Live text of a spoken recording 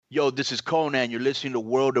Yo, this is Conan. You're listening to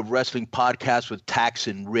World of Wrestling podcast with Tax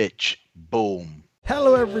and Rich. Boom.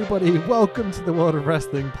 Hello, everybody. Welcome to the World of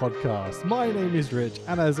Wrestling podcast. My name is Rich,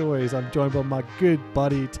 and as always, I'm joined by my good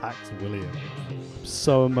buddy Tax Williams.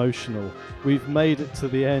 So emotional. We've made it to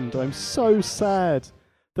the end. I'm so sad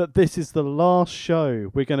that this is the last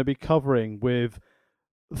show we're going to be covering with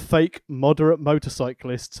fake moderate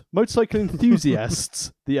motorcyclists, motorcycle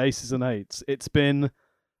enthusiasts, the Aces and Eights. It's been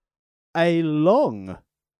a long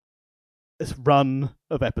run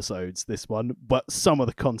of episodes, this one, but some of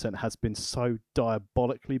the content has been so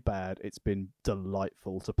diabolically bad. It's been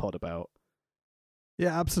delightful to pod about.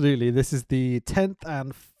 Yeah, absolutely. This is the 10th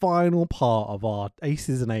and final part of our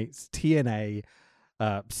Aces and Eights TNA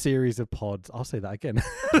series of pods. I'll say that again.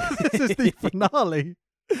 This is the finale,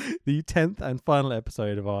 the 10th and final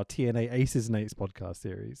episode of our TNA Aces and Eights podcast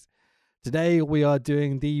series. Today we are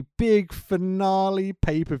doing the big finale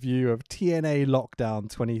pay-per-view of TNA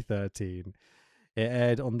Lockdown 2013. It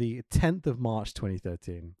aired on the 10th of March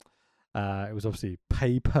 2013. It was obviously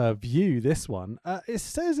pay-per-view, this one. It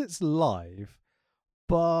says it's live,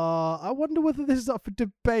 but I wonder whether this is up for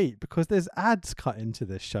debate because there's ads cut into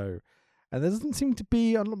this show. And there doesn't seem to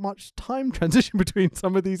be much time transition between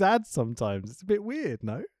some of these ads sometimes. It's a bit weird,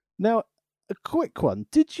 no? Now, a quick one.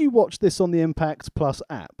 Did you watch this on the Impact Plus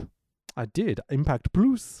app? I did. Impact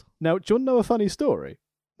Plus. Now, do you want to know a funny story?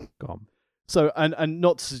 Go on. So, and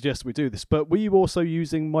not to suggest we do this, but were you also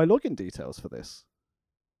using my login details for this?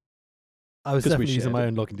 I was 'Cause we definitely using shared my it.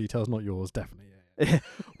 own login details, not yours, definitely. Yeah.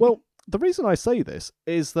 Well, the reason I say this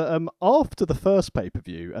is that after the first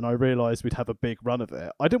pay-per-view, and I realised we'd have a big run of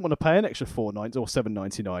it, I didn't want to pay an extra $4.99 or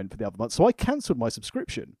 $7.99 for the other month, so I cancelled my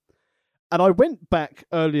subscription. And I went back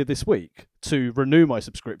earlier this week to renew my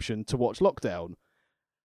subscription to watch Lockdown.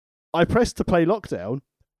 I pressed to play Lockdown.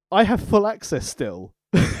 I have full access still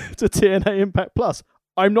to TNA Impact Plus.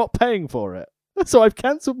 I'm not paying for it. So I've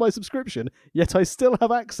cancelled my subscription, yet I still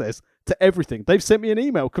have access to everything. They've sent me an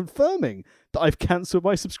email confirming that I've cancelled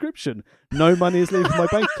my subscription. No money is leaving my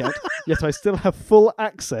bank account, yet I still have full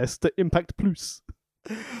access to Impact Plus.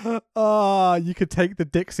 You could take the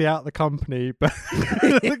Dixie out of the company, but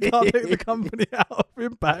you can't take the company out of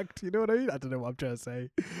Impact. You know what I mean? I don't know what I'm trying to say.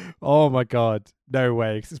 Oh my God. No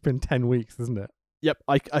way. 'Cause it's been 10 weeks, isn't it? Yep,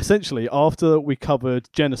 I essentially, after we covered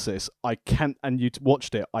Genesis, and you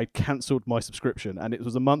watched it, I cancelled my subscription, and it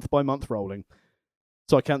was a month-by-month rolling.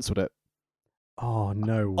 So I cancelled it. Oh,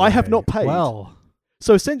 no way. I have not paid. Well,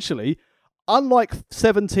 So essentially, unlike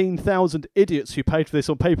 17,000 idiots who paid for this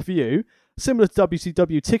on pay-per-view, similar to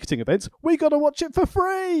WCW ticketing events, we got to watch it for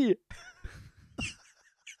free!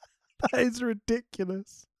 that is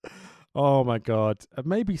ridiculous. Oh my God.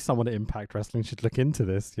 Maybe someone at Impact Wrestling should look into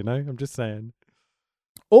this, you know? I'm just saying.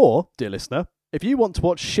 Or, dear listener, if you want to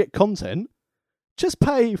watch shit content, just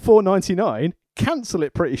pay $4.99, cancel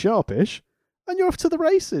it pretty sharpish, and you're off to the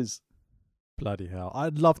races. Bloody hell.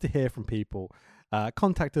 I'd love to hear from people.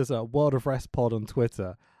 Contact us at World of Rest Pod on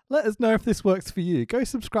Twitter. Let us know if this works for you. Go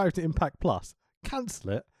subscribe to Impact Plus,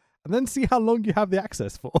 cancel it, and then see how long you have the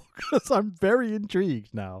access for. Because I'm very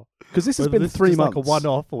intrigued now. Because this has Whether been this is 3 just months. like a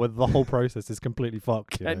one-off or whether the whole process is completely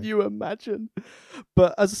fucked. Can you imagine?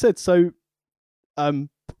 But as I said, so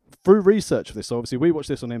through research for this, obviously we watched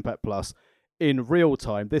this on Impact Plus in real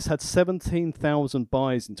time. This had 17,000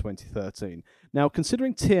 buys in 2013. Now,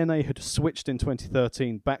 considering TNA had switched in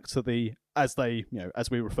 2013 back to as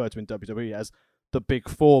we refer to in WWE as the Big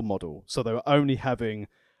Four model, so they were only having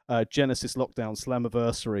Genesis, Lockdown,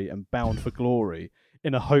 Slammiversary, and Bound for Glory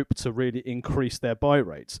in a hope to really increase their buy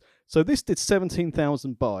rates. So this did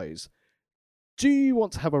 17,000 buys. Do you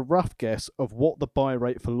want to have a rough guess of what the buy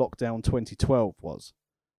rate for Lockdown 2012 was?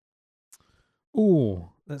 Ooh,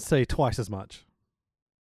 let's say twice as much.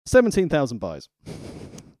 17,000 buys.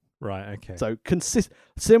 Right, okay. So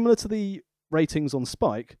similar to the ratings on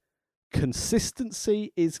Spike,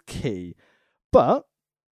 consistency is key. But,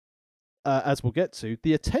 as we'll get to,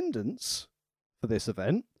 the attendance for this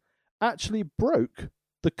event actually broke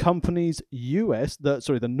the company's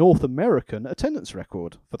the North American attendance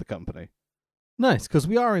record for the company. Nice, because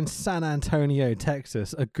we are in San Antonio,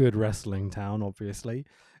 Texas, a good wrestling town, obviously,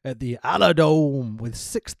 at the Aladome with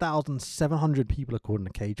 6,700 people according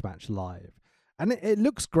to Cage Match Live. And it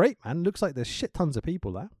looks great, man. Looks like there's shit tons of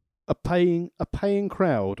people there. A paying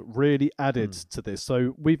crowd really added to this.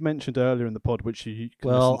 So we've mentioned earlier in the pod, which you can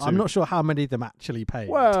Well, listen to. I'm not sure how many of them actually paid.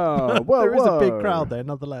 Well, there is a big whoa. crowd there,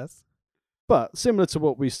 nonetheless. But similar to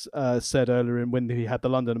what we said earlier when we had the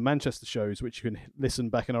London and Manchester shows, which you can listen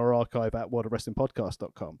back in our archive at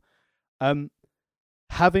worldofwrestlingpodcast.com,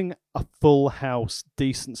 having a full house,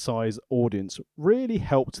 decent size audience really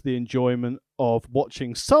helped the enjoyment of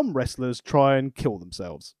watching some wrestlers try and kill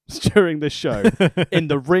themselves during this show in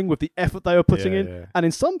the ring with the effort they were putting in. Yeah. And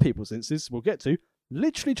in some people's instances, we'll get to,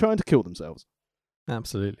 literally trying to kill themselves.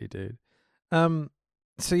 Absolutely, dude.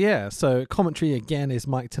 So commentary again is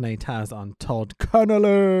Mike Tenay, Taz, and Todd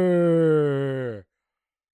Connolly.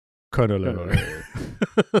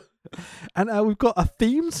 And we've got a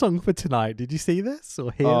theme song for tonight. Did you see this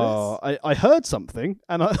or hear this? I heard something,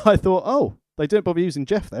 and I thought, oh, they don't bother using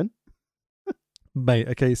Jeff then. Mate,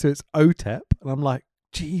 okay, so it's OTEP, and I'm like,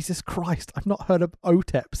 Jesus Christ, I've not heard of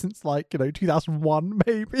OTEP since 2001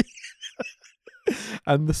 maybe.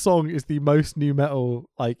 And the song is the most new metal,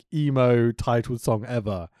 emo titled song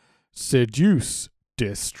ever. Seduce,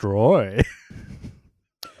 destroy.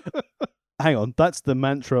 Hang on, that's the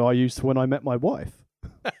mantra I used when I met my wife.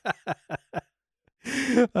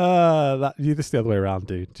 You just the other way around,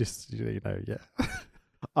 dude. Just yeah.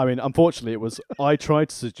 I mean, unfortunately, it was I tried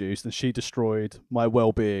to seduce and she destroyed my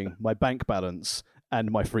well-being, my bank balance,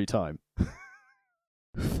 and my free time.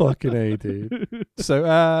 Fucking A, dude.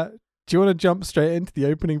 So, do you want to jump straight into the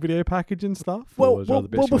opening video package and stuff? Well,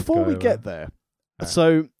 before we get there,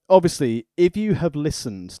 so obviously, if you have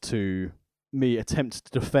listened to me attempt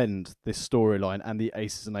to defend this storyline and the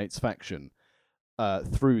Aces and Eights faction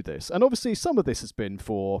through this, and obviously some of this has been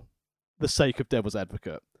for the sake of Devil's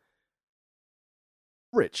Advocate.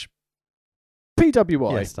 Rich,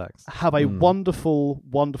 PWI have a wonderful,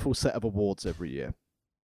 wonderful set of awards every year.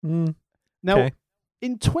 Now,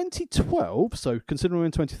 in 2012, so considering we're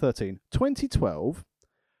in 2012,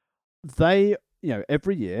 they,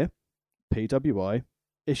 every year, PWI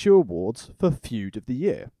issue awards for Feud of the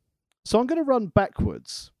Year. So I'm going to run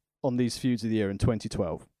backwards on these Feuds of the Year in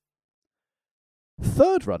 2012.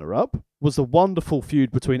 Third runner-up was the wonderful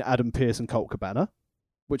feud between Adam Pearce and Colt Cabana,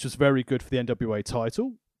 which was very good for the NWA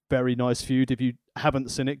title. Very nice feud. If you haven't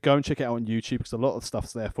seen it, go and check it out on YouTube because a lot of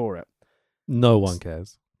stuff's there for it. No one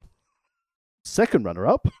cares. Second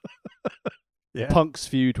runner-up, Punk's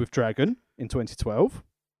feud with Dragon in 2012.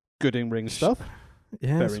 Good in-ring stuff.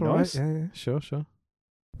 Yeah, very nice. Right. Yeah, sure.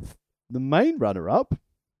 The main runner-up,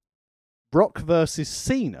 Brock versus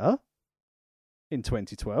Cena in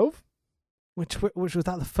 2012. Which was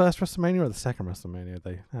that the first WrestleMania or the second WrestleMania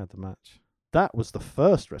they had the match? That was the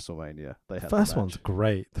first WrestleMania they had. The first the match. One's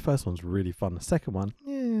great. The first one's really fun. The second one,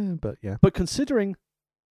 yeah. But considering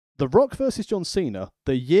The Rock versus John Cena,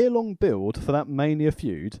 the year-long build for that Mania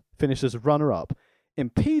feud finished as runner-up in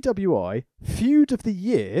PWI Feud of the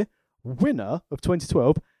Year, winner of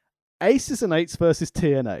 2012, Aces and Eights versus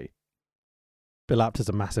TNA. Bill Apter's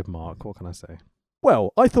a massive mark. What can I say?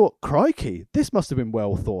 Well, I thought, crikey, this must have been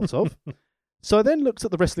well thought of. So I then looked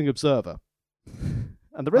at the Wrestling Observer.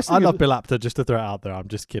 And the Wrestling I love Bill Apter, just to throw it out there. I'm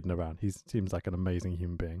just kidding around. He seems like an amazing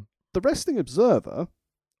human being. The Wrestling Observer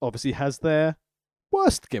obviously has their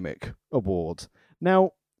Worst Gimmick award.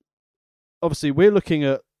 Now, obviously, we're looking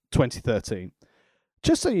at 2013.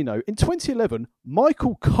 Just so you know, in 2011,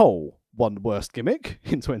 Michael Cole won Worst Gimmick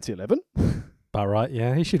in 2011. About right,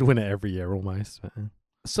 yeah. He should win it every year almost.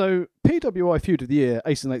 So, PWI Feud of the Year,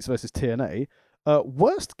 Aces and Eights versus TNA.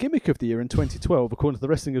 Worst Gimmick of the Year in 2012, according to the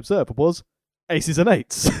Wrestling Observer, was Aces and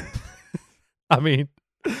Eights. I mean,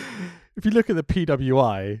 if you look at the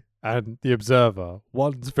PWI and the Observer,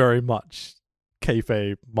 one's very much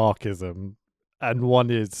kayfabe markism, and one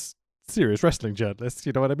is serious wrestling journalist.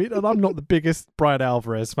 You know what I mean? And I'm not the biggest Brian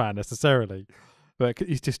Alvarez fan necessarily, but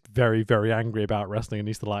he's just very, very angry about wrestling and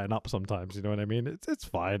needs to lighten up sometimes. You know what I mean? It's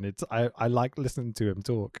fine. I like listening to him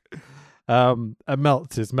talk. And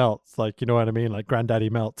Meltz is Meltz, you know what I mean? Like Granddaddy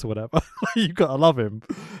Meltz or whatever. You gotta love him.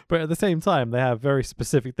 But at the same time, they have very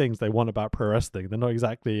specific things they want about pro wrestling. They're not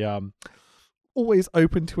exactly always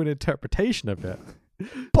open to an interpretation of it.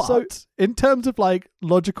 But in terms of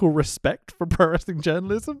logical respect for pro wrestling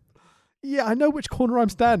journalism, yeah, I know which corner I'm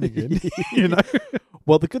standing in. You know.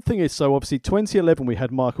 Well, the good thing is, so obviously 2011 we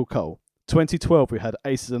had Michael Cole. 2012 we had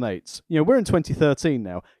Aces and Eights. We're in 2013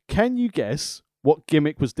 now. Can you guess what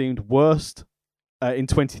gimmick was deemed worst in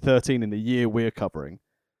 2013 in the year we're covering?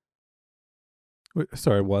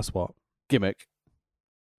 Sorry, worst what? Gimmick.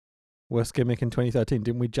 Worst gimmick in 2013.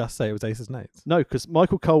 Didn't we just say it was Aces and Eights? No, because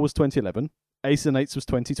Michael Cole was 2011. Aces and Eights was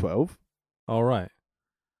 2012. All right.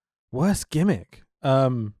 Worst gimmick.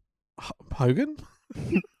 Hogan?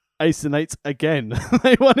 Aces and Eights again.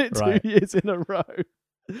 They won it 2 years in a row.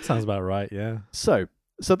 Sounds about right, yeah. So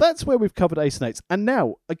that's where we've covered Aces and Eights. And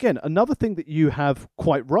now, again, another thing that you have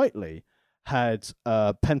quite rightly had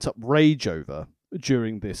pent-up rage over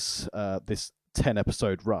during this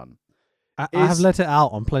 10-episode run I have let it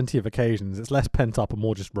out on plenty of occasions. It's less pent up and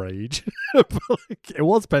more just rage. But, like, it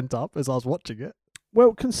was pent up as I was watching it.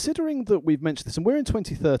 Well, considering that we've mentioned this, and we're in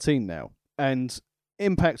 2013 now, and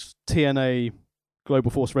Impact TNA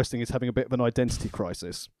Global Force Wrestling is having a bit of an identity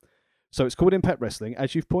crisis. So it's called Impact Wrestling,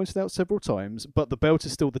 as you've pointed out several times, but the belt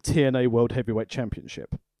is still the TNA World Heavyweight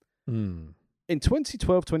Championship. In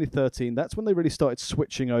 2012, 2013, that's when they really started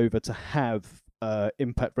switching over to have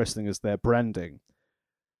Impact Wrestling as their branding.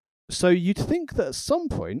 So you'd think that at some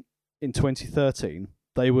point in 2013,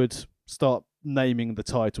 they would start naming the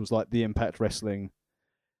titles like the Impact Wrestling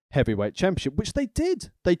Heavyweight Championship, which they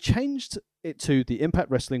did. They changed it to the Impact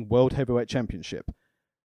Wrestling World Heavyweight Championship.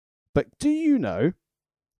 But do you know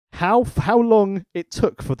how long it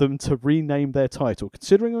took for them to rename their title,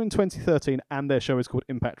 considering we're in 2013 and their show is called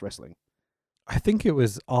Impact Wrestling? I think it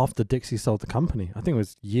was after Dixie sold the company. I think it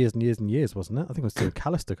was years and years and years, wasn't it? I think it was still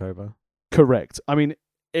Callis took over. Correct. I mean,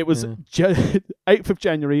 it was 8th of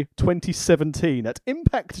January 2017 at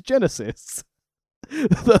Impact Genesis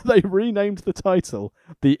that they renamed the title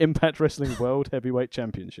the Impact Wrestling World Heavyweight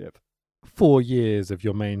Championship. 4 years of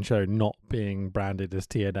your main show not being branded as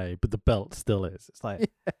TNA, but the belt still is. It's like,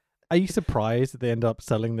 are you surprised that they end up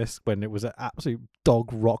selling this when it was at absolute dog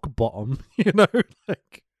rock bottom? You know,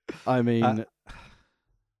 like, I mean,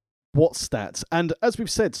 what stats? And as we've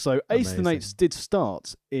said, so Ace and Eights did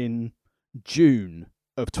start in June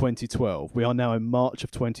of 2012. We are now in March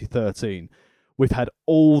of 2013. We've had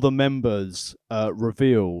all the members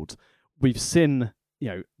revealed. We've seen,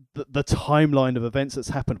 the timeline of events that's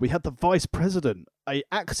happened. We had the vice president, a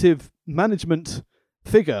active management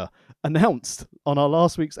figure, announced on our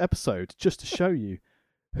last week's episode, just to show you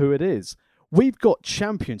who it is. We've got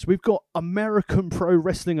champions. We've got American Pro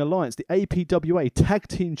Wrestling Alliance, the APWA Tag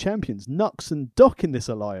Team Champions, Nux and Doc in this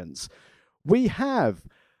alliance. We have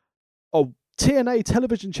a TNA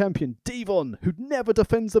Television Champion, Devon, who never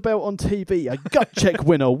defends the belt on TV, a gut check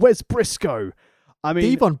winner, Wes Briscoe. I mean,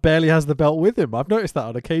 Devon barely has the belt with him. I've noticed that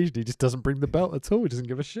on occasion. He just doesn't bring the belt at all. He doesn't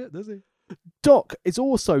give a shit, does he? Doc is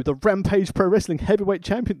also the Rampage Pro Wrestling Heavyweight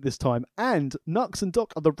Champion at this time, and Nux and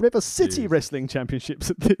Doc are the River City Wrestling Championships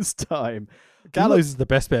at this time. Gallows is the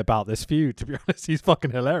best bit about this feud, to be honest. He's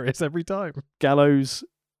fucking hilarious every time. Gallows'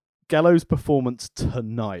 performance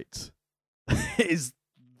tonight is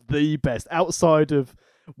the best, outside of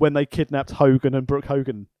when they kidnapped Hogan and Brooke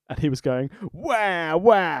Hogan, and he was going, wah,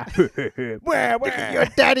 wah, wah, wah. Look at your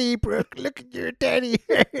daddy, Brooke. Look at your daddy.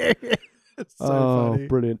 It's so funny.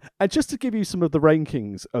 Brilliant. And just to give you some of the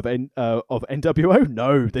rankings of NWO,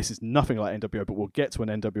 no, this is nothing like NWO, but we'll get to an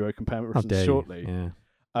NWO comparison shortly. Yeah.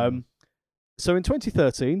 So in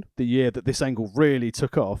 2013, the year that this angle really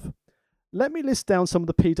took off, let me list down some of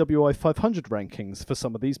the PWI 500 rankings for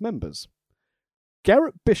some of these members.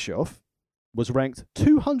 Garrett Bischoff was ranked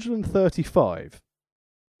 235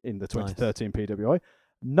 in the 2013 PWI.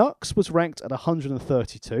 Nux was ranked at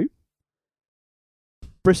 132.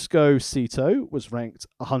 Briscoe Cito was ranked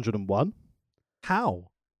 101.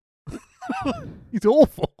 How? He's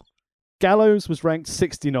awful. Gallows was ranked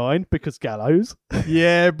 69 because Gallows.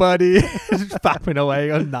 Yeah, buddy. Just fapping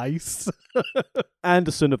away. Oh, nice.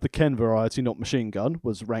 Anderson of the Ken variety, not Machine Gun,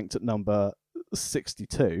 was ranked at number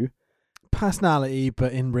 62. Personality,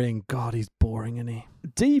 but in ring, God, he's boring, isn't he?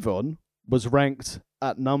 Devon was ranked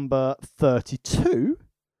at number 32.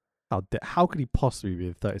 How could he possibly be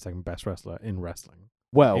the 32nd best wrestler in wrestling?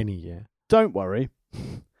 Well, any year. Don't worry.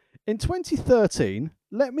 In 2013,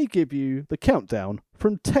 let me give you the countdown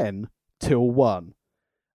from 10 till 1.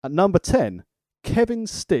 At number 10, Kevin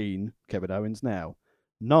Steen, Kevin Owens now.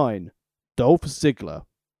 9, Dolph Ziggler.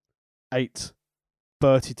 8,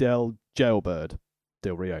 Bertie Del Jailbird,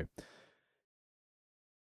 Del Rio.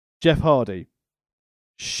 Jeff Hardy.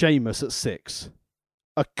 Sheamus at 6.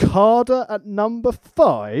 Okada at number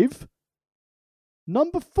 5.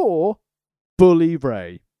 Number 4, Bully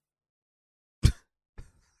Ray.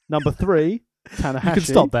 Number 3, Tanahashi. You can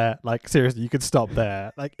stop there. Like, seriously, you can stop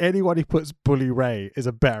there. Like, anyone who puts Bully Ray is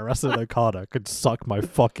a better wrestler than Okada could suck my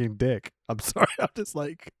fucking dick. I'm sorry. I'm just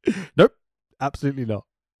like, nope, absolutely not.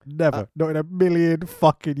 Never. Not in a million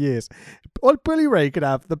fucking years. Bully Ray could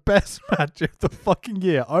have the best match of the fucking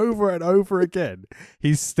year over and over again.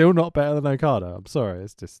 He's still not better than Okada. I'm sorry.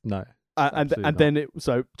 It's just, no. And then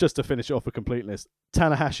so just to finish off for completeness,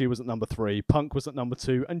 Tanahashi was at number 3, Punk was at number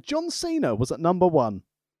 2, and John Cena was at number 1.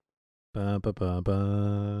 You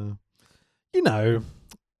know,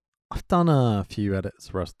 I've done a few edits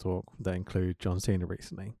for Wrestle Talk that include John Cena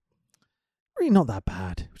recently. Really not that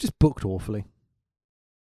bad. It was just booked awfully.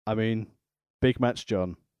 I mean, big match,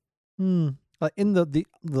 John. Like in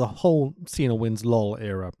the whole Cena wins LOL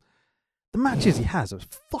era, the matches he has are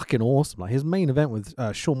fucking awesome. Like his main event with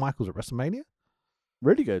Shawn Michaels at WrestleMania,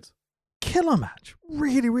 Really good. killer match,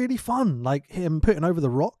 really, really fun. Like him putting over The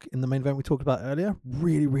Rock in the main event we talked about earlier,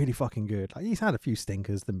 really, really fucking good. Like he's had a few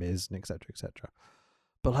stinkers, The Miz, and etc., etc.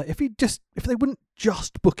 But like if they wouldn't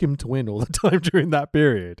just book him to win all the time during that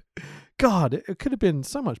period, God, it could have been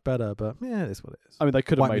so much better. But yeah, it's what it is. I mean, they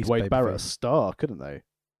could have White made meat's Wade Barrett a babyface. star, couldn't they?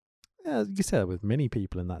 Yeah, you said that with many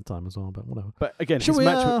people in that time as well, but whatever. But again, Shall his we,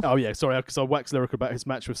 match. Oh yeah, sorry, because I waxed lyrical about his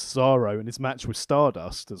match with Cesaro and his match with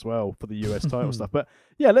Stardust as well for the US title stuff. But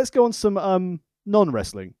yeah, let's go on some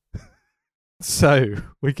non-wrestling. So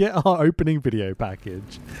we get our opening video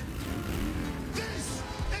package. This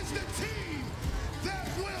is the team that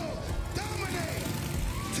will dominate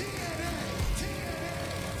TNA.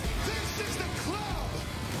 This is the club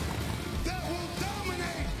that will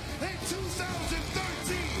dominate in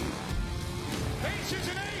 2013. Aces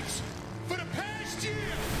and eights, for the past year,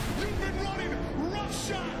 you've been running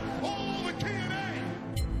roughshod all over TNA.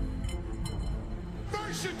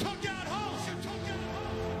 First you took out Hulk.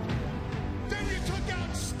 Then you took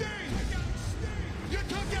out Sting. You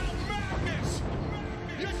took out Magnus.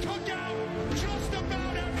 You took out just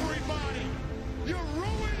about everybody. You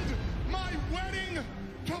ruined my wedding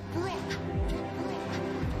to Brooke.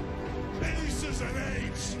 Aces and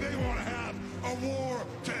eights. They want to have a war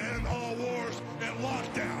to end all wars and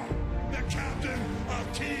lockdown. The captain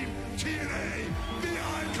of Team TNA, the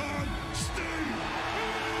icon Sting.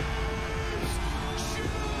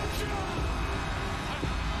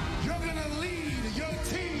 You're gonna lead your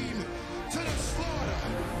team to the slaughter.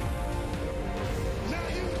 Now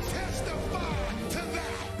you testify to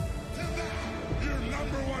that. Your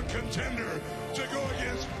number one contender to go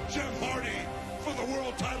against Jeff Hardy for the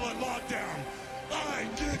world title at Lockdown. I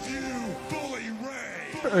give you Bully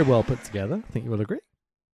Ray. Very well put together. I think you will agree.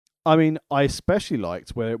 I mean, I especially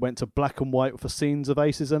liked where it went to black and white for scenes of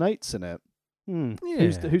aces and eights in it.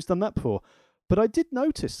 Yeah. Who's done that before? But I did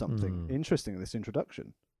notice something interesting in this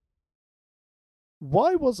introduction.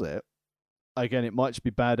 Why was it? Again, it might just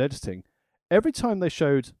be bad editing. Every time they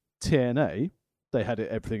showed TNA, they had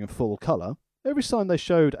everything in full colour. Every time they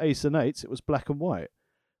showed Ace and Eights, it was black and white.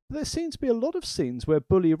 But there seemed to be a lot of scenes where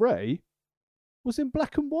Bully Ray was in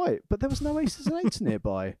black and white, but there was no Aces and Eights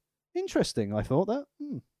nearby. Interesting, I thought that.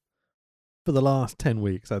 For the last 10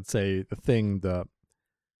 weeks, I'd say the thing that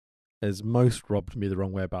has most rubbed me the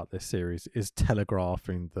wrong way about this series is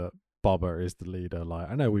telegraphing that Bubba is the leader. Like,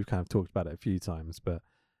 I know we've kind of talked about it a few times, but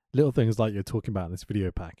little things like you're talking about in this video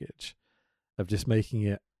package of just making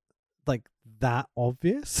it like that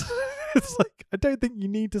obvious. It's like, I don't think you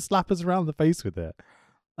need to slap us around the face with it.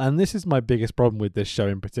 And this is my biggest problem with this show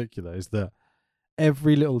in particular, is that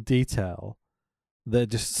every little detail they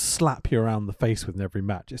just slap you around the face with in every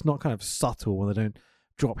match. It's not kind of subtle when they don't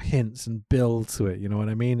drop hints and build to it, you know what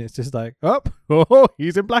I mean? It's just like, oh,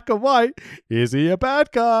 he's in black and white. Is he a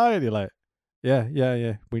bad guy? And you're like, yeah.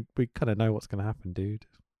 We kind of know what's going to happen, dude.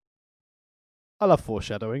 I love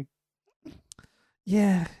foreshadowing.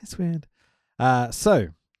 Yeah, it's weird. So,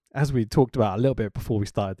 as we talked about a little bit before we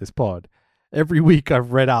started this pod, every week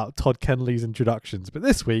I've read out Todd Kenley's introductions, but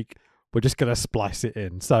this week we're just going to splice it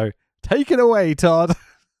in. So, take it away, Todd.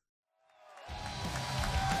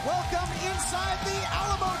 Welcome inside the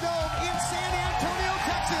Alamo Dome in San Antonio,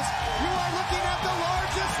 Texas. You are looking at the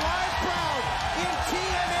largest live crowd in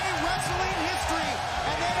TNA wrestling history,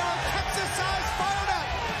 and they are Texas-sized fired up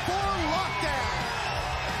for Lockdown.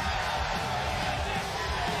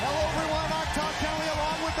 Hello, everyone. I'm Todd Kelly,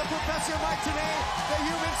 along with the Professor Mike today, the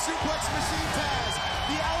Human Suplex Machine Taz.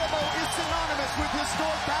 The Alamo is synonymous with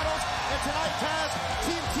historic battles, and tonight, Taz,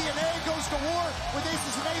 Team TNA goes to war with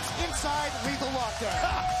Aces and Eights inside Lethal Lockdown.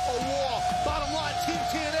 A war. Bottom line, Team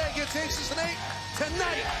TNA gets Aces and Eight.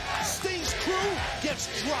 Tonight, Sting's crew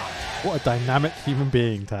gets dropped. What a dynamic human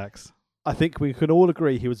being, Tax. I think we can all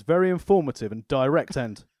agree he was very informative and direct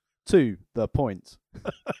and to the point.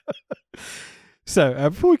 So,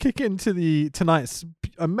 before we kick into tonight's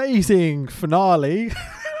amazing finale,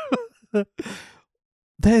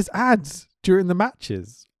 there's ads during the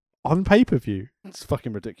matches on pay-per-view. It's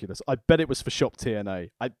fucking ridiculous. I bet it was for Shop TNA.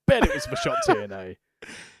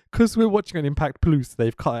 Because we're watching on Impact Plus,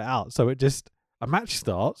 they've cut it out. So a match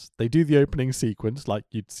starts, they do the opening sequence like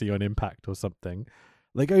you'd see on Impact or something.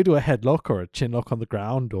 They go to a headlock or a chin lock on the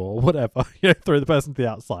ground or whatever. Throw the person to the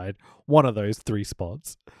outside. One of those 3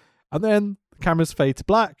 spots. And then the cameras fade to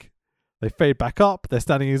black. They fade back up. They're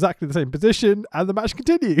standing in exactly the same position. And the match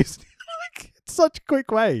continues. It's such a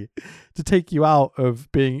quick way to take you out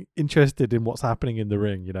of being interested in what's happening in the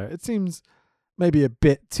ring. It seems maybe a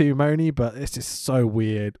bit too moany, but it's just so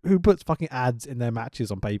weird. Who puts fucking ads in their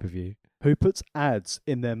matches on pay-per-view? Who puts ads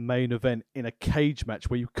in their main event in a cage match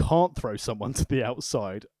where you can't throw someone to the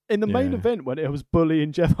outside? In the main Yeah. event, when it was Bully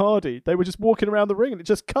and Jeff Hardy, they were just walking around the ring and it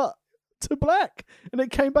just cut to black. And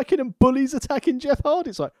it came back in and Bully's attacking Jeff Hardy.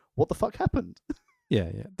 It's like, what the fuck happened?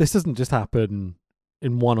 Yeah. This doesn't just happen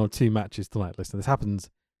in 1 or 2 matches tonight. Listen, this happens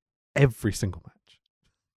every single match.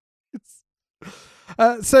 It's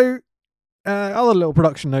other little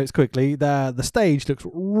production notes quickly. The stage looks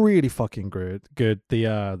really fucking good.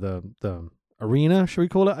 The arena, should we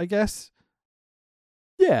call it? I guess.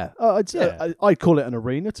 Yeah, I'd call it an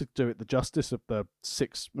arena to do it the justice of the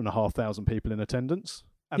 6,500 people in attendance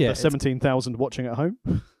and Yeah, the it's- 17,000 watching at home.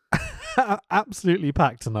 Absolutely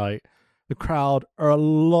packed tonight. The crowd are a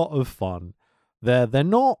lot of fun. They're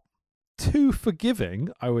not too forgiving,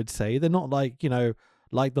 I would say. They're not like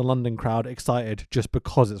the London crowd excited just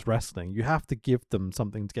because it's wrestling. You have to give them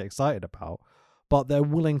something to get excited about, but they're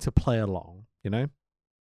willing to play along.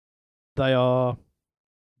 They are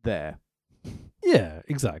there. Yeah,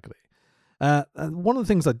 exactly. And one of the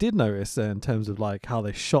things I did notice in terms of like how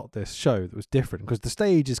they shot this show that was different, because the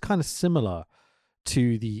stage is kind of similar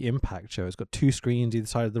to the Impact show. It's got 2 screens either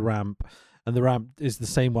side of the ramp, and the ramp is the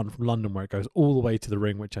same one from London where it goes all the way to the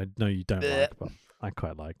ring, which I know you don't like, but I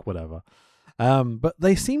quite like, whatever. But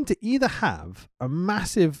they seem to either have a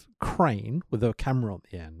massive crane with a camera on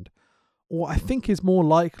the end, or I think is more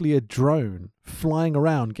likely a drone flying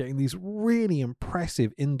around getting these really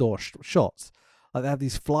impressive indoor shots. Like they have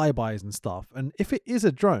these flybys and stuff. And if it is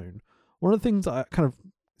a drone, one of the things this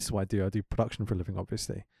is what I do production for a living,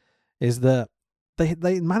 obviously, is that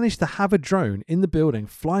they managed to have a drone in the building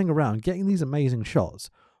flying around getting these amazing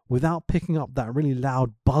shots without picking up that really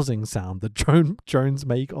loud buzzing sound that drones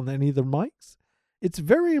make on any of the mics. It's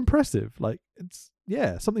very impressive. Like it's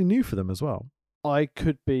something new for them as well. I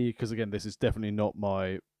could be, because again, this is definitely not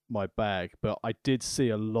my bag, but I did see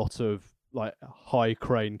a lot of like high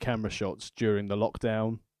crane camera shots during the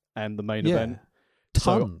lockdown and the main event.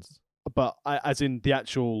 Tons. But as in the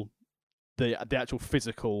actual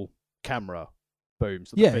physical camera, boom,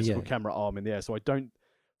 so the physical camera arm in the air. So I don't,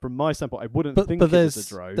 from my standpoint, I wouldn't think it was a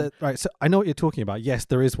drone. Right, so I know what you're talking about. Yes,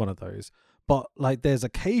 there is one of those. But like there's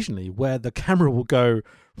occasionally where the camera will go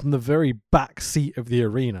from the very back seat of the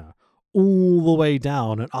arena all the way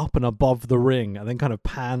down and up and above the ring and then kind of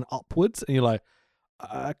pan upwards. And you're like,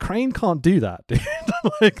 a crane can't do that, dude.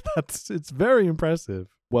 Like it's very impressive.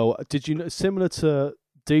 Well, did you know, similar to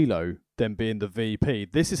D'Lo, them being the VP,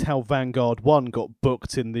 this is how Vanguard 1 got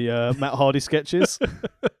booked in the Matt Hardy sketches.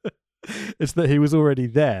 It's that he was already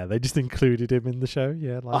there. They just included him in the show.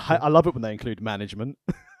 Yeah, I love it when they include management.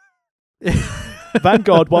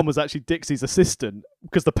 Vanguard 1 was actually Dixie's assistant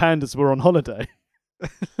because the Pandas were on holiday.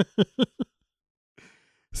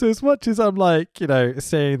 So as much as I'm like,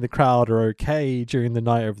 saying the crowd are okay during the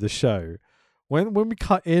night of the show, when we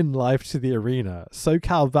cut in live to the arena,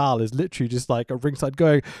 SoCal Val is literally just like at ringside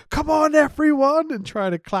going, "Come on, everyone!" and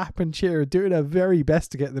trying to clap and cheer and doing their very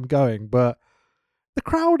best to get them going. But the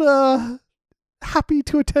crowd are happy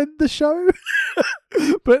to attend the show,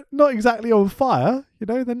 but not exactly on fire.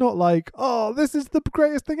 They're not like, "Oh, this is the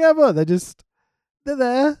greatest thing ever." They're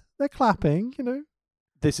there, they're clapping.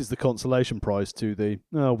 This is the consolation prize to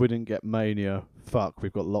we didn't get Mania. Fuck,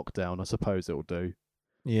 we've got lockdown. I suppose it'll do.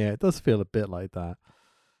 Yeah, it does feel a bit like that.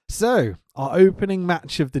 So, our opening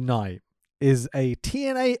match of the night is a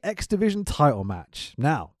TNA X Division title match.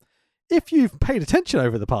 Now, if you've paid attention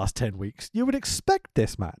over the past 10 weeks, you would expect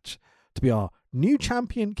this match to be our new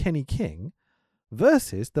champion Kenny King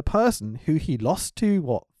versus the person who he lost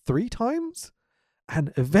to, 3 times?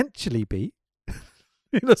 And eventually beat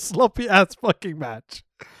in a sloppy ass fucking match.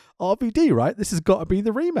 RVD, right? This has got to be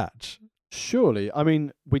the rematch. Surely. I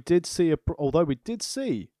mean, we did see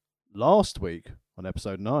last week on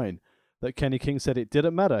episode 9 that Kenny King said it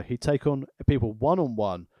didn't matter. He'd take on people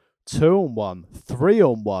 1-on-1, 2-on-1,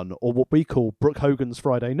 3-on-1, or what we call Brooke Hogan's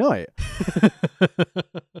Friday Night.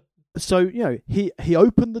 So, he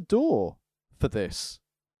opened the door for this.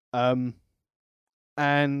 And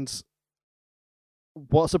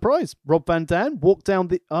what a surprise. Rob Van Dam walked down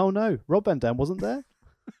oh no, Rob Van Dam wasn't there.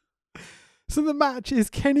 So the match is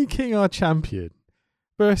Kenny King, our champion,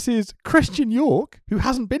 versus Christian York, who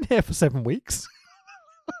hasn't been here for 7 weeks,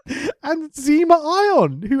 and Zema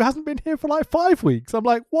Ion, who hasn't been here for like 5 weeks. I'm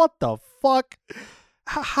like, what the fuck?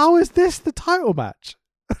 How is this the title match?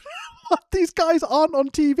 These guys aren't on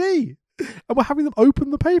TV, and we're having them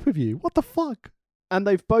open the pay-per-view. What the fuck? And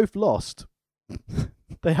they've both lost.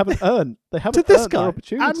 They haven't earned. They haven't to this earned guy their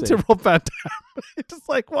opportunity. and to Rob Van Dam. It's just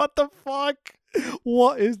like, what the fuck?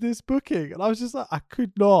 What is this booking? And I was just like, I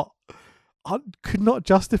could not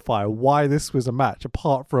justify why this was a match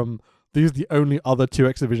apart from These are the only other 2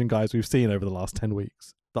 X Division guys we've seen over the last 10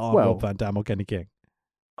 weeks that aren't Well- Rob Van Dam or Kenny King.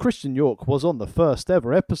 Christian York was on the first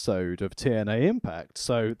ever episode of TNA Impact,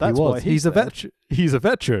 so that's why he's a veteran. He's a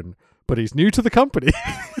veteran, but he's new to the company.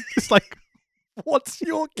 It's like, what's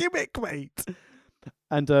your gimmick, mate?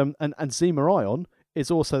 And Zema Ion is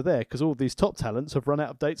also there because all these top talents have run out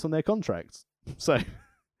of dates on their contracts. So,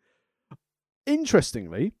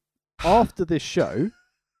 interestingly, after this show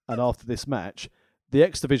and after this match, the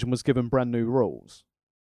X Division was given brand new rules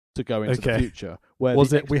to go into the future. Where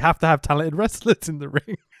was it? We have to have talented wrestlers in the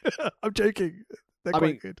ring. I'm joking. They're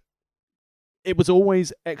quite good. It was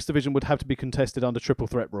always X Division would have to be contested under triple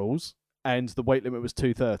threat rules, and the weight limit was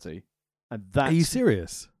 230. And that's, Are you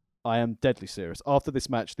serious? I am deadly serious. After this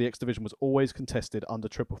match, the X Division was always contested under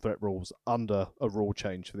triple threat rules, under a rule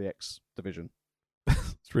change for the X Division.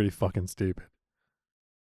 It's really fucking stupid.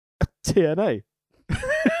 TNA.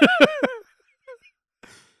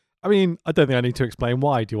 I mean, I don't think I need to explain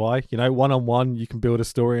why, do I? You know, 1-on-1, you can build a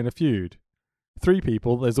story and a feud. 3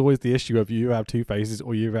 people, there's always the issue of you have 2 faces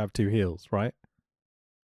or you have 2 heels, right?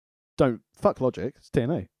 Don't fuck logic. It's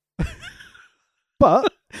TNA.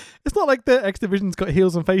 But it's not like the X Division's got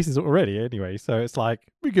heels and faces already anyway, so it's like,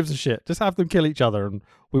 who gives a shit? Just have them kill each other and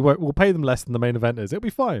we'll pay them less than the main eventers. It'll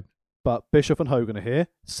be fine. But Bischoff and Hogan are here.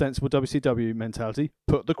 Sensible WCW mentality.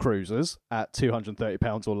 Put the Cruisers at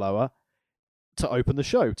 £230 or lower to open the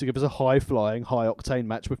show, to give us a high-flying, high-octane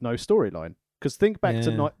match with no storyline. Because think back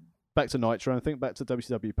to Nitro and think back to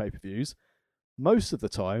WCW pay-per-views. Most of the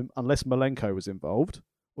time, unless Malenko was involved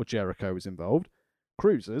or Jericho was involved,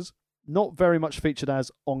 Cruisers not very much featured as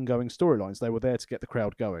ongoing storylines. They were there to get the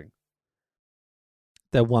crowd going.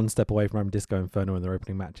 They're one step away from Disco Inferno in their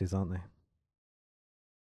opening matches, aren't they?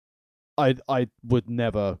 I would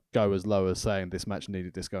never go as low as saying this match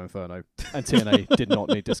needed Disco Inferno, and TNA did not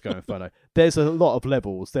need Disco Inferno. There's a lot of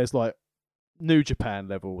levels. There's like New Japan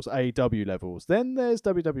levels, AEW levels. Then there's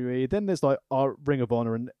WWE. Then there's like our Ring of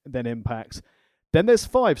Honor, and then Impact. Then there's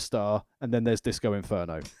 5-star, and then there's Disco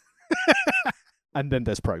Inferno, and then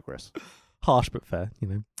there's Progress. Harsh but fair, you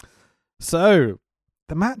know. So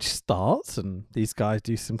the match starts, and these guys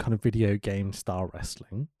do some kind of video game style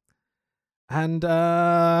wrestling. And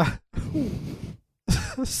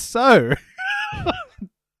so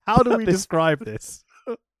how do we describe this?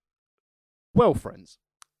 Well, friends,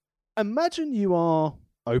 imagine you are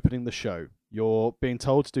opening the show. You're being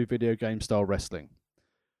told to do video game style wrestling.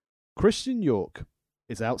 Christian York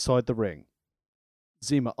is outside the ring.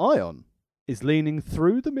 Zema Ion is leaning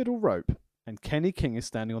through the middle rope, and Kenny King is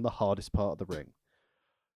standing on the hardest part of the ring.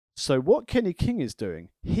 So what Kenny King is doing,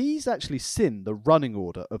 he's actually seen the running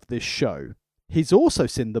order of this show. He's also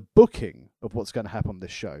seen the booking of what's going to happen on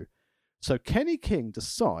this show. So Kenny King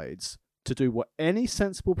decides to do what any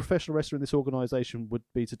sensible professional wrestler in this organisation would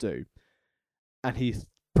be to do. And he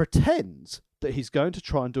pretends that he's going to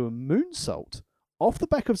try and do a moonsault off the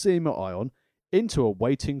back of Zema Ion into a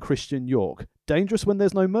waiting Christian York. Dangerous when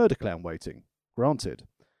there's no murder clown waiting. Granted.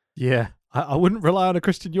 Yeah, I wouldn't rely on a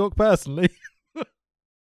Christian York personally.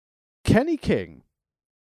 Kenny King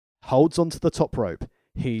holds onto the top rope.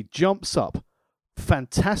 He jumps up.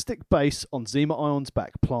 Fantastic base on Zema Ion's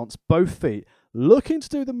back. Plants both feet. Looking to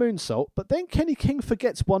do the moonsault. But then Kenny King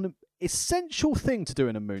forgets one essential thing to do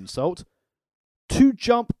in a moonsault. To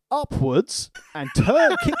jump upwards and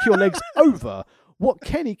kick your legs over. What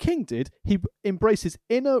Kenny King did, he embraces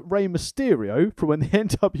inner Rey Mysterio from when the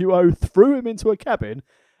NWO threw him into a cabin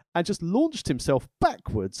and just launched himself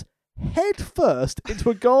backwards, head first into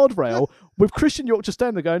a guardrail with Christian York just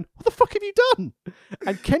standing there going, what the fuck have you done?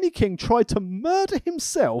 And Kenny King tried to murder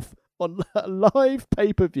himself on a live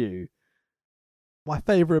pay-per-view. My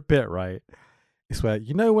favourite bit, right, is where,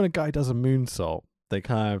 you know, when a guy does a moonsault,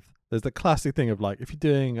 there's the classic thing of like, if you're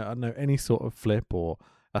doing, I don't know, any sort of flip or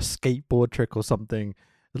a skateboard trick or something,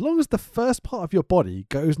 as long as the first part of your body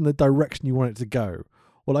goes in the direction you want it to go,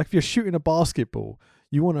 or like if you're shooting a basketball,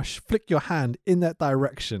 you want to flick your hand in that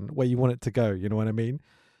direction where you want it to go, you know what I mean?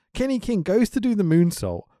 Kenny King goes to do the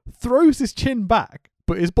moonsault, throws his chin back,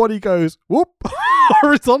 but his body goes, whoop,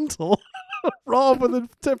 horizontal, rather than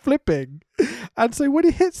flipping. And so when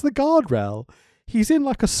he hits the guardrail, he's in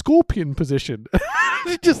like a scorpion position.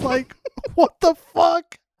 Just like, what the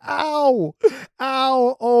fuck? Ow!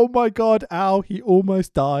 Ow! Oh my god, ow! He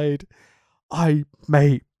almost died. I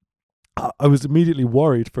was immediately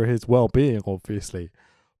worried for his well-being, obviously.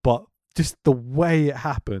 But just the way it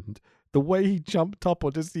happened, the way he jumped up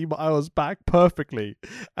onto Zema Ion's back perfectly,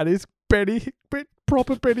 and his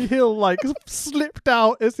proper Benny Hill like slipped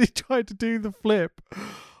out as he tried to do the flip.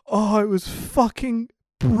 Oh, it was fucking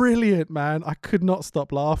brilliant, man. I could not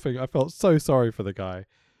stop laughing. I felt so sorry for the guy.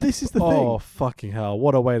 This is the Oh, thing. fucking hell.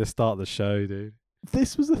 What a way to start the show, dude.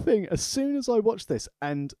 This was the thing. As soon as I watched this,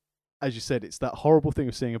 and as you said, it's that horrible thing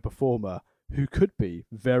of seeing a performer who could be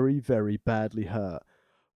very, very badly hurt.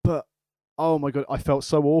 But, oh my God, I felt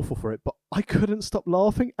so awful for it, but I couldn't stop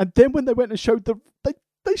laughing. And then when they went and showed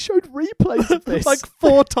they showed replays of this. Like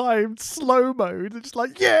 4 times, slow mode. It's just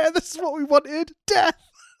like, yeah, this is what we wanted. Death.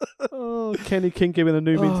 Oh, Kenny King giving a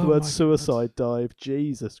new meaning to Oh the word my suicide dive.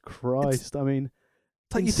 Jesus Christ. I mean,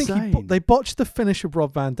 It's like you think insane. they botched the finish of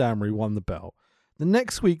Rob Van Dam where he won the belt. The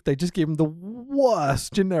next week they just give him the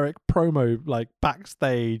worst generic promo, like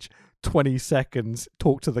backstage 20 seconds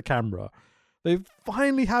talk to the camera. They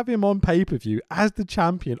finally have him on pay-per-view as the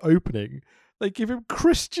champion opening. They give him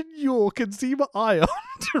Christian York and Zema Ion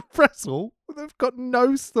to wrestle. They've got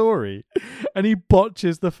no story. And he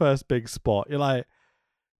botches the first big spot. You're like,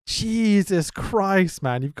 Jesus Christ,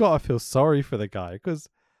 man. You've got to feel sorry for the guy. Because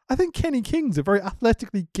I think Kenny King's a very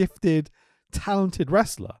athletically gifted, talented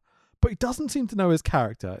wrestler. But he doesn't seem to know his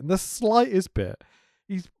character in the slightest bit.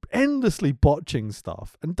 He's endlessly botching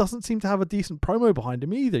stuff and doesn't seem to have a decent promo behind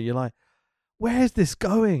him either. You're like, where's this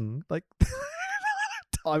going? Like,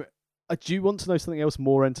 Do you want to know something else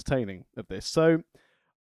more entertaining of this? So Go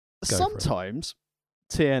for it. sometimes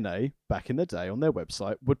TNA back in the day on their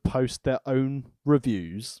website would post their own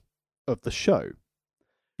reviews of the show.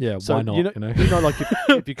 yeah, So why not? You know, like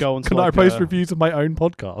if you go on, Can I post reviews of my own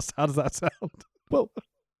podcast? How does that sound? Well,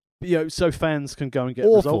 so fans can go and get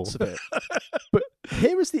Awful. results of it. But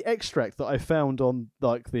here is the extract that I found on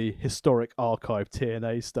like the historic archive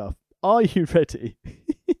TNA stuff. Are you ready?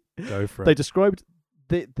 Go for They it. described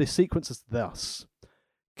the sequence as thus: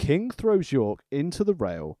 King throws York into the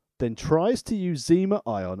rail, then tries to use Zema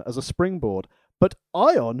Ion as a springboard, but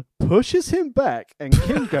Ion pushes him back and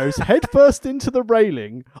King goes headfirst into the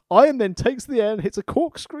railing. Ion then takes the air and hits a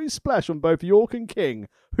corkscrew splash on both York and King,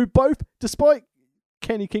 who both, despite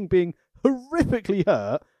Kenny King being horrifically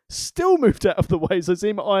hurt, still moved out of the way, so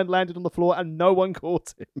Zema Ion landed on the floor and no one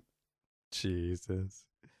caught him. Jesus.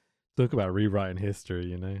 Talk about rewriting history,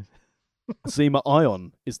 you know. Zema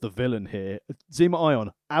Ion is the villain here. Zema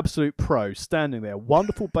Ion, absolute pro, standing there.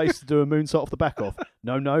 Wonderful base to do a moonsault off the back of.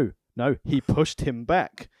 No. He pushed him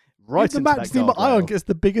back. Right In the into match, that Zema Ion guardrail. gets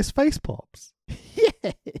the biggest face pops.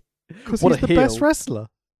 Yeah. Because What he's a the best heel. wrestler.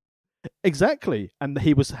 Exactly. And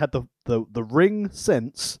he had the ring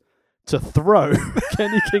sense to throw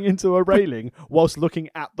Kenny King into a railing whilst looking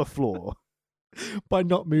at the floor. By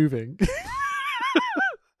not moving.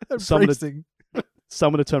 Someone had- Embracing.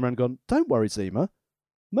 Someone had turned around and gone, "Don't worry, Zema.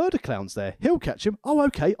 Murder Clown's there. He'll catch him." "Oh,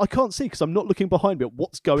 okay. I can't see because I'm not looking behind me at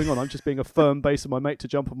what's going on. I'm just being a firm base of my mate to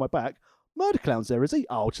jump on my back. Murder Clown's there, is he?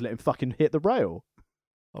 Oh, I'll just let him fucking hit the rail."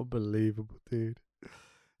 Unbelievable, dude.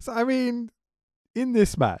 So, I mean, in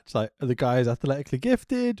this match, like, are the guys athletically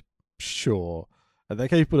gifted? Sure. Are they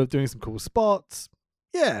capable of doing some cool spots?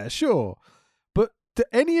 Yeah, sure. But do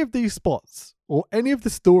any of these spots or any of the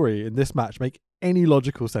story in this match make any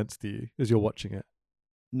logical sense to you as you're watching it?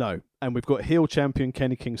 No. And we've got heel champion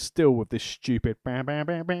Kenny King still with this stupid bah, bah,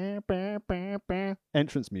 bah, bah, bah, bah, bah,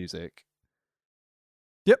 entrance music.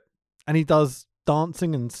 Yep. And he does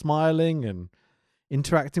dancing and smiling and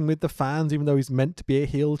interacting with the fans, even though he's meant to be a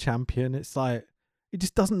heel champion. It's like, he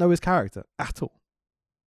just doesn't know his character at all.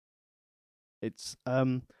 It's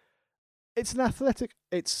an athletic.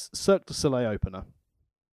 It's Cirque du Soleil opener.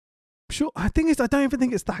 Sure. The thing is, I don't even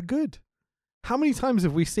think it's that good. How many times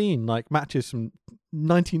have we seen like matches from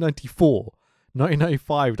 1994,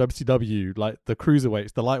 1995 WCW, like the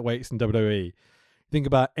cruiserweights, the lightweights in WWE? Think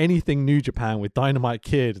about anything New Japan with Dynamite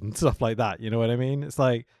Kid and stuff like that. You know what I mean? It's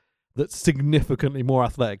like that's significantly more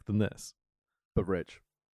athletic than this. But Rich,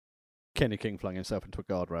 Kenny King flung himself into a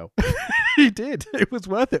guardrail. He did. It was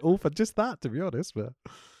worth it all for just that, to be honest. But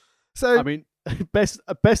so I mean, best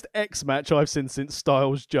X match I've seen since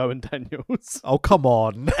Styles, Joe, and Daniels. oh, come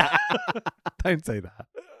on. Don't say that.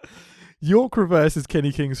 York reverses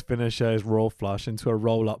Kenny King's finisher, his Royal Flush, into a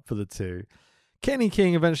roll-up for the two. Kenny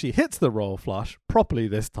King eventually hits the Royal Flush, properly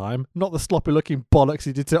this time, not the sloppy-looking bollocks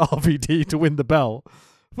he did to RVD to win the belt.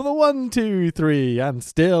 For the 1, 2, 3, and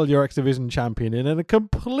still your X Division champion in a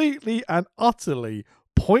completely and utterly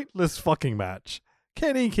pointless fucking match.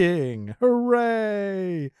 Kenny King,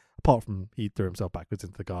 hooray! Apart from he threw himself backwards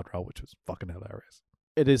into the guardrail, which was fucking hilarious.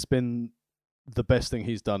 It has been the best thing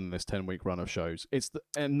he's done in this 10-week run of shows.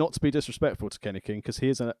 And not to be disrespectful to Kenny King, because he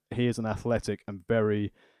is an athletic and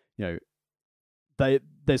very,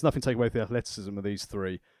 there's nothing to take away from the athleticism of these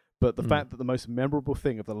three. But the fact that the most memorable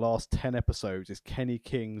thing of the last 10 episodes is Kenny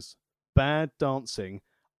King's bad dancing,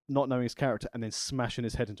 not knowing his character, and then smashing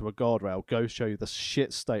his head into a guardrail goes show you the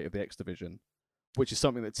shit state of the X Division. which is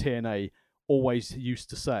something that TNA always used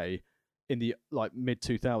to say in the mid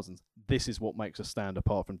 2000s. This is what makes us stand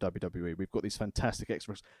apart from WWE. We've got these fantastic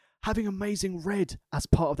extras having Amazing Red as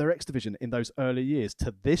part of their X division in those early years.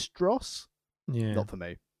 To this dross, not for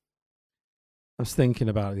me. I was thinking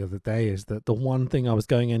about it the other day is that the one thing I was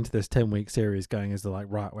going into this 10-week series going is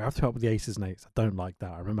right, we have to help with the Aces and Eights. I don't like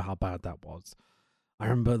that. I remember how bad that was. I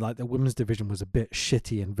remember the women's division was a bit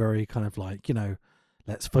shitty and very kind of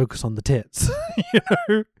let's focus on the tits.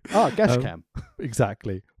 Gash cam.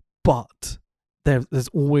 Exactly. But there's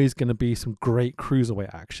always going to be some great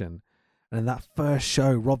cruiserweight action. And in that first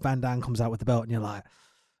show, Rob Van Dam comes out with the belt and you're like,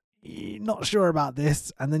 not sure about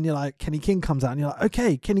this. And then you're like, Kenny King comes out and you're like,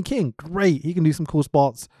 okay, Kenny King, great. He can do some cool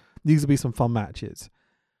spots. These will be some fun matches.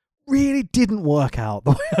 Really didn't work out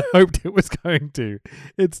the way I hoped it was going to.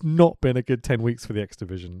 It's not been a good 10 weeks for the X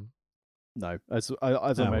division. No, as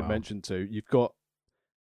I mentioned too, you've got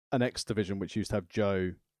an X division which used to have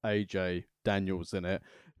Joe, AJ, Daniels in it,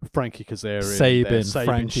 Frankie Kazarian, Sabin,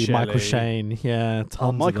 Frankie, Shelley. Michael Shane, yeah,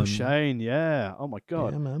 tons Michael of them. Shane, yeah, oh my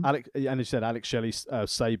god, Yeah, man. Alex, and you said Alex Shelley,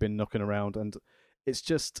 Sabin knocking around, and it's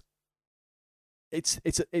just, it's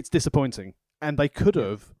disappointing, and they could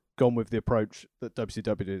have gone with the approach that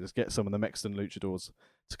WCW did, is get some of the Mexican luchadors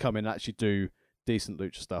to come in and actually do decent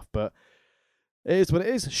lucha stuff, but it is what it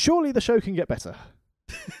is. Surely the show can get better.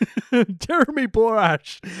 Jeremy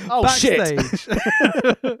Borash,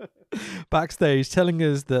 backstage telling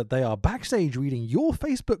us that they are backstage reading your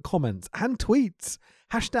Facebook comments and tweets.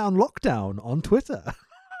 #lockdown on Twitter.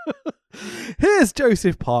 Here's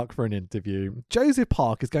Joseph Park for an interview. Joseph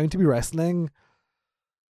Park is going to be wrestling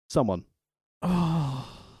someone. Oh,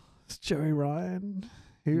 it's Joey Ryan,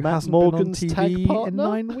 who Matt hasn't Morgan's been on tag TV in partner?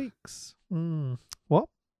 9 weeks. What?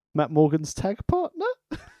 Matt Morgan's tag partner?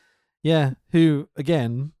 Yeah, who,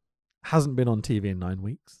 again, hasn't been on TV in 9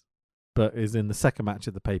 weeks, but is in the second match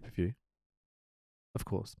of the pay-per-view. Of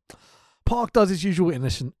course. Park does his usual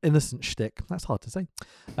innocent shtick. That's hard to say.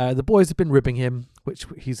 The boys have been ribbing him, which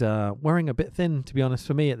he's wearing a bit thin, to be honest,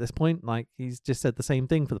 for me at this point. He's just said the same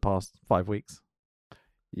thing for the past 5 weeks.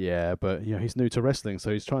 Yeah, but he's new to wrestling, so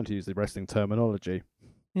he's trying to use the wrestling terminology.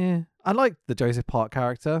 Yeah, I like the Joseph Park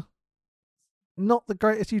character. Not the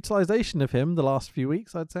greatest utilization of him the last few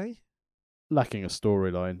weeks, I'd say. Lacking a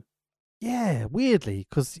storyline. Yeah, weirdly,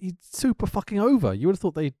 because he's super fucking over. You would have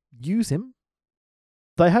thought they'd use him.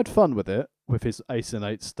 They had fun with it, with his Ace and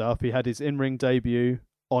Eight stuff. He had his in-ring debut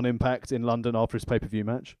on Impact in London after his pay-per-view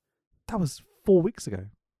match. That was 4 weeks ago.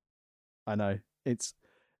 I know. It's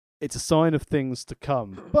a sign of things to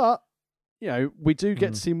come. But, we do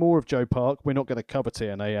get to see more of Joe Park. We're not going to cover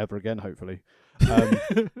TNA ever again, hopefully.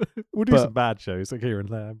 We'll do some bad shows here and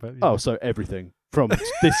there. But so everything from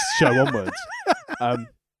this show onwards.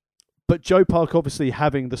 But Joe Park obviously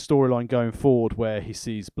having the storyline going forward where he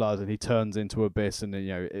sees blood and he turns into Abyss, and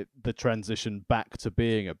the transition back to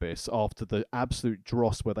being Abyss after the absolute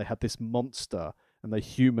dross where they had this monster and they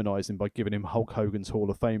humanized him by giving him Hulk Hogan's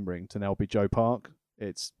Hall of Fame ring to now be Joe Park.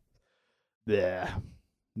 It's there.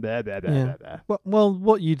 Well,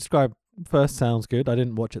 what you described first sounds good. I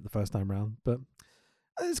didn't watch it the first time round, but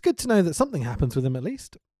it's good to know that something happens with him at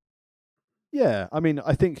least. Yeah, I mean,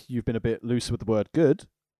 I think you've been a bit loose with the word good.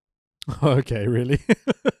 Okay, really?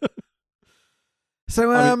 So,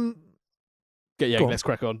 let's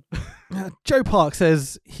crack on. Joe Park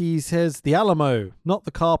says the Alamo, not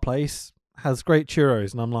the car place, has great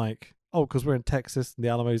churros, and I'm like, oh, because we're in Texas and the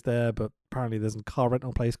Alamo's there, but apparently there's a car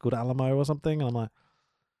rental place called Alamo or something, and I'm like,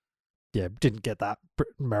 yeah, didn't get that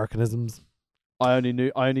Americanisms. I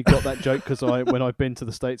only got that joke because when I've been to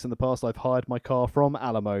the States in the past, I've hired my car from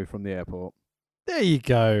Alamo from the airport. There you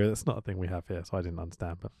go. That's not a thing we have here, so I didn't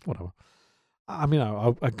understand, but whatever. I mean,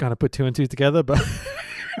 I kind of put 2 and 2 together, but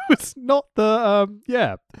it's not the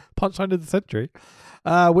punchline of the century,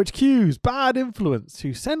 which cues Bad Influence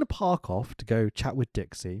to send Park off to go chat with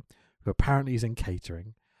Dixie, who apparently is in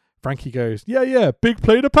catering. Frankie goes, yeah, big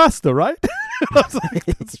plate of pasta, right? I was like,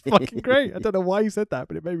 that's fucking great. I don't know why you said that,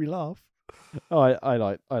 but it made me laugh. Oh, I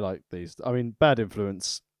like these. I mean, Bad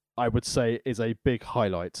Influence, I would say, is a big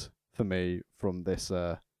highlight for me from this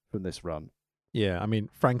run. Yeah, I mean,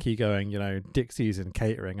 Frankie going, Dixie's in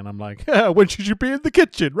catering, and I'm like, when should you be in the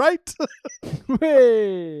kitchen, right?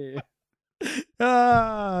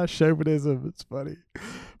 Chauvinism, it's funny.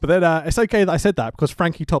 But then it's okay that I said that because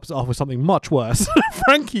Frankie tops it off with something much worse.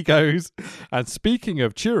 Frankie goes, and speaking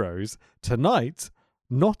of churros, tonight,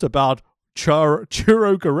 not about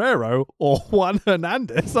Churro Guerrero or Juan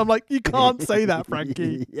Hernandez. I'm like, you can't say that,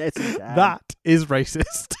 Frankie. Yes, you can. That is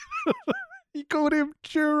racist. He called him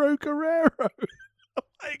Churro Guerrero. I'm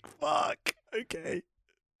like, fuck. Okay.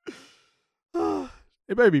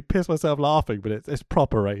 It made me piss myself laughing, but it's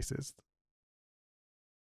proper racist.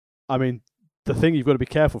 I mean, the thing you've got to be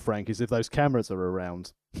careful, Frank, is if those cameras are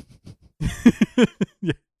around.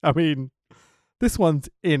 Yeah, I mean, this one's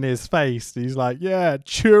in his face. He's like, yeah,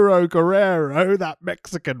 Churro Guerrero, that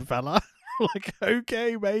Mexican fella. Like,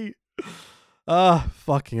 okay, mate.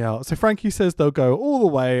 Fucking hell. So Frankie says they'll go all the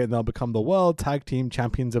way and they'll become the World Tag Team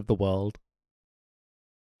Champions of the world.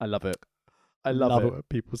 I love it. I love it when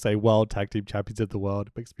people say World Tag Team Champions of the world.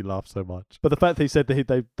 It makes me laugh so much. But the fact that he said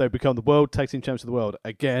that they become the World Tag Team Champions of the world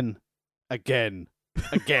again. It's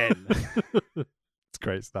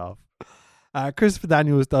great stuff. Christopher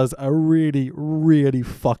Daniels does a really, really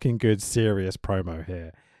fucking good, serious promo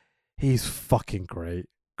here. He's fucking great.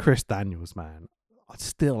 Chris Daniels, man.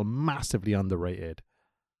 Still massively underrated.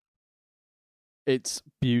 It's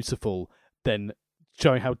beautiful. Then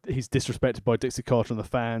showing how he's disrespected by Dixie Carter and the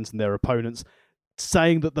fans and their opponents,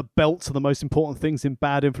 saying that the belts are the most important things in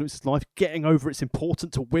Bad Influence's life, getting over it's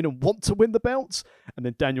important to win and want to win the belts. And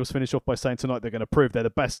then Daniels finished off by saying tonight they're going to prove they're the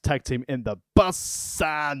best tag team in the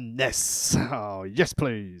business. Oh, yes,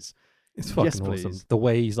 please. It's fucking awesome. The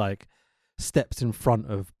way he's like steps in front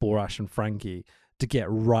of Borash and Frankie to get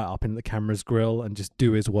right up in the camera's grill and just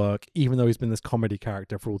do his work, even though he's been this comedy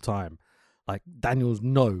character for all time. Like, Daniels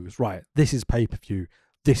knows, right, this is pay-per-view.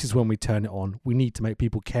 This is when we turn it on. We need to make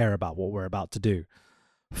people care about what we're about to do.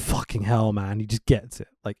 Fucking hell, man. He just gets it.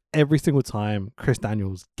 Like, every single time, Chris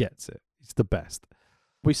Daniels gets it. He's the best.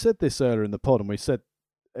 We said this earlier in the pod, and we said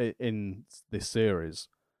in this series,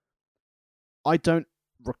 I don't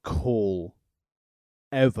recall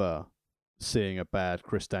ever seeing a bad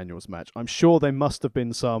Chris Daniels match. I'm sure there must have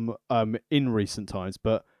been some in recent times,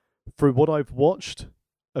 but through what I've watched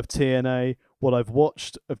of TNA, what I've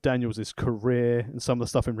watched of Daniels' career and some of the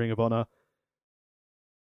stuff in Ring of Honor,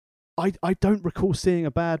 I don't recall seeing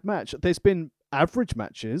a bad match. There's been average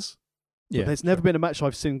matches, but there's never been a match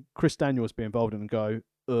I've seen Chris Daniels be involved in and go,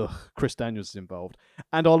 ugh, Chris Daniels is involved.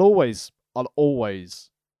 And I'll always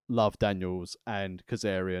love Daniels and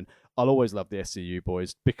Kazarian. I'll always love the SCU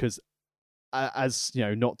boys because, as you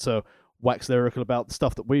know, not to wax lyrical about the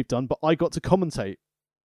stuff that we've done, but I got to commentate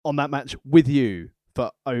on that match with you for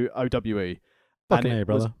OWE. Fucking and A, it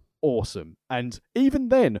brother. was awesome. And even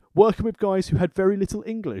then, working with guys who had very little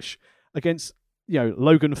English against,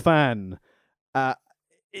 Logan Fan and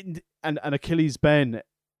Achilles Ben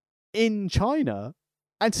in China,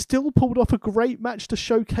 and still pulled off a great match to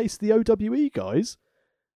showcase the OWE guys.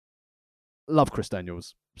 Love Chris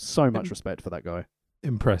Daniels. So much respect for that guy.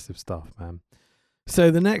 Impressive stuff, man. So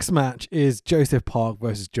the next match is Joseph Park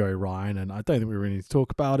versus Joey Ryan, and I don't think we really need to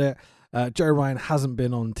talk about it. Joey Ryan hasn't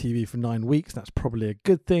been on TV for 9 weeks. That's probably a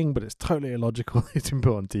good thing, but it's totally illogical he's been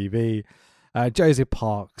put on TV. Joseph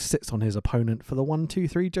Park sits on his opponent for the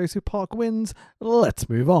 1-2-3. Joseph Park wins. Let's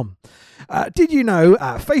move on. Did you know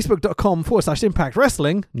at facebook.com/Impact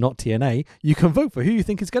Wrestling, not TNA, you can vote for who you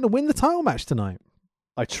think is going to win the title match tonight?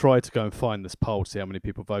 I tried to go and find this poll to see how many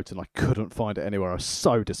people voted, and I couldn't find it anywhere. I was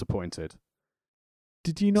so disappointed.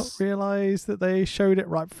 Did you not realise that they showed it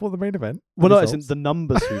right before the main event? Well, no, it's in the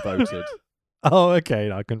numbers who voted. Oh, okay.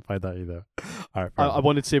 No, I couldn't find that either. All right, I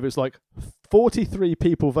wanted to see if it was like 43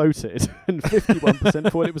 people voted and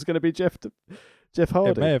 51% thought it was going to be Jeff Hardy.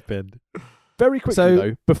 It may have been. Very quickly,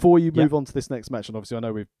 though, before you move on to this next match, and obviously I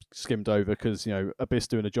know we've skimmed over because, Abyss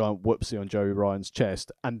doing a giant whoopsie on Joey Ryan's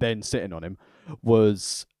chest and then sitting on him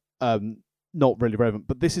was not really relevant.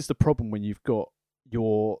 But this is the problem when you've got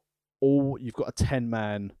you've got a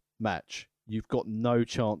 10-man match. You've got no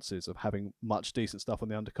chances of having much decent stuff on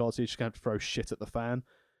the undercard, so you're just going to have to throw shit at the fan.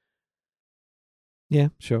 Yeah,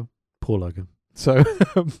 sure. Poor Logan. So,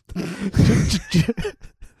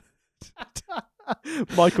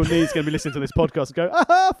 Michael Nee's going to be listening to this podcast and go,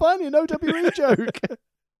 aha, finally an OWE joke.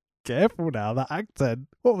 Careful now, that accent.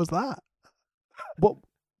 What was that?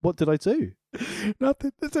 What did I do?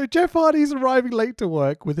 Nothing. So Jeff Hardy's arriving late to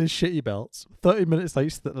work with his shitty belts, 30 minutes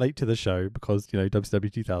late to the show because,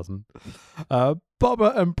 WCW 2000.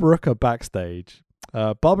 Bubba and Brooke are backstage.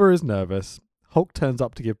 Bubba is nervous. Hulk turns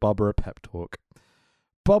up to give Bubba a pep talk.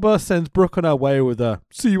 Bubba sends Brooke on her way with a,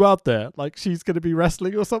 see you out there, like she's going to be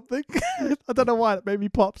wrestling or something. I don't know why it made me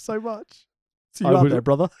pop so much. See you out there,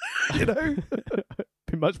 brother.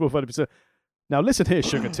 Be much more fun if you said, now listen here,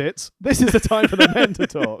 sugar tits. This is the time for the men to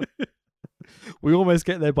talk. We almost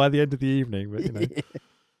get there by the end of the evening, but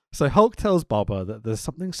So Hulk tells Bubba that there's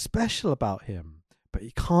something special about him, but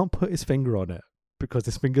he can't put his finger on it because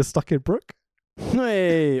his finger's stuck in Brooke.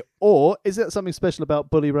 Hey, or is it something special about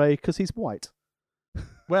Bully Ray because he's white?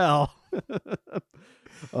 Well,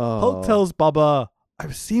 Hulk tells Bubba,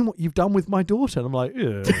 I've seen what you've done with my daughter. And I'm like,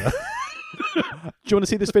 ugh. you want to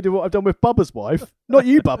see this video? What I've done with Bubba's wife? Not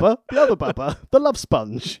you, Bubba. The other Bubba, the love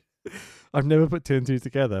sponge. I've never put 2 and 2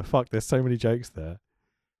 together. Fuck, there's so many jokes there.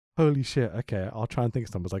 Holy shit. Okay, I'll try and think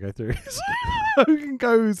of some as I go through. Hogan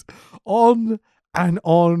goes on and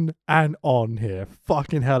on and on here.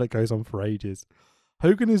 Fucking hell, it goes on for ages.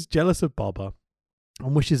 Hogan is jealous of Bubba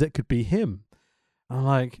and wishes it could be him. I'm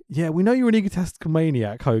like, yeah, we know you're an egotistical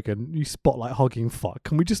maniac, Hogan. You spotlight hogging fuck.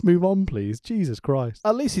 Can we just move on, please? Jesus Christ.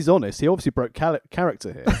 At least he's honest. He obviously broke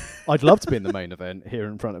character here. I'd love to be in the main event here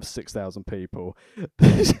in front of 6,000 people.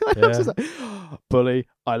 Bully,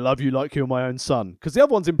 I love you like you're my own son. Because the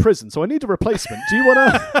other one's in prison, so I need a replacement. Do you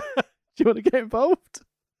want to get involved?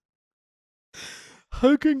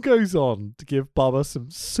 Hogan goes on to give Bubba some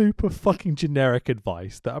super fucking generic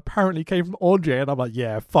advice that apparently came from Andre, and I'm like,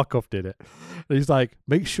 yeah, fuck off, did it? And he's like,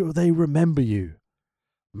 make sure they remember you.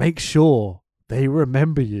 Make sure they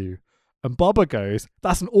remember you. And Bubba goes,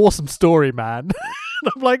 that's an awesome story, man.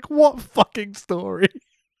 And I'm like, what fucking story?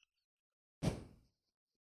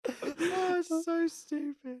 Oh, it's so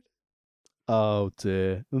stupid. Oh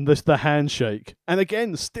dear. And there's the handshake. And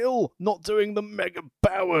again, still not doing the Mega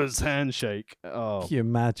Bowers handshake. Oh. Can you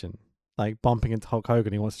imagine? Like bumping into Hulk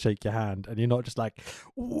Hogan, he wants to shake your hand, and you're not just like,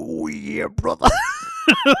 oh yeah, brother.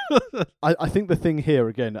 I think the thing here,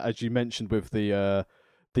 again, as you mentioned with the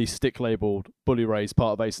stick labelled Bully Ray's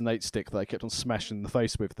part of Ace and Eight stick that I kept on smashing in the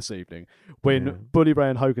face with this evening, when Bully Ray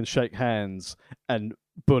and Hogan shake hands and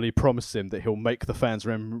Bully promises him that he'll make the fans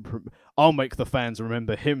remember, I'll make the fans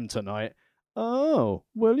remember him tonight. Oh,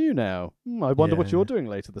 will you now? I wonder what you're doing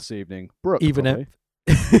later this evening. Brooke, even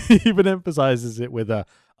even emphasizes it with a,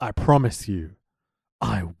 I promise you,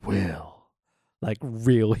 I will. Like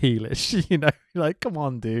real heelish, you know? Like, come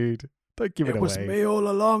on, dude. Don't give it away. It was me all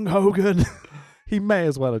along, Hogan. He may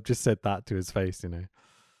as well have just said that to his face, you know?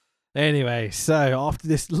 Anyway, so after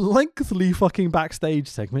this lengthy fucking backstage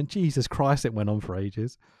segment, Jesus Christ, it went on for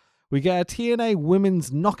ages. We get a TNA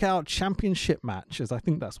Women's Knockout Championship match, as I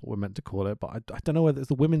think that's what we're meant to call it, but I don't know whether it's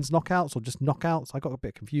the Women's Knockouts or just Knockouts. I got a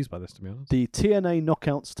bit confused by this, to be honest. The TNA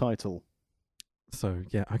Knockouts title. So,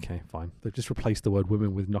 yeah, okay, fine. They've just replaced the word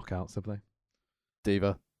women with knockouts, have they?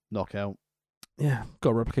 Diva, knockout. Yeah,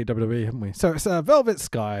 got to replicate WWE, haven't we? So it's Velvet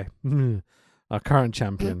Sky, our current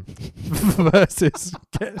champion, versus...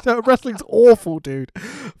 wrestling's awful, dude.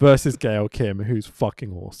 Versus Gail Kim, who's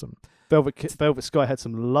fucking awesome. Velvet Sky had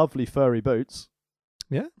some lovely furry boots.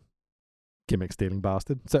 Yeah. Gimmick stealing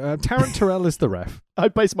bastard. So Tarrant Terrell is the ref. I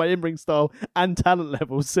base my in-ring style and talent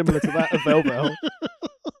levels similar to that of Velvet.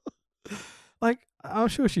 Like, I'm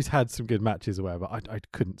sure she's had some good matches or whatever. I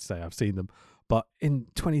couldn't say I've seen them. But in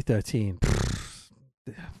 2013...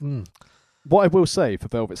 What I will say for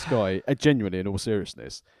Velvet Sky, genuinely in all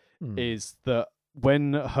seriousness, is that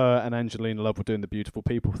when her and Angelina Love were doing the Beautiful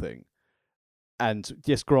People thing, and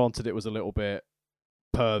yes, granted it was a little bit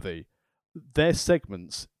pervy, their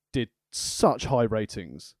segments did such high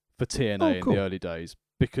ratings for TNA in the early days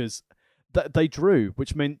because they drew,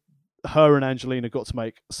 which meant her and Angelina got to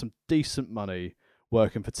make some decent money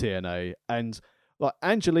working for TNA. And like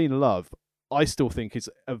Angelina Love, I still think is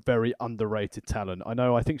a very underrated talent.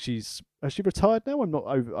 I think has she retired now? I'm not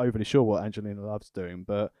overly sure what Angelina Love's doing,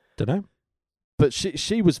 but don't know. But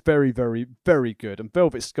she was very, very, very good. And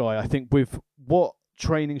Velvet Sky, I think with what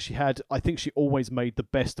training she had, I think she always made the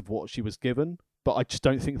best of what she was given. But I just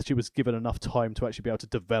don't think that she was given enough time to actually be able to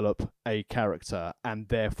develop a character and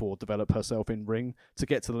therefore develop herself in ring to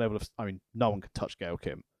get to the level of... I mean, no one could touch Gail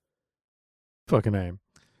Kim. Fucking aim.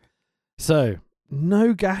 So,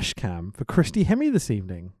 no gash cam for Christy Hemme this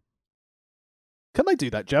evening. Can they do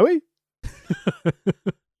that, Joey?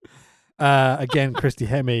 Again, Christy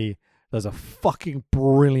Hemme does a fucking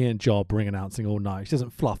brilliant job ring announcing all night. She doesn't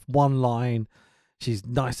fluff one line. She's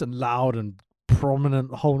nice and loud and prominent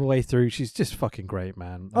the whole way through. She's just fucking great,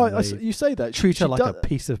 man. You say that. Treat her like a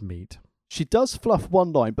piece of meat. She does fluff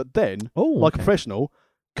one line, but then, like a professional,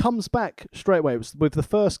 comes back straight away. It was with the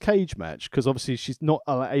first cage match, because obviously she's not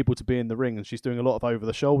able to be in the ring and she's doing a lot of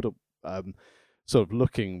over-the-shoulder sort of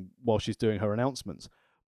looking while she's doing her announcements.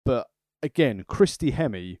 But again, Christy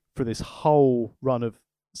Hemme for this whole run of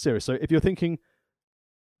series. So if you're thinking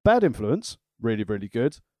Bad Influence, really, really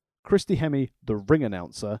good. Christy Hemme, the ring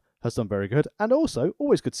announcer, has done very good. And also,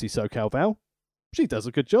 always good to see SoCal Val. She does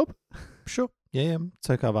a good job. Sure. Yeah.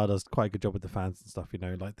 SoCal Val does quite a good job with the fans and stuff, you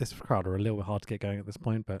know. Like, this crowd are a little bit hard to get going at this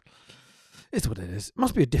point, but it's what it is. It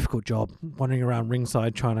must be a difficult job, wandering around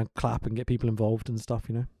ringside trying to clap and get people involved and stuff,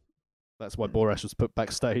 you know. That's why Borash was put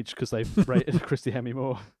backstage, because they've rated Christy Hemme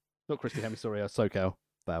more. Not Christy Hemme, sorry, SoCal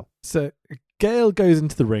Val. So Gail goes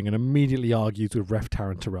into the ring and immediately argues with ref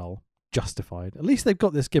Tarrant Terrell. justified. At least they've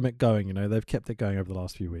got this gimmick going, you know. They've kept it going over the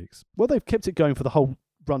last few weeks. Well, they've kept it going for the whole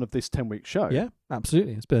run of this 10-week show. Yeah,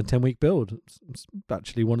 absolutely. It's been a 10-week build. It's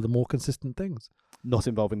actually one of the more consistent things. Not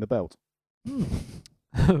involving the belt.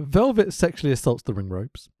 Velvet sexually assaults the ring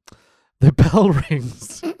ropes. The bell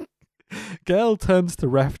rings. Gail turns to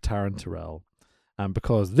ref Taryn Terrell. And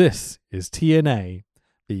because this is TNA,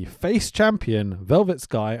 the face champion, Velvet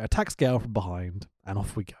Sky, attacks Gail from behind. And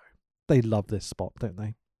off we go. They love this spot, don't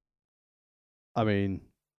they? I mean,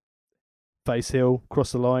 face heel,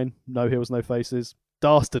 cross the line, no heels, no faces.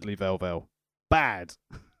 Dastardly Velvel. Bad.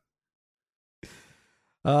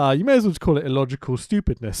 You may as well just call it illogical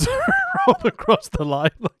stupidness rolled across the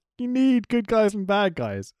line. Like, you need good guys and bad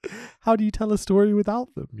guys. How do you tell a story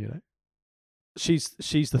without them, you know? She's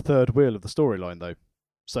the third wheel of the storyline, though.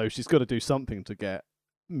 So she's got to do something to get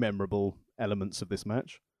memorable elements of this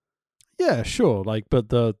match. Yeah, sure. Like, but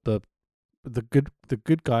the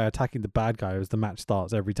good guy attacking the bad guy as the match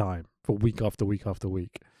starts every time for week after week after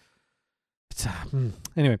week.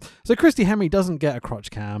 Anyway, so Christy Hemme doesn't get a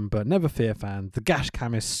crotch cam, but never fear, fans. The gash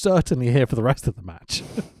cam is certainly here for the rest of the match.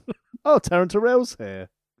 Oh, Taryn Terrell's here,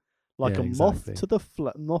 like Yeah, a exactly.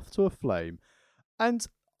 moth to a flame, and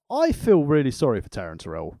I feel really sorry for Taryn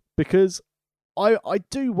Terrell because I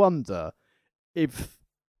do wonder if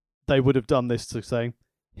they would have done this to saying,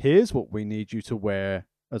 "Here's what we need you to wear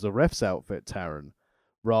as a ref's outfit, Taryn,"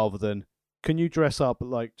 rather than, "Can you dress up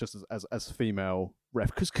like just as a female ref?"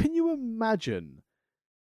 Because can you imagine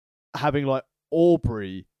having like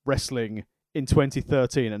Aubrey wrestling in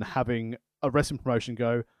 2013 and having a wrestling promotion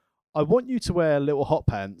go, "I want you to wear little hot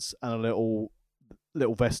pants and a little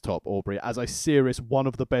vest top, Aubrey, as a serious one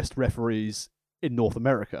of the best referees in North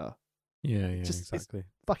America." Yeah, Just- exactly.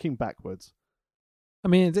 Fucking backwards. I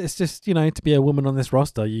mean, it's just, you know, to be a woman on this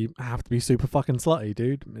roster, you have to be super fucking slutty,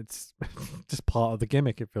 dude. It's just part of the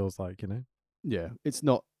gimmick, it feels like, you know? Yeah, it's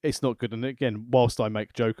not good. And again, whilst I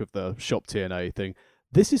make joke of the shop TNA thing,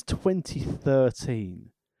 this is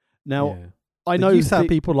 2013. Now, Yeah. I They know used to have the-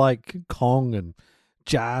 people like Kong and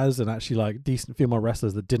Jazz and actually like decent female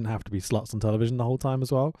wrestlers that didn't have to be sluts on television the whole time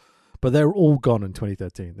as well. But they're all gone in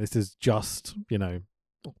 2013. This is just, you know,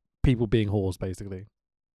 people being whores, basically.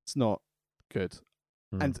 it's not good.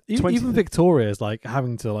 And Even Victoria is like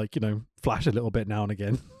having to, like, you know, flash a little bit now and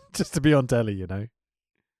again just to be on telly, you know?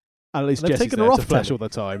 At least And they've Jesse's taken her there off to flash telly. all the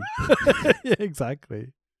time. Yeah,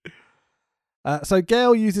 exactly. So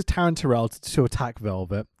Gail uses Taryn Terrell to attack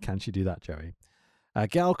Velvet. Can she do that, Joey?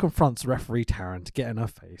 Gail confronts referee Taryn to get in her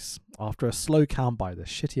face after a slow count by the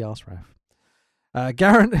shitty ass ref.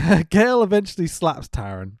 Gail eventually slaps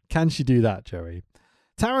Taryn. Can she do that, Joey?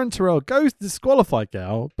 Taryn Terrell goes to disqualify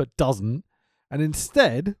Gail, but doesn't. And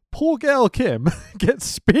instead, poor Gail Kim gets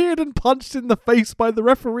speared and punched in the face by the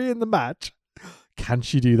referee in the match. Can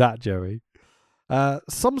she do that, Joey?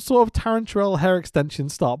 Some sort of Taryn Terrell hair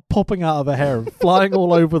extensions start popping out of her hair and flying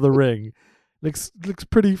all over the ring. Looks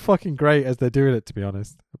pretty fucking great as they're doing it, to be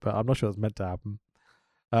honest. But I'm not sure it's meant to happen.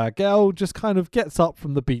 Gail just kind of gets up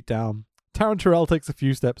from the beatdown. Taryn Terrell takes a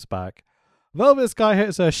few steps back. Velvet Sky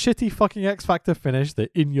hits a shitty fucking X Factor finish, the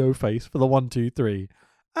in your face for the 1, 2, 3.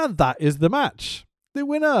 And that is the match. The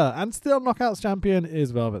winner and still Knockouts champion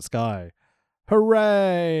is Velvet Sky.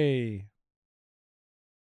 Hooray!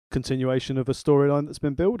 Continuation of a storyline that's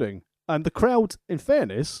been building. And the crowd, in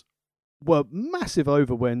fairness, were massive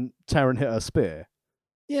over when Taryn hit her spear.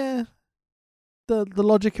 Yeah. The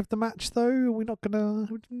logic of the match, though, we're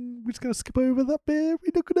just gonna skip over that bit.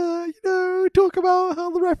 We're not gonna, you know, talk about how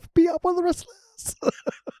the ref beat up on the wrestlers.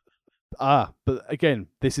 But again,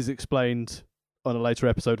 this is explained on a later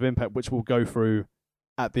episode of Impact, which we'll go through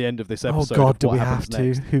at the end of this episode. Oh God, of do what we happens have to?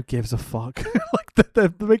 next. Who gives a fuck? Like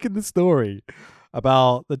they're making the story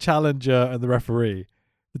about the challenger and the referee.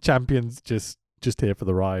 The champion's just here for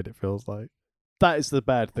the ride. It feels like. That is the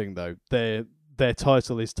bad thing, though. Their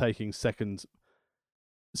title is taking playing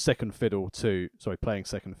second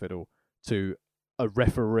fiddle to a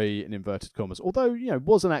referee in inverted commas. Although, you know,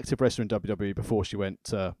 was an active wrestler in WWE before she went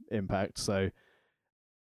to Impact. So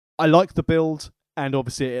I like the build, and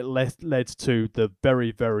obviously it led to the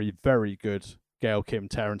very, very, very good Gail Kim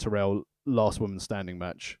Taryn Terrell Last Woman Standing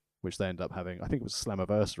match, which they end up having. I think it was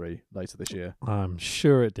Slammiversary later this year. I'm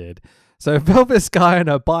sure it did. So Velvet Sky and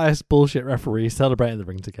her biased bullshit referee celebrating the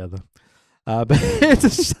ring together. But here to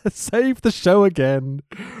save the show again,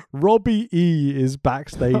 Robbie E is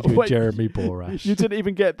backstage with Wait, Jeremy Borash. You didn't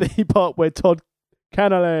even get the part where Todd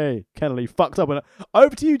Kennelly fucked up.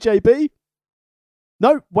 Over to you, JB.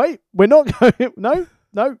 No, wait, we're not going.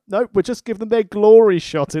 No, we're just giving them their glory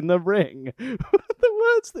shot in the ring. The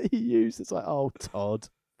words that he used, it's like, oh, Todd,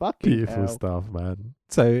 Fucking Beautiful hell. stuff, man.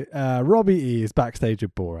 So Robbie E is backstage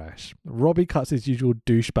with Borash. Robbie cuts his usual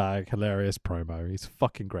douchebag, hilarious promo. He's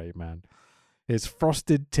fucking great, man. His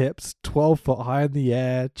frosted tips, 12 foot high in the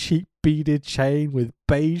air, cheap beaded chain with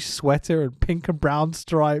beige sweater and pink and brown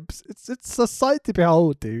stripes. It's a sight to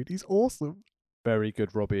behold, dude. He's awesome. Very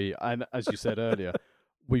good, Robbie. And as you said earlier,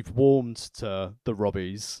 we've warmed to the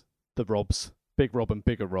Robbies, the Robs, Big Rob and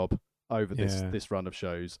Bigger Rob over this run of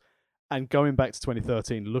shows. And going back to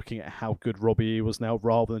 2013, looking at how good Robbie E was now,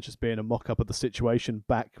 rather than just being a mock-up of the situation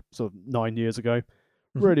back sort of 9 years ago.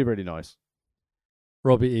 Really, really nice.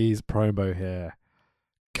 Robbie E's promo here.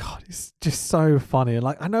 God, it's just so funny. And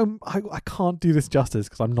like, I know I can't do this justice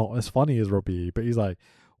because I'm not as funny as Robbie E, but he's like,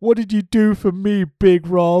 "What did you do for me, Big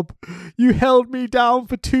Rob? You held me down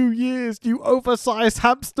for 2 years, you oversized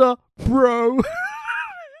hamster, bro."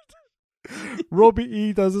 Robbie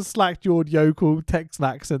E does a slack-jawed yokel Texan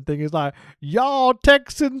accent thing. He's like, "Y'all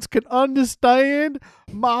Texans can understand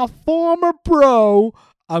my former bro.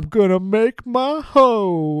 I'm gonna make my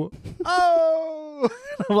hoe." Oh,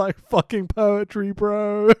 I'm like, fucking poetry,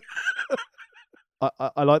 bro.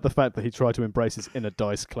 I like the fact that he tried to embrace his inner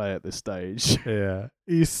Dice Clay at this stage. Yeah,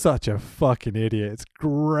 he's such a fucking idiot. It's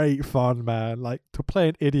great fun, man. Like, to play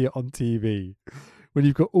an idiot on TV when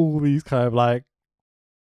you've got all these kind of like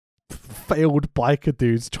failed biker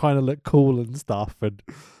dudes trying to look cool and stuff, and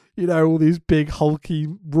you know, all these big hulky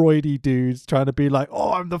roidy dudes trying to be like,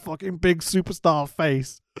 "Oh, I'm the fucking big superstar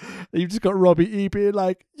face." And you've just got Robbie E being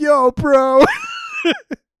like, "Yo, bro."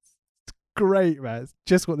 It's great, man. It's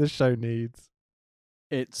just what this show needs.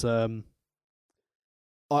 It's I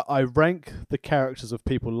rank the characters of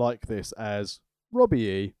people like this as Robbie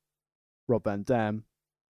E, Rob Van Dam,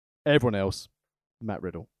 everyone else, Matt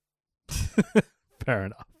Riddle. Fair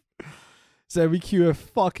enough. So we cue a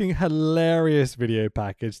fucking hilarious video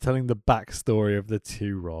package telling the backstory of the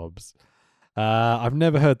two Robs. I've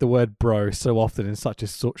never heard the word bro so often in such a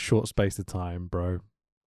short space of time, bro.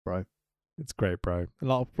 Bro. It's great, bro. A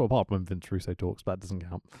lot of, apart from when Vince Russo talks, but that doesn't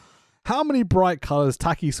count. How many bright colours,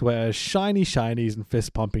 tacky sweaters, shiny shinies, and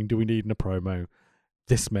fist pumping do we need in a promo?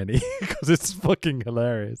 This many, because it's fucking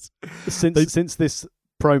hilarious. Since this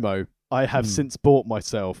promo, I have since bought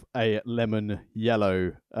myself a lemon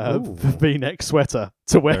yellow V-neck sweater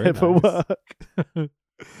to wear for work.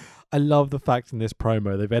 I love the fact in this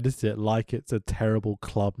promo they've edited it like it's a terrible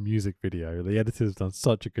club music video. The editors have done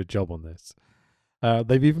such a good job on this.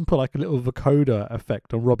 They've even put like a little vocoder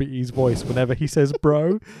effect on Robbie E's voice whenever he says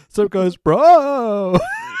bro. So it goes, bro.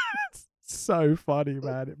 It's so funny,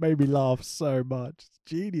 man. It made me laugh so much. It's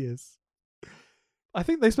genius. I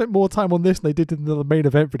think they spent more time on this than they did in the main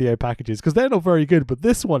event video packages because they're not very good, but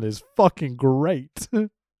this one is fucking great.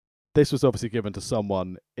 This was obviously given to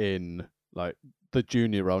someone in like the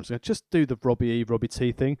junior role. Just do the Robbie E, Robbie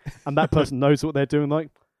T thing. And that person knows what they're doing.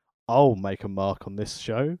 Like, I'll make a mark on this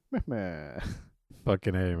show.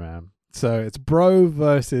 Fucking A, man. So it's bro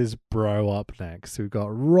versus bro up next. We've got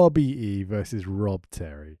Robbie E versus Rob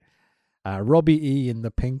Terry. Robbie E in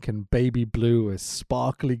the pink and baby blue with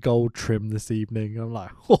sparkly gold trim this evening. I'm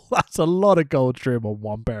like, oh, that's a lot of gold trim on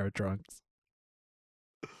one pair of trunks.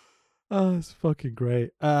 Oh, it's fucking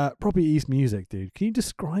great. Robbie E's music, dude. Can you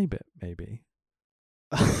describe it, maybe?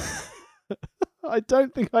 I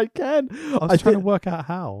don't think I can. I was trying to work out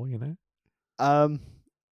how, you know.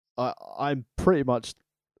 I'm pretty much.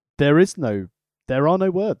 There are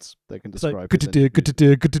no words that can describe. Good to do.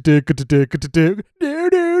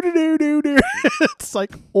 It's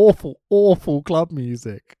like awful club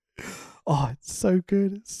music. Oh, it's so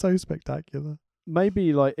good. It's so spectacular.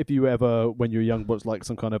 Maybe like if you ever, when you were young, watched like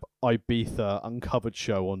some kind of Ibiza uncovered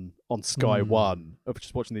show on Sky One of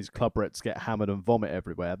just watching these club rats get hammered and vomit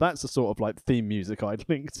everywhere. That's the sort of like theme music I'd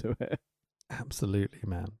link to it. Absolutely,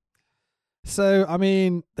 man. So, I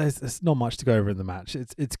mean, there's not much to go over in the match.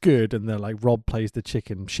 It's good, and they're like, Rob plays the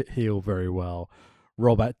chicken shit heel very well.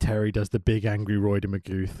 Robert Terry does the big angry Roy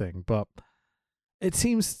Magoo thing, but it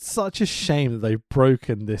seems such a shame that they've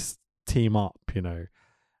broken this team up, you know.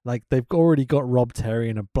 Like, they've already got Rob Terry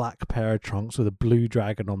in a black pair of trunks with a blue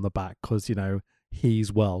dragon on the back because, you know,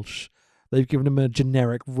 he's Welsh. They've given him a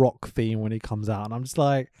generic rock theme when he comes out, and I'm just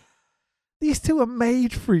like, these two are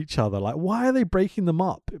made for each other. Like, why are they breaking them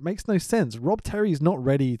up? It makes no sense. Rob Terry's not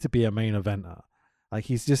ready to be a main eventer. Like,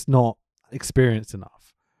 he's just not experienced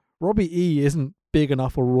enough. Robbie E isn't big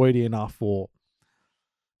enough or roidy enough or,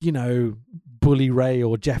 you know, Bully Ray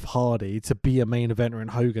or Jeff Hardy to be a main eventer in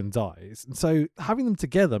Hogan's eyes. And so having them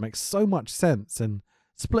together makes so much sense, and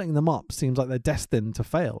splitting them up seems like they're destined to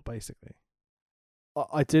fail, basically.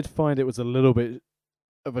 I did find it was a little bit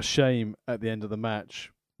of a shame at the end of the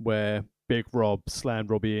match where Big Rob slammed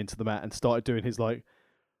Robbie into the mat and started doing his like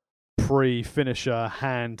pre-finisher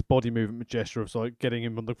hand body movement gesture of like getting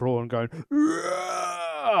him on the floor and going,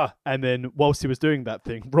 "Rah!" And then whilst he was doing that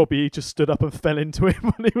thing, Robbie just stood up and fell into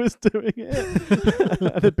him when he was doing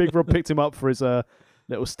it. And then Big Rob picked him up for his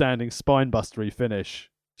little standing spinebustery finish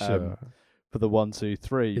for the 1, 2,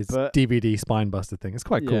 3. It's but DVD spinebuster thing. It's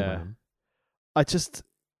quite cool, Yeah. man. I just,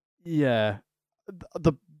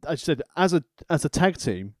 I said as a tag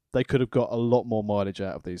team, they could have got a lot more mileage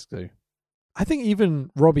out of these two. I think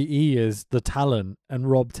even Robbie E is the talent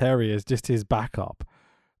and Rob Terry is just his backup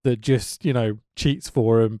that just, cheats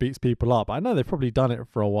for him, beats people up. I know they've probably done it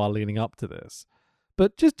for a while leading up to this,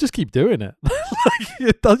 but just keep doing it.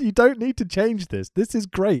 You don't need to change this. This is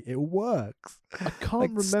great. It works. I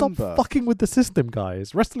can't remember. Stop fucking with the system,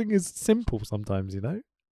 guys. Wrestling is simple sometimes,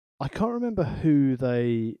 I can't remember who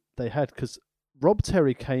they had because Rob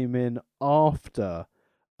Terry came in after.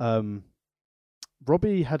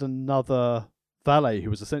 Robbie had another valet who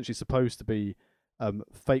was essentially supposed to be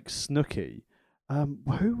fake Snooki.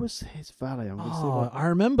 Who was his valet? I'm gonna see if I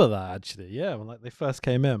remember that actually. Yeah, when they first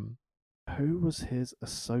came in. who was his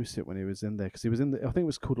associate when he was in there? Because he was in I think it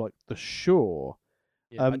was called like the Shore.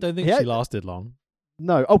 Yeah, I don't think he she had- lasted long.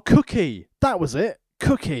 No, Cookie. That was it.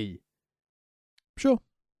 Cookie. Sure.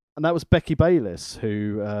 And that was Becky Bayliss,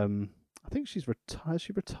 who I think she's retired. Is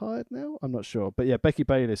she retired now? I'm not sure. But yeah, Becky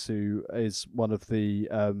Bayliss, who is one of the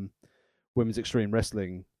women's extreme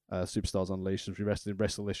wrestling superstars Unleashed. She wrestled in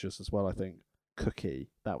Wrestlelicious as well, I think. Cookie.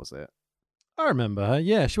 That was it. I remember her.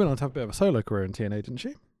 Yeah, she went on to have a bit of a solo career in TNA, didn't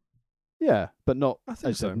she? Yeah, but not, I as think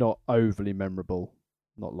I said, so. not overly memorable,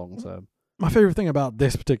 not long term. My favourite thing about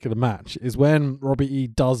this particular match is when Robbie E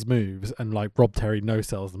does moves and Rob Terry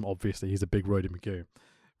no-sells them, obviously, he's a big Roddy McGoo.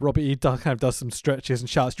 Robbie E does some stretches and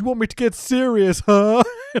shouts, "You want me to get serious, huh?"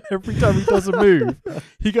 And every time he does a move,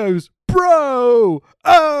 he goes, "Bro!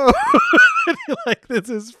 Oh!" And you're like, this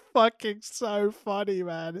is fucking so funny,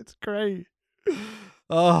 man. It's great.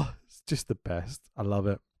 Oh, it's just the best. I love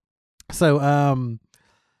it. So,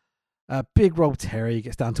 Big Rob Terry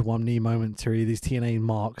gets down to one knee momentary. These TNA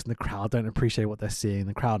marks and the crowd don't appreciate what they're seeing.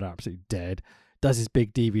 The crowd are absolutely dead. Does his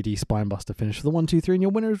big DVD spinebuster finish for the 1, 2, 3, and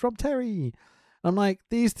your winner is Rob Terry. I'm like,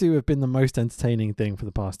 these two have been the most entertaining thing for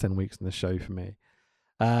the past 10 weeks in the show for me.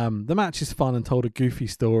 The match is fun and told a goofy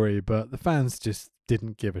story, but the fans just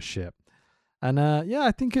didn't give a shit. And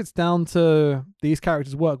I think it's down to these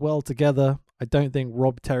characters work well together. I don't think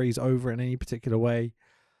Rob Terry's over in any particular way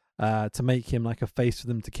to make him like a face for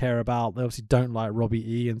them to care about. They obviously don't like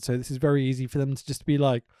Robbie E, and so this is very easy for them to just be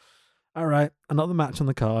like, all right, another match on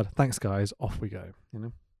the card. Thanks, guys. Off we go.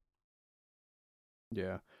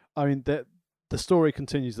 Yeah. I mean, the story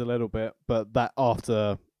continues a little bit, but that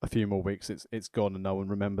after a few more weeks, it's gone and no one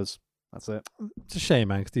remembers. That's it. It's a shame,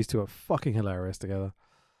 man, because these two are fucking hilarious together.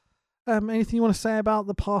 Anything you want to say about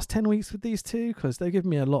the past 10 weeks with these two? Because they've given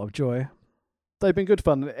me a lot of joy. They've been good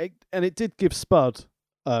fun, and it did give Spud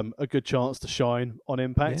a good chance to shine on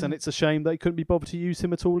Impact, Yeah. and it's a shame they couldn't be bothered to use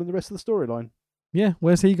him at all in the rest of the storyline. Yeah,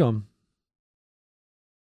 where's he gone?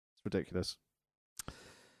 It's ridiculous.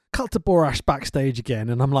 Cut to Borash backstage again,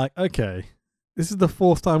 and I'm like, okay, this is the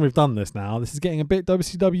 4th time we've done this now. This is getting a bit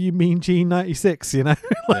WCW Mean Gene 96,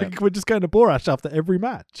 We're just going to Borash after every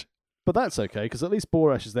match. But that's okay, because at least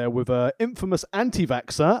Borash is there with infamous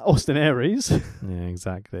anti-vaxxer, Austin Aries. Yeah,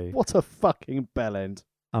 exactly. What a fucking bellend.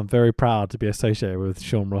 I'm very proud to be associated with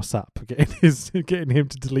Sean Ross Sapp getting him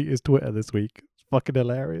to delete his Twitter this week. It's fucking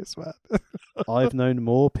hilarious, man. I've known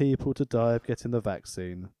more people to die of getting the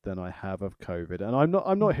vaccine than I have of COVID. And I'm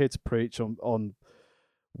not here to preach on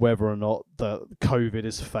whether or not the COVID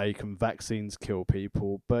is fake and vaccines kill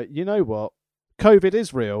people. But you know what? COVID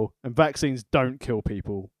is real and vaccines don't kill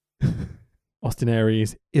people. Austin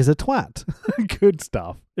Aries is a twat. Good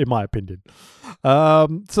stuff, in my opinion.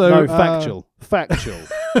 Factual.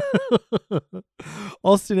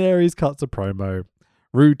 Austin Aries cuts a promo.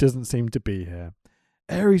 Rude doesn't seem to be here.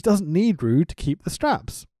 Aries doesn't need Rude to keep the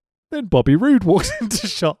straps. Then Bobby Roode walks into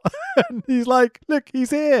shot and he's like, look,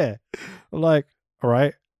 he's here. I'm like, all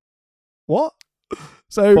right. What?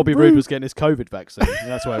 So Bobby Roode was getting his COVID vaccine.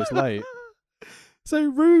 And that's why I was late. So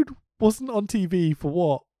Rude wasn't on TV for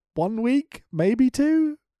what? 1 week? Maybe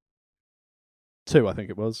 2? 2, I think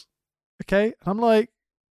it was. Okay. And I'm like,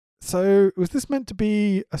 so was this meant to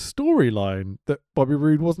be a storyline that Bobby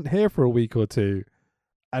Roode wasn't here for a week or 2?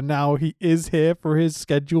 And now he is here for his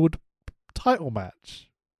scheduled title match.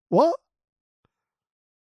 What?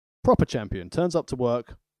 Proper champion. Turns up to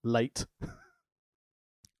work late.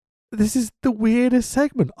 This is the weirdest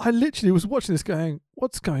segment. I literally was watching this going,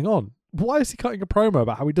 what's going on? Why is he cutting a promo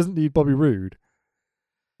about how he doesn't need Bobby Roode?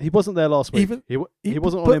 He wasn't there last week. He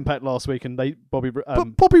wasn't on Impact last week, and but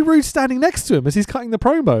Bobby Roode's standing next to him as he's cutting the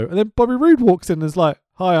promo, and then Bobby Roode walks in and is like,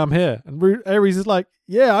 "Hi, I'm here," and Aries is like,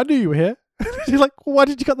 "Yeah, I knew you were here." He's like, well, "Why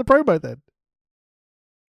did you cut the promo then?"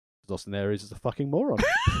 Austin Aries is a fucking moron.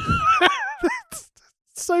 That's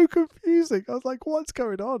so confusing. I was like, "What's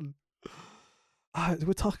going on?"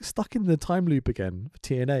 We're stuck in the time loop again for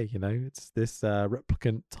TNA. You know, it's this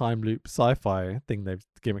replicant time loop sci-fi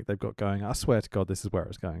gimmick they've got going. I swear to God, this is where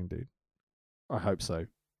it's going, dude. I hope so,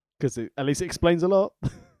 because at least it explains a lot.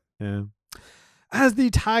 Yeah. As the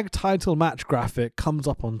tag title match graphic comes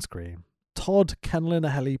up on screen, Todd Kennel in a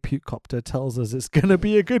heli pukecopter tells us it's going to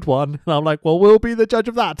be a good one. And I'm like, well, we'll be the judge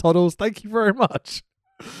of that, Toddles. Thank you very much.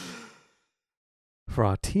 For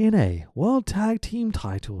our TNA World Tag Team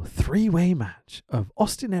title 3-way match of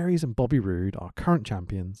Austin Aries and Bobby Roode, our current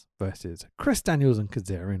champions, versus Chris Daniels and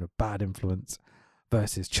Kazarian of Bad Influence,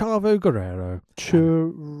 versus Chavo Guerrero.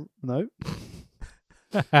 No.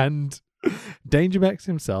 And Danger Max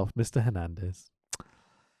himself, Mr. Hernandez.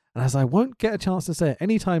 And as I won't get a chance to say it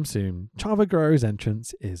anytime soon, Chavo Guerrero's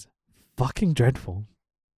entrance is fucking dreadful.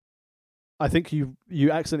 I think you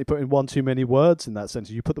accidentally put in one too many words in that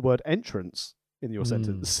sentence. You put the word entrance in your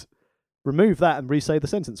sentence. Remove that and re-say the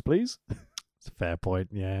sentence, please. It's a fair point,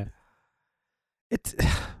 yeah.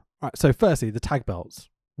 Right, so firstly, the tag belts.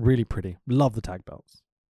 Really pretty. Love the tag belts.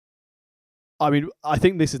 I mean, I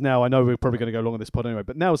think this is now, I know we're probably going to go long on this pod anyway,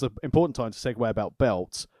 but now is an important time to segue about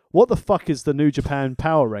belts. What the fuck is the New Japan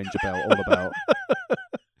Power Ranger belt all about?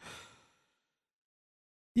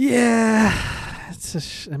 Yeah.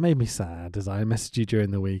 It made me sad as I messaged you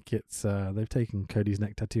during the week. It's they've taken Cody's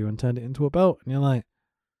neck tattoo and turned it into a belt, and you're like,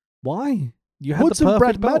 why? You had Woods and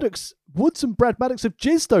Brad Maddox have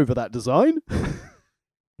jizzed over that design.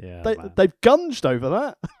 Yeah, they've gunged over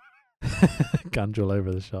that. Gunge all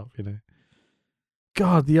over the shop, you know.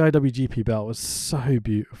 God, the IWGP belt was so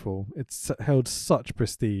beautiful. It's held such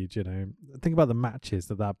prestige, you know. Think about the matches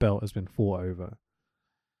that belt has been fought over.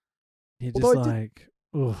 You're just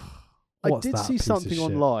ugh. I did see something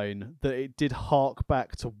online that it did hark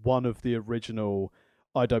back to one of the original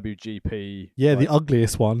IWGP. Yeah, the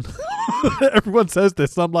ugliest one. Everyone says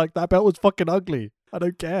this. And I'm like, that belt was fucking ugly. I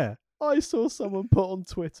don't care. I saw someone put on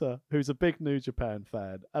Twitter who's a big New Japan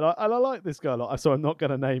fan, and I like this guy a lot, so I'm not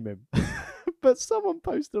going to name him. But someone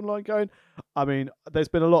posted online going, I mean, there's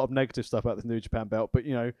been a lot of negative stuff about this New Japan belt, but,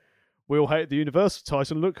 you know, we all hate the Universal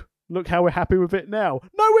title. Look how we're happy with it now.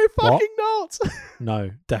 No, we're fucking not.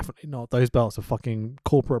 No, definitely not. Those belts are fucking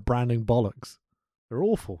corporate branding bollocks. They're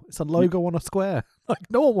awful. It's a logo on a square. Like,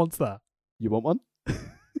 no one wants that. You want one?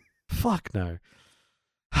 Fuck no.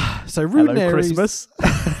 So Rude and Aries. Christmas.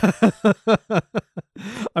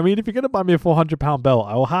 I mean, if you're going to buy me a £400 belt,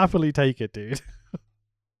 I will happily take it, dude.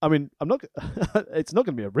 I mean, I'm not. It's not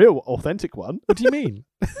going to be a real, authentic one. What do you mean?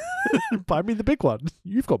 Buy me the big one.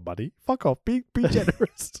 You've got money. Fuck off. Be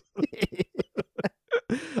generous.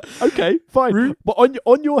 Okay, fine. But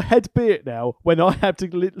on your head be it now, when I have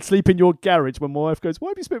to sleep in your garage, when my wife goes, "Why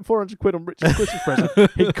have you spent 400 quid on Rich's Christmas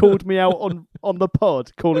present?" He called me out on the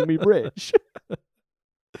pod, calling me rich.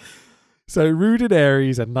 So Rude and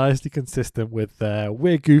Aries are nicely consistent with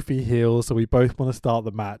we're goofy heels, so we both want to start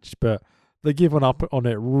the match, but they're giving up on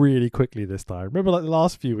it really quickly this time. Remember, like the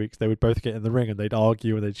last few weeks, they would both get in the ring and they'd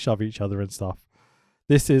argue and they'd shove each other and stuff.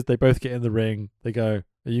 This is, they both get in the ring. They go,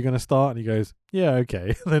 "Are you going to start?" And he goes, "Yeah,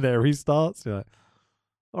 okay." And then Aries starts. You're like,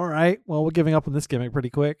 all right, well, we're giving up on this gimmick pretty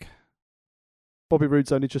quick. Bobby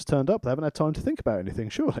Roode's only just turned up. They haven't had time to think about anything,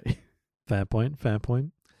 surely. Fair point, fair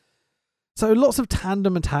point. So lots of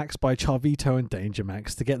tandem attacks by Chavito and Danger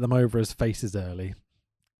Max to get them over as faces early.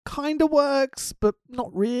 Kind of works, but not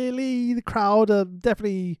really. The crowd are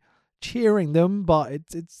definitely cheering them, but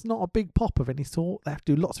it's not a big pop of any sort. They have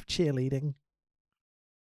to do lots of cheerleading.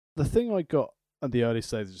 The thing I got at the early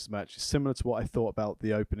stages of this match is similar to what I thought about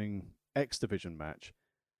the opening X Division match.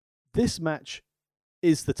 This match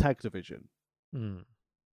is the tag division.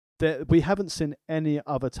 We haven't seen any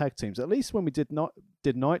other tag teams. At least when we did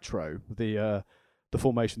Nitro, the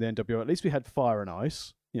formation of the NWO, at least we had Fire and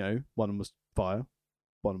Ice. You know, one of them was fire,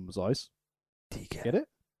 one of them was ice. Get it?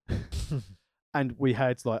 And we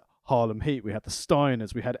had like Harlem Heat, we had the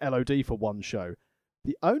Steiners, we had LOD for one show.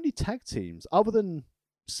 The only tag teams, other than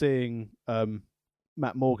seeing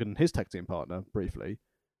Matt Morgan and his tag team partner briefly,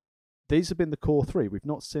 these have been the core three. We've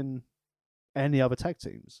not seen any other tag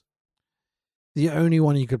teams. The only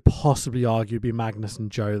one you could possibly argue would be Magnus and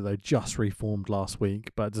Joe. They just reformed last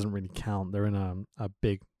week, but it doesn't really count. They're in a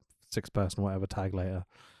big 6-person whatever tag later.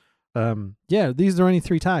 Yeah, these are only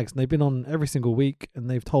 3 tags, and they've been on every single week, and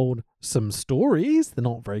they've told some stories. They're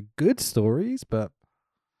not very good stories, but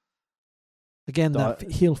Again, No, that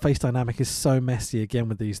heel face dynamic is so messy again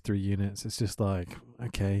with these 3 units. It's just like,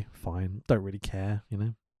 okay, fine. Don't really care, you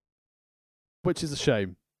know? Which is a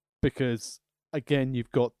shame because, again,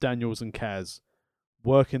 you've got Daniels and Kaz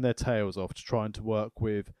working their tails off to trying to work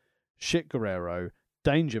with Shit Guerrero,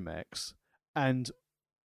 Danger Mex, and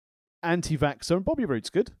Anti-Vaxxer, and Bobby Roode's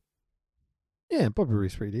good. Yeah, Bobby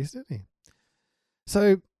Roode's pretty decent, isn't he?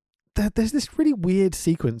 So there's this really weird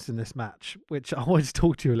sequence in this match, which I wanted to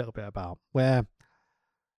talk to you a little bit about, where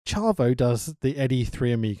Chavo does the Eddie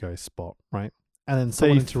Three Amigos spot, right? And then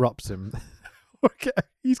someone interrupts him. Okay,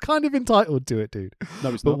 he's kind of entitled to it, dude.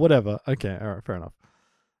 No, it's But not. whatever. Okay, all right, fair enough.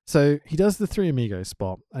 So he does the Three Amigos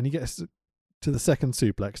spot, and he gets to the second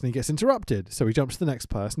suplex, and he gets interrupted. So he jumps to the next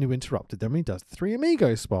person who interrupted them, and he does the Three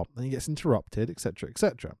Amigos spot, and he gets interrupted, etc.,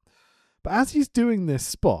 etc. But as he's doing this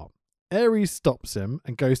spot, Aries stops him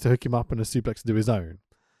and goes to hook him up in a suplex to do his own.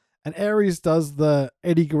 And Aries does the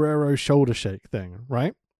Eddie Guerrero shoulder shake thing,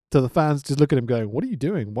 right? So the fans just look at him going, what are you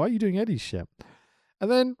doing? Why are you doing Eddie's shit?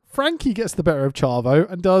 And then Frankie gets the better of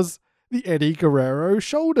Chavo and does the Eddie Guerrero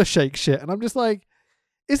shoulder shake shit. And I'm just like,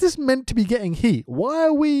 is this meant to be getting heat? Why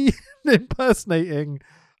are we impersonating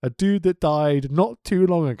a dude that died not too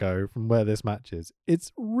long ago from where this match is?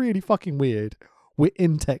 It's really fucking weird. We're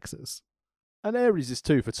in Texas. And Aries is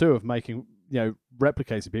 2 for 2 of making,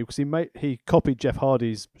 replicating people because he copied Jeff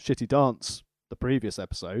Hardy's shitty dance the previous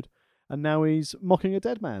episode, and now he's mocking a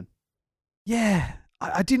dead man. Yeah,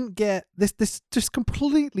 I didn't get this. This just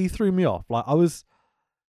completely threw me off. Like I was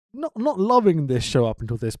not loving this show up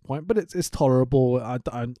until this point, but it's tolerable. I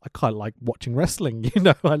kind of like watching wrestling. You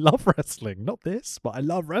know, I love wrestling. Not this, but I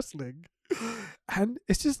love wrestling. And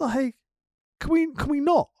it's just like, can we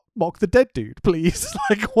not mock the dead dude, please?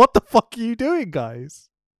 Like, what the fuck are you doing, guys?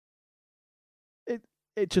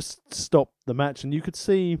 It just stopped the match, and you could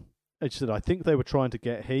see. As you said, I think they were trying to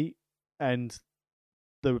get heat, and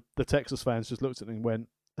the Texas fans just looked at it and went,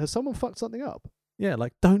 "Has someone fucked something up?" Yeah,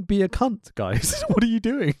 like, don't be a cunt, guys. What are you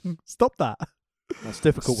doing? Stop that. That's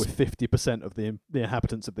difficult with 50% of the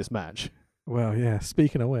inhabitants of this match. Well, yeah,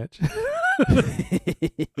 speaking of which.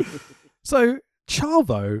 So,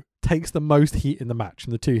 Chavo takes the most heat in the match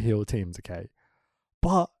from the 2 heel teams, okay?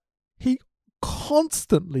 But he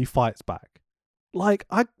constantly fights back. Like,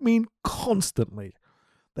 I mean, constantly.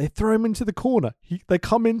 They throw him into the corner. They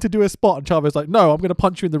come in to do a spot, and Chavo's like, no, I'm going to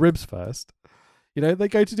punch you in the ribs first. You know, they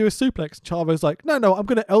go to do a suplex, and Chavo's like, no, I'm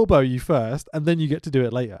going to elbow you first, and then you get to do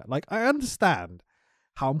it later. Like, I understand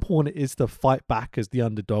how important it is to fight back as the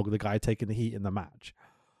underdog, the guy taking the heat in the match.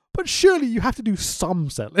 But surely you have to do some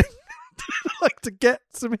selling, like, to get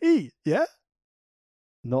some heat, yeah?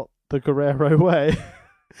 Not the Guerrero way.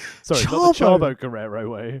 Sorry, not the Chavo Guerrero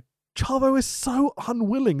way. Chavo is so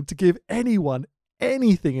unwilling to give anyone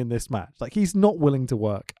anything in this match. Like, he's not willing to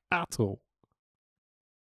work at all.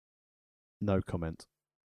 No comment.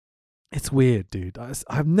 It's weird, dude.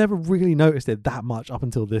 I've never really noticed it that much up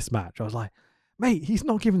until this match. I was like, mate, he's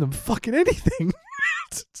not giving them fucking anything.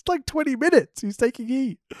 It's like 20 minutes. He's taking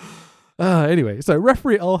heat. Anyway, so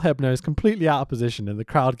referee Earl Hebner is completely out of position and the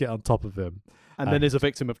crowd get on top of him. And then is a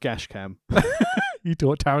victim of gash cam. He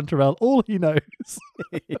taught Taryn Terrell all he knows.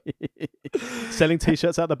 Selling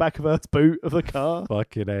t-shirts out the back of Earth's boot of the car.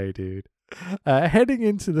 Fucking A, dude. Heading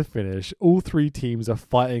into the finish, all 3 teams are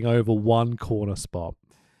fighting over one corner spot.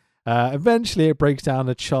 Eventually, it breaks down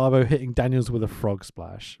to Chavo hitting Daniels with a frog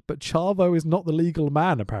splash. But Chavo is not the legal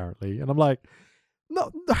man, apparently. And I'm like,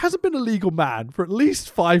 no, there hasn't been a legal man for at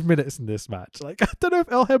least 5 minutes in this match. Like, I don't know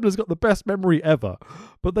if Earl Hebner's got the best memory ever,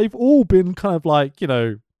 but they've all been kind of like, you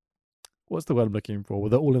know, what's the word I'm looking for? Where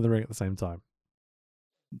they're all in the ring at the same time.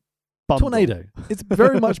 Bundle. Tornado. It's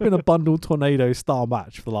very much been a bundle tornado style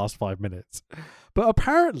match for the last 5 minutes. But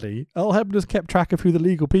apparently, Earl Hebner's kept track of who the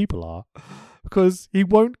legal people are because he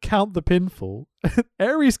won't count the pinfall.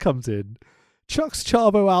 Aries comes in, chucks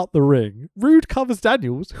Chavo out the ring. Rude covers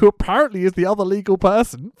Daniels, who apparently is the other legal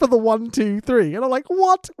person, for the 1, 2, 3. And I'm like,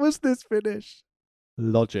 what was this finish?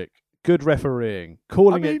 Logic. Good refereeing.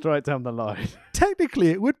 Calling I mean, it right down the line. Technically,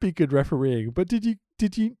 it would be good refereeing, but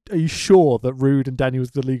are you sure that Rude and Daniels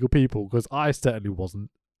are the legal people? Because I certainly wasn't.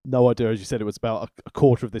 No idea. As you said, it was about a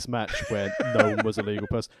quarter of this match where no one was a legal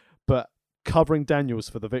person. But covering Daniels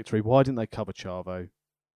for the victory, why didn't they cover Chavo?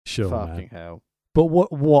 Sure, Fucking man. hell. But what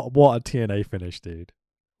a TNA finish, dude.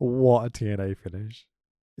 What a TNA finish.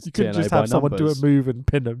 It's You couldn't TNA just by have someone do a numbers. move and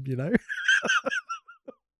pin them, you know?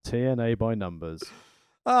 TNA by numbers.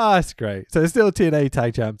 Ah, that's great. So it's still TNA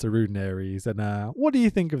tag champs are Rude and Aries. And what do you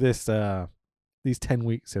think of this? These 10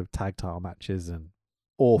 weeks of tag title matches and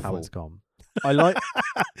how Awful. it's gone? I like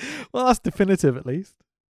Well, that's definitive at least.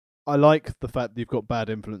 I like the fact that you've got Bad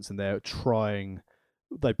Influence in there trying.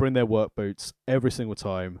 They bring their work boots every single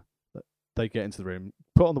time they get into the room,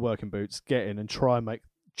 put on the working boots, get in and try and make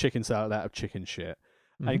chicken salad out of chicken shit.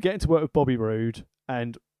 And getting to work with Bobby Roode.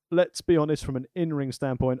 And let's be honest, from an in-ring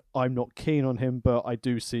standpoint, I'm not keen on him, but I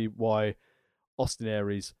do see why Austin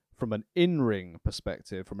Aries, from an in-ring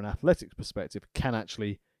perspective, from an athletics perspective, can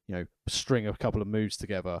actually, string a couple of moves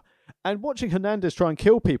together. And watching Hernandez try and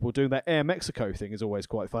kill people doing that Air Mexico thing is always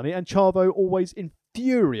quite funny. And Chavo always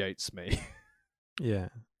infuriates me. Yeah.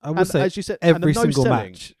 I would say, as you said, every no single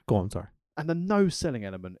selling, match. Go on, sorry. And the no selling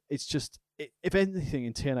element, it's just, if anything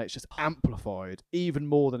in TNA, it's just amplified even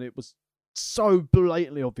more than it was so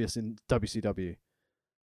blatantly obvious in WCW.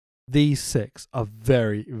 These 6 are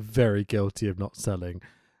very, very guilty of not selling.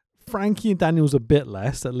 Frankie and Daniel's a bit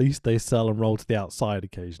less. At least they sell and roll to the outside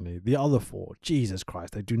occasionally. The other 4, Jesus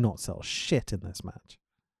Christ, they do not sell shit in this match.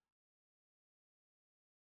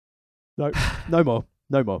 No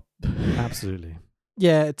more. Absolutely.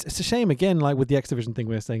 Yeah, it's a shame again, like with the X Division thing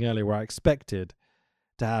we were saying earlier, where I expected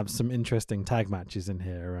to have some interesting tag matches in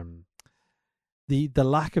here. The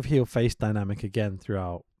lack of heel face dynamic again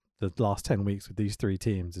throughout the last 10 weeks with these 3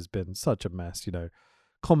 teams has been such a mess.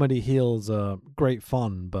 Comedy heels are great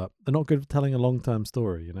fun, but they're not good for telling a long-term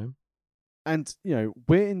story, And,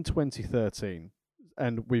 we're in 2013,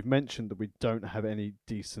 and we've mentioned that we don't have any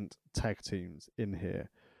decent tag teams in here.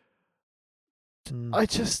 I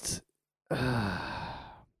just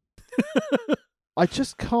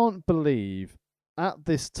can't believe at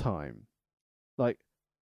this time, like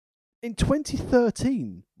in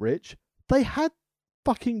 2013, Rich, they had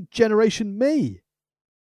fucking Generation Me.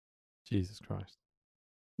 Jesus Christ.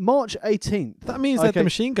 March 18th. That means they had the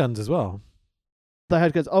machine guns as well. They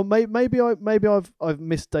had guns. Oh, maybe I've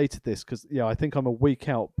misdated this because I think I'm a week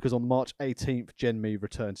out because on March 18th, Gen Me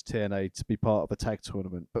returned to TNA to be part of a tag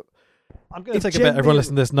tournament. But I'm going to take a bet everyone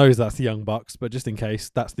listening to this knows that's the Young Bucks, but just in case,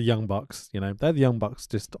 that's the Young Bucks. They're the Young Bucks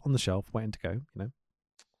just on the shelf waiting to go.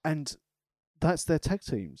 And that's their tag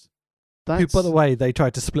teams. Who, by the way, they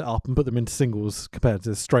tried to split up and put them into singles compared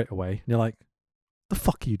to straight away. And you're like, the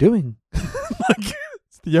fuck are you doing?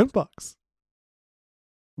 It's the Young Bucks.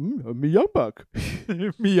 Me Young Buck.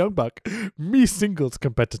 Me Young Buck. Me singles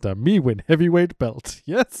competitor. Me win heavyweight belt.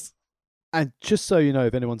 Yes. And just so you know,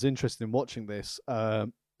 if anyone's interested in watching this, a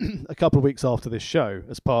couple of weeks after this show,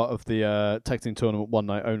 as part of the tag team tournament one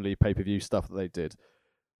night only pay-per-view stuff that they did,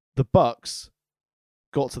 the Bucks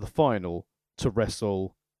got to the final to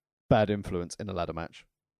wrestle Bad Influence in a ladder match.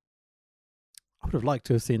 I would have liked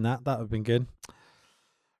to have seen that. That would have been good.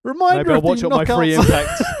 Maybe I'll watch it on my free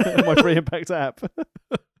Impact app.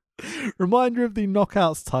 Reminder of the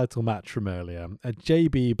Knockouts title match from earlier. A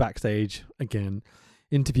JB backstage again,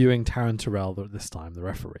 interviewing Taryn Terrell, this time the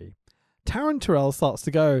referee. Taryn Terrell starts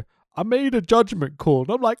to go, I made a judgment call.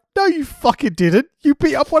 And I'm like, no, you fucking didn't. You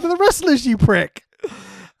beat up one of the wrestlers, you prick.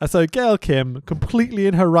 And so Gail Kim, completely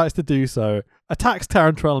in her rights to do so, attacks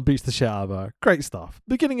Taryn Terrell and beats the shit out of her. Great stuff.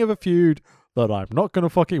 Beginning of a feud that I'm not going to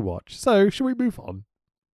fucking watch. So, should we move on?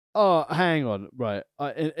 Oh, hang on. Right.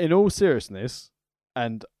 In all seriousness,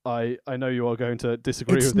 and I know you are going to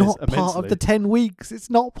disagree with this immensely. It's not part of the 10 weeks. It's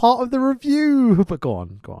not part of the review. But go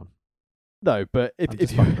on. No, but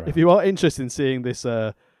if you are interested in seeing this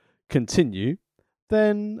continue,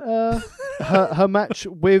 then her match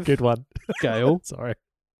with good one. Gail Sorry.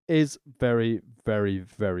 is very, very,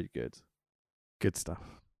 very good. Good stuff.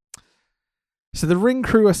 So the ring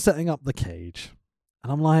crew are setting up the cage.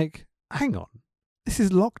 And I'm like, hang on. This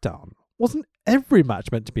is Lockdown. Wasn't every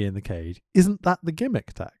match meant to be in the cage? Isn't that the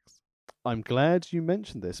gimmick, Tax? I'm glad you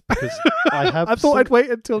mentioned this because I thought I'd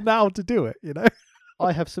wait until now to do it,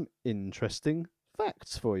 I have some interesting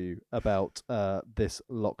facts for you about this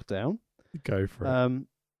Lockdown. Go for it.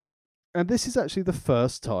 And this is actually the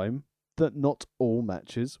first time that not all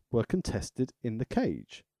matches were contested in the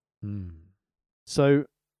cage. So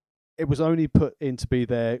it was only put in to be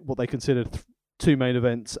what they considered 2 main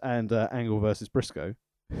events and Angle versus Briscoe.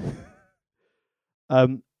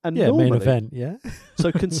 And normally, main event, yeah.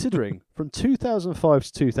 So considering from 2005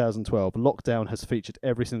 to 2012, Lockdown has featured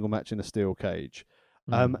every single match in a steel cage.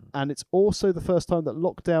 And it's also the first time that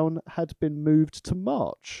Lockdown had been moved to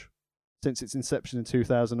March since its inception in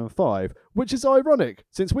 2005, which is ironic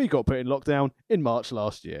since we got put in Lockdown in March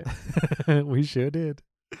last year. We sure did.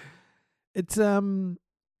 It's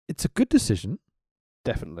a good decision.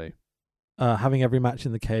 Definitely. Having every match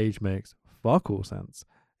in the cage makes fuck all sense.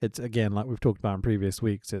 It's, again, like we've talked about in previous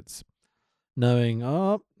weeks, it's knowing,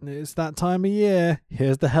 it's that time of year.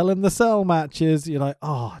 Here's the Hell in the Cell matches. You're like,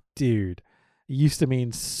 oh, dude. It used to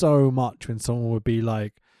mean so much when someone would be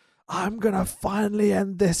like, I'm going to finally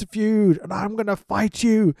end this feud and I'm going to fight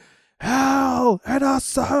you. Hell in a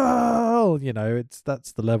cell. You know,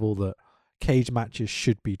 that's the level that cage matches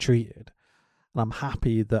should be treated. And I'm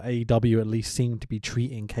happy that AEW at least seem to be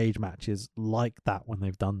treating cage matches like that when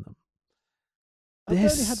they've done them. They've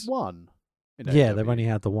only had one. Yeah, they've only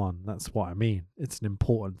had the one. That's what I mean. It's an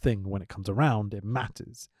important thing. When it comes around, it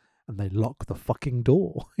matters. And they lock the fucking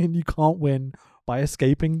door. And you can't win by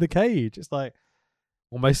escaping the cage. It's like,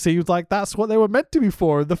 almost seems like that's what they were meant to be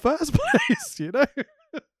for in the first place, you know?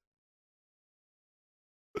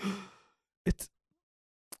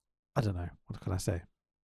 I don't know. What can I say?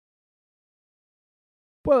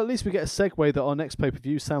 Well, at least we get a segue that our next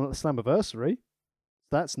pay-per-view Slammiversary.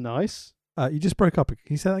 That's nice. You just broke up. Can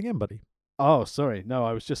you say that again, buddy? Oh, sorry. No,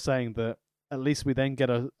 I was just saying that at least we then get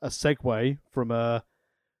a segue from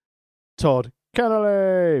Todd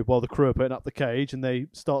Kennelly while the crew are putting up the cage, and they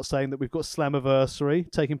start saying that we've got Slammiversary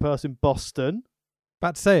taking place in Boston.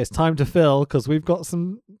 About to say it's time to fill because we've got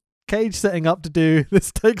some cage setting up to do.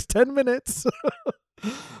 This takes 10 minutes.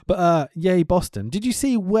 But yay, Boston. Did you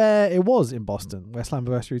see where it was in Boston, where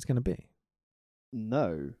Slammiversary is going to be?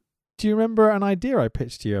 No. Do you remember an idea I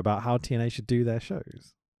pitched to you about how TNA should do their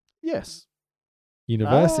shows? Yes.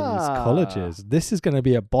 Universities, colleges. This is going to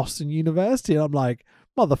be at Boston University. And I'm like,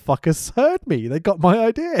 motherfuckers heard me. They got my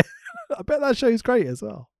idea. I bet that show's great as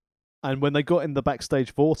well. And when they got in the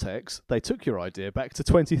backstage vortex, they took your idea back to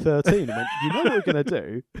 2013 and went, you know what we're going to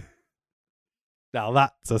do? Now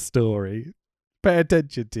that's a story. Pay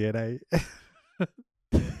attention, TNA.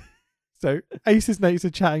 So, Aces and Eights are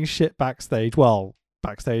chatting shit backstage. Well,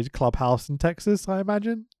 backstage clubhouse in Texas, I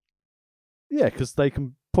imagine. Yeah, because they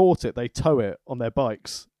can port it. They tow it on their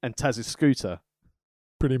bikes and Taz's scooter.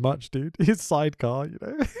 Pretty much, dude. His sidecar, you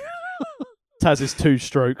know. Taz's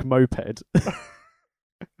 2-stroke moped.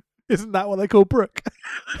 Isn't that what they call Brooke?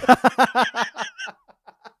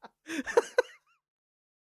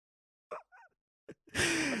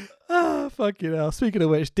 Fucking hell. Speaking of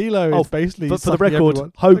which, D'Lo is basically... But for the record,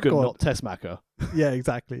 Hogan, not Tessmacher. Yeah,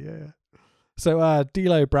 exactly. Yeah. So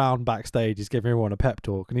D'Lo Brown backstage is giving everyone a pep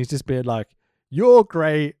talk, and he's just being like, you're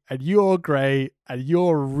great, and you're great, and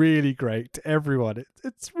you're really great to everyone.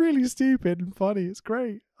 It's really stupid and funny. It's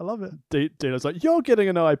great. I love it. D'Lo's like, you're getting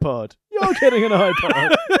an iPod. You're getting an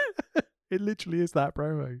iPod. It literally is that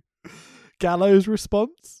promo. Gallows'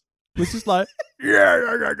 response was just like, yeah.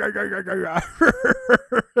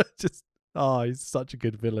 Just, oh, he's such a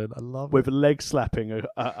good villain. I love with it. leg slapping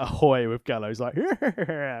ahoy with Gallows. Like,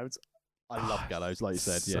 I love Gallows, like you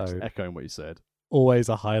said. Yeah, just echoing what you said. Always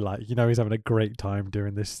a highlight. You know, he's having a great time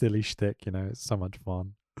doing this silly shtick. You know, it's so much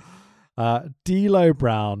fun. D'Lo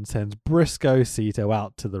Brown sends Briscoe Cito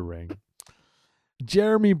out to the ring.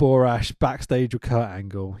 Jeremy Borash backstage with Kurt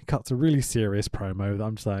Angle. He cuts a really serious promo that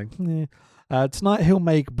I'm just like, tonight he'll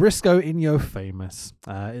make Briscoe Inyo famous.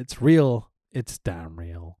 It's real. It's damn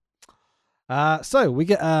real. So we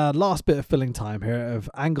get a last bit of filling time here of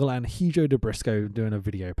Angle and Hijo de Briscoe doing a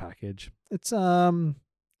video package. It's it's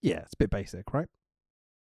a bit basic, right?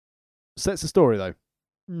 Sets the story though.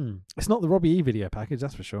 It's not the Robbie E video package,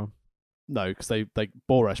 that's for sure. No, because they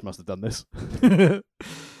Borash must have done this.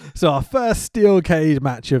 So our first steel cage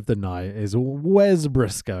match of the night is Wes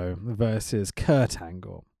Briscoe versus Kurt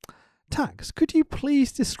Angle. Tax, could you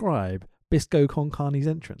please describe Bisco Concarne's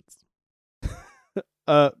entrance?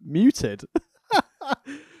 Muted.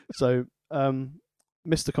 So, Mr.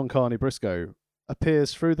 Concarne Briscoe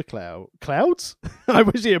appears through the clouds. I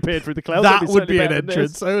wish he appeared through the clouds. That would be an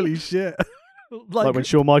entrance. Holy shit. Like when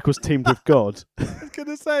Shawn Michaels teamed with God. I was going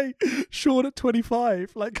to say, Shawn at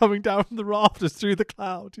 25, like coming down from the rafters through the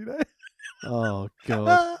cloud, you know? Oh,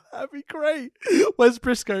 God. That'd be great. Wes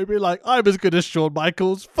Briscoe be like, I'm as good as Shawn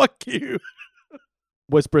Michaels. Fuck you.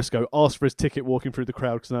 Wes Briscoe asked for his ticket walking through the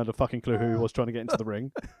crowd because I had a fucking clue who he was trying to get into the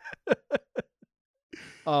ring.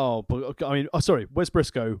 Oh, but I mean, sorry, Wes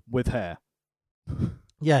Briscoe with hair.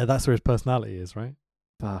 Yeah, that's where his personality is, right?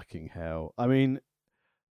 Fucking hell. I mean,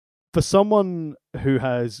 for someone who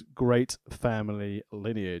has great family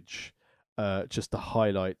lineage, just to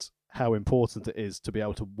highlight how important it is to be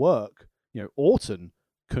able to work, you know, Orton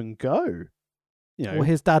can go. You know, well,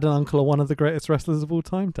 his dad and uncle are one of the greatest wrestlers of all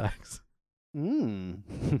time, Dax.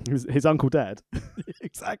 His uncle dad.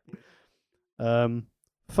 Exactly.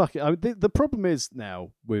 Fuck it. I mean, the problem is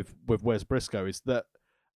now with Wes Briscoe is that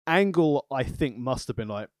Angle, I think, must have been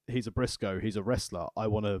like, he's a Briscoe, he's a wrestler. I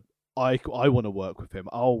want to work with him.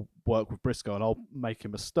 I'll work with Briscoe and I'll make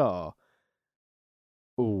him a star.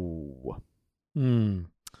 Ooh.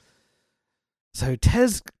 So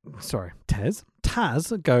Taz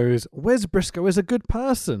goes, Wes Briscoe is a good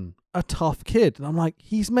person. a tough kid. And I'm like,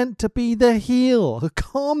 he's meant to be the heel.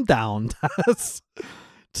 Calm down, Taz.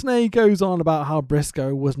 Tenay goes on about how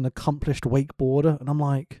Briscoe was an accomplished wakeboarder. And I'm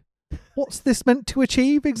like, what's this meant to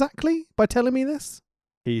achieve exactly by telling me this?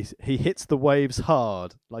 He hits the waves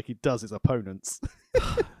hard like he does his opponents.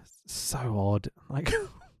 So odd. Like,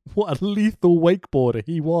 what a lethal wakeboarder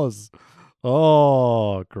he was.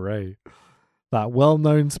 Oh, great. That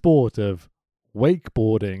well-known sport of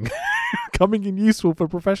wakeboarding coming in useful for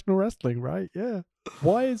professional wrestling, right? Yeah.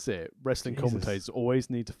 Why is it wrestling Jesus. commentators always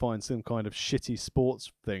need to find some kind of shitty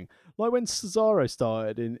sports thing? Like when Cesaro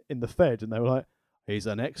started in the Fed and they were like, he's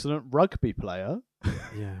an excellent rugby player.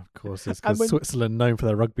 Yeah, of course. It's And because when- Switzerland known for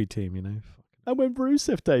their rugby team, you know. And when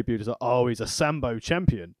Rusev debuted, it's like, oh, he's a Sambo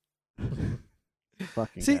champion.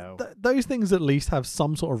 Fucking See, hell. those things at least have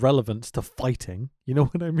some sort of relevance to fighting. You know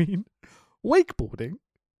what I mean? Wakeboarding.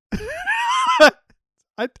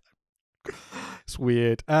 It's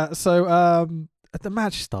weird. So the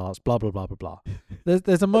match starts. Blah blah blah blah blah.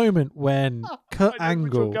 There's a moment when Kurt I know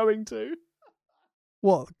what you're Angle. going to.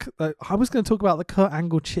 What? I was going to talk about the Kurt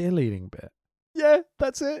Angle cheerleading bit. Yeah,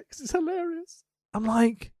 that's it. 'Cause it's hilarious. I'm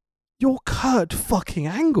like, you're Kurt fucking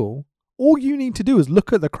Angle. All you need to do is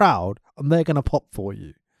look at the crowd and they're going to pop for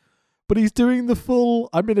you. But he's doing the full,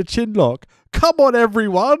 I'm in a chin lock. Come on,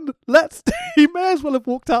 everyone. He may as well have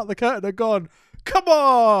walked out the curtain and gone, come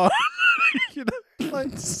on. You know,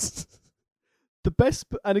 like, The best,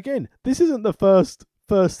 and again, this isn't the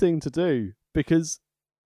first thing to do because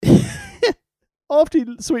after he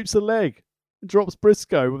sweeps a leg, drops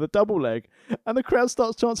Briscoe with a double leg, and the crowd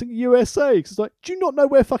starts chanting USA because it's like, do you not know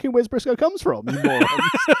where Briscoe comes from, you morons?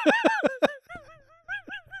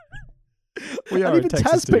 we are And in even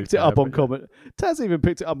Texas Taz picked too, it up but on yeah. comment. Taz even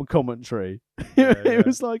picked it up on commentary. Yeah. It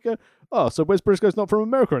was like, oh, so Wes Briscoe's not from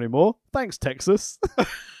America anymore. Thanks, Texas.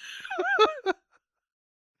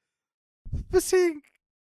 But seeing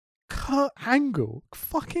Kurt Angle,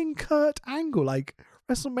 fucking Kurt Angle, like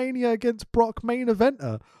WrestleMania against Brock main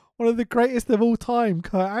eventer, one of the greatest of all time,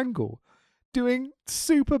 Kurt Angle, doing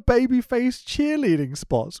super babyface cheerleading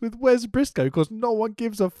spots with Wes Briscoe because no one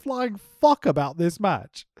gives a flying fuck about this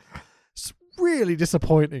match. It's really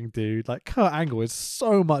disappointing, dude. Like, Kurt Angle is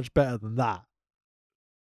so much better than that.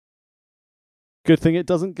 Good thing it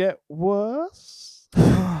doesn't get worse.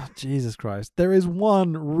 Jesus Christ. There is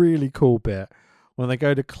one really cool bit when they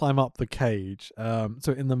go to climb up the cage.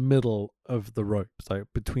 So in the middle of the rope, so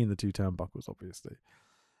between the two turnbuckles, obviously.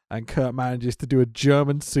 And Kurt manages to do a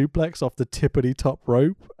German suplex off the tippity top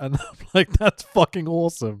rope. And I'm like, that's fucking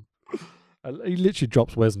awesome. He literally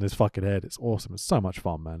drops Wes in his fucking head. It's awesome. It's so much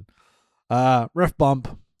fun, man. Ref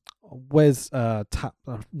bump. Wes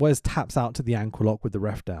taps out to the ankle lock with the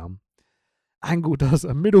ref down. Angle does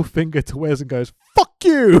a middle finger to Wes and goes, fuck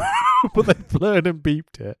you! But they blurred and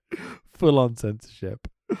beeped it. Full on censorship.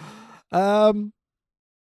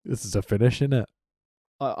 This is a finish, isn't it?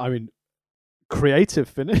 I mean, creative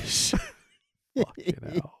finish.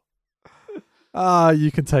 Fucking hell.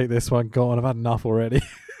 You can take this one. Go on, I've had enough already.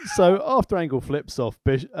 So after Angle flips off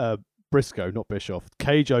Briscoe, not Bischoff,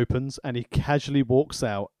 cage opens and he casually walks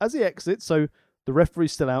out. As he exits, so the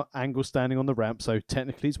referee's still out, Angle standing on the ramp, so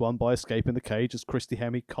technically he's won by escaping the cage, as Christy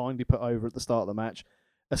Hemme kindly put over at the start of the match.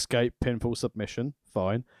 Escape, pinfall, submission,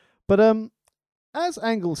 fine. But as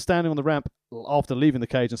Angle's standing on the ramp after leaving the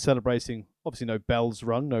cage and celebrating, obviously no bells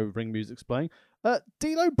rung, no ring music's playing,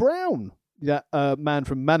 D'Lo Brown, that man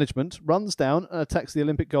from management, runs down and attacks the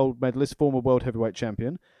Olympic gold medalist, former world heavyweight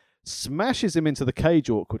champion, smashes him into the cage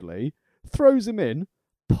awkwardly, throws him in,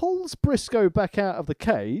 pulls Briscoe back out of the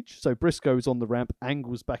cage, so Briscoe's on the ramp,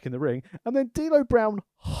 Angle's back in the ring, and then D'Lo Brown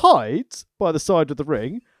hides by the side of the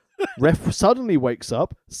ring. Ref suddenly wakes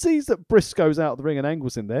up, sees that Briscoe's out of the ring and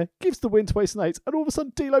Angle's in there, gives the win to Ace and Eight, and all of a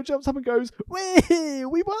sudden D'Lo jumps up and goes, "Wee,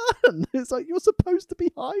 we won!" It's like, you're supposed to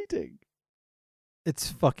be hiding.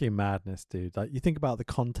 It's fucking madness, dude. Like, you think about the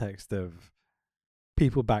context of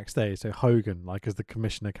people backstage. So Hogan, like, as the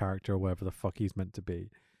commissioner character or whatever the fuck he's meant to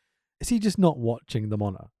be. Is he just not watching them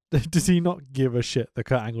honor? Does he not give a shit that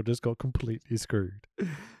Kurt Angle just got completely screwed?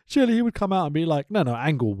 Surely he would come out and be like, no,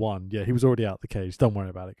 Angle won. Yeah, he was already out the cage. Don't worry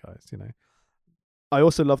about it, guys, you know. I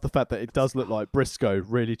also love the fact that it does look like Briscoe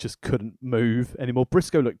really just couldn't move anymore.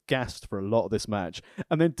 Briscoe looked gassed for a lot of this match.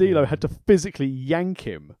 And then D'Lo had to physically yank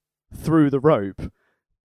him through the rope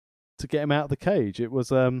to get him out of the cage. It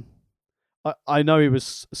was, I know he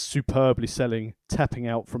was superbly selling tapping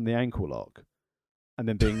out from the ankle lock and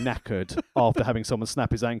then being knackered after having someone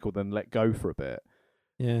snap his ankle, then let go for a bit.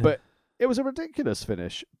 Yeah. But it was a ridiculous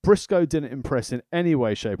finish. Briscoe didn't impress in any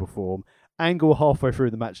way, shape or form. Angle halfway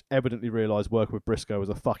through the match evidently realised working with Briscoe was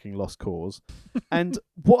a fucking lost cause. And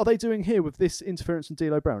what are they doing here with this interference from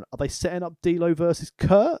D'Lo Brown? Are they setting up D'Lo versus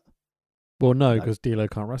Kurt? Well, no, because D'Lo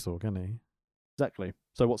can't wrestle, can he? Exactly.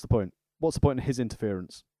 So what's the point? What's the point in his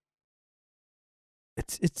interference?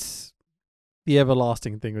 It's the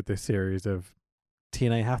everlasting thing with this series of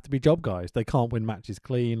TNA have to be job guys. They can't win matches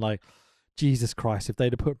clean. Like, Jesus Christ, if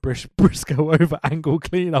they'd have put Briscoe over Angle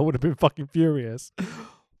clean, I would have been fucking furious.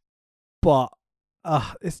 But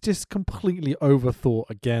it's just completely overthought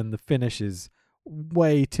again. The finish is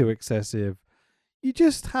way too excessive. You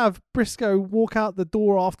just have Briscoe walk out the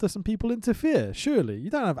door after some people interfere. Surely. You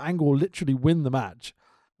don't have Angle literally win the match.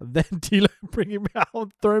 And then D'Lo bring him out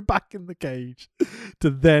and throw him back in the cage. To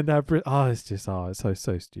then have... it's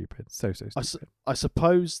so stupid. So stupid. I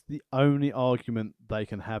suppose the only argument they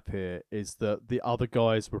can have here is that the other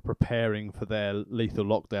guys were preparing for their Lethal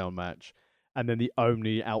Lockdown match. And then the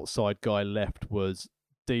only outside guy left was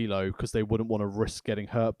D'Lo because they wouldn't want to risk getting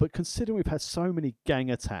hurt. But considering we've had so many gang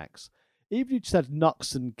attacks, even if you just had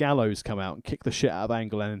Nux and Gallows come out and kick the shit out of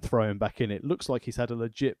Angle and then throw him back in, it looks like he's had a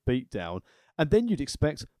legit beatdown. And then you'd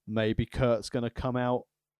expect maybe Kurt's going to come out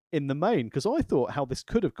in the main. Because I thought how this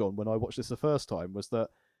could have gone when I watched this the first time was that,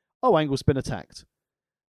 Angle's been attacked.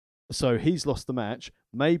 So he's lost the match.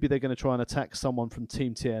 Maybe they're going to try and attack someone from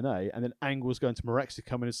Team TNA, and then Angle's going to miraculously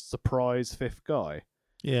come in as a surprise fifth guy.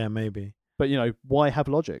 Yeah, maybe. But, why have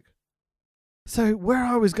logic? So where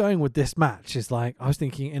I was going with this match is like, I was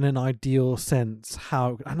thinking in an ideal sense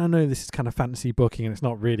how, and I know this is kind of fantasy booking and it's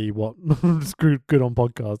not really what is good on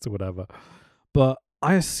podcasts or whatever, but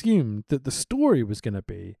I assumed that the story was going to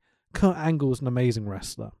be Kurt Angle's an amazing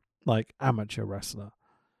wrestler, like amateur wrestler.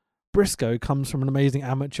 Briscoe comes from an amazing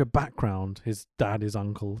amateur background. His dad, his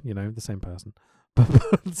uncle, the same person.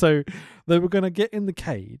 So they were going to get in the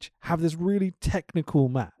cage, have this really technical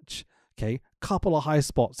match. Okay, couple of high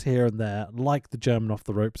spots here and there, like the German off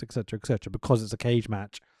the ropes, etc., etc. Because it's a cage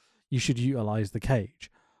match, you should utilize the cage.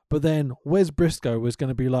 But then Wes Briscoe was going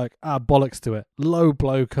to be like, bollocks to it, low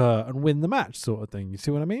blow Kurt and win the match, sort of thing. You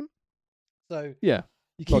see what I mean? So yeah.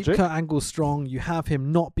 You keep Kurt Angle strong. You have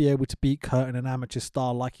him not be able to beat Kurt in an amateur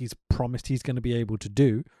style like he's promised he's going to be able to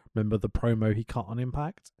do. Remember the promo he cut on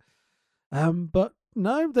Impact? But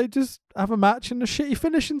no, they just have a match and a shitty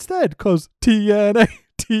finish instead because TNA.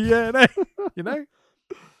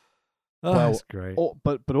 That's great.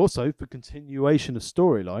 But also for continuation of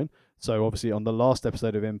storyline. So obviously on the last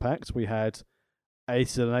episode of Impact, we had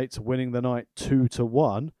Ace and Eights winning the night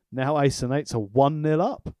 2-1. Now Ace and Eights are 1-0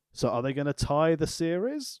 up. So are they going to tie the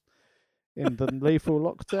series in the Lethal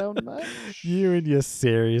Lockdown match? You and your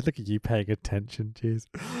series. Look at you paying attention, jeez.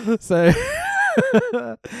 So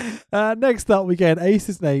next up we get an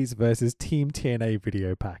Aces and Eights versus Team TNA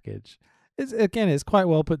video package. It's quite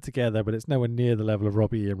well put together, but it's nowhere near the level of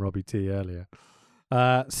Robbie E and Robbie T earlier.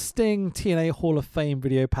 Sting TNA Hall of Fame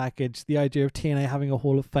video package. The idea of TNA having a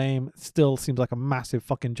Hall of Fame still seems like a massive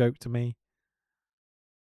fucking joke to me.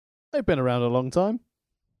 They've been around a long time.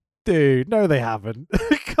 Dude, no they haven't.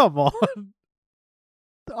 Come on.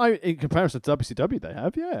 In comparison to WCW, they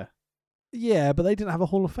have, yeah. Yeah, but they didn't have a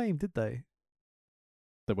Hall of Fame, did they?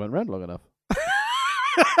 They weren't around long enough.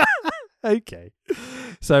 Okay.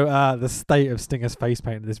 So the state of Stinger's face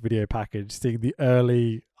paint in this video package, seeing the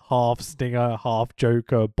early half Stinger, half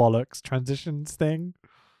Joker bollocks transition Sting.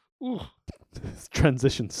 Ooh.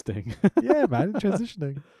 Transition Sting. Yeah, man,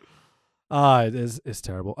 transitioning. It's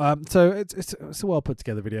terrible. So it's a well put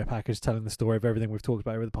together video package telling the story of everything we've talked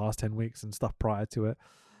about over the past 10 weeks and stuff prior to it.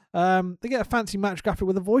 They get a fancy match graphic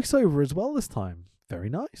with a voiceover as well this time. Very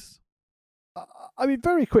nice.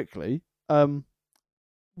 Very quickly,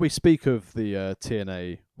 we speak of the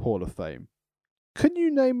TNA Hall of Fame. Can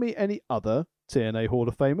you name me any other TNA Hall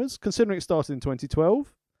of Famers, considering it started in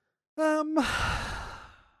 2012?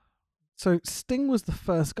 So Sting was the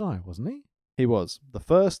first guy, wasn't he? He was the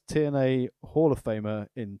first TNA Hall of Famer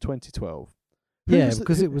in 2012.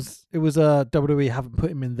 Because it was WWE haven't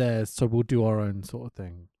put him in there, so we'll do our own sort of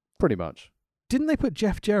thing. Pretty much. Didn't they put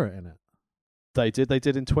Jeff Jarrett in it? They did. They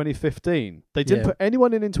did in 2015. They didn't put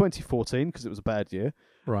anyone in 2014 because it was a bad year.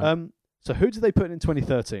 Right. So who did they put in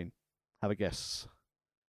 2013? Have a guess.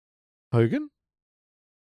 Hogan?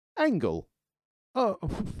 Angle. Oh,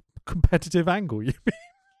 competitive Angle, you mean?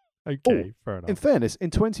 Okay, fair enough. In fairness,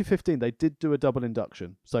 in 2015, they did do a double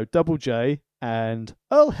induction. So Double J and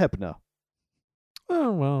Earl Hebner.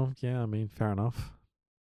 Oh, well, yeah, fair enough.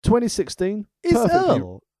 2016. Is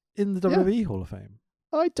Earl in the WWE Hall of Fame?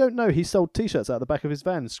 I don't know. He sold T-shirts out the back of his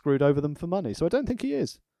van and screwed over them for money, so I don't think he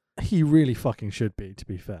is. He really fucking should be, to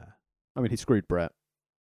be fair. He screwed Brett.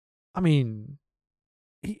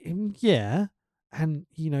 Yeah, and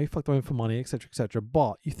he fucked over for money, etc., etc.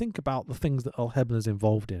 But you think about the things that Earl Hebner's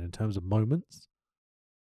involved in terms of moments.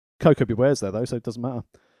 Coco Beware's there though, so it doesn't matter.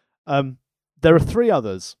 There are 3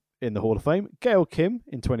 others in the Hall of Fame: Gail Kim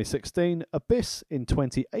in 2016, Abyss in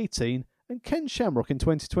 2018, and Ken Shamrock in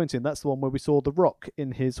 2020. And that's the one where we saw The Rock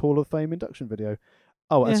in his Hall of Fame induction video.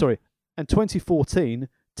 Oh, Yeah. and sorry, and 2014,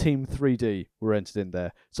 Team 3D were entered in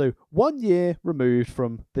there. So 1 year removed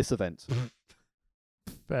from this event.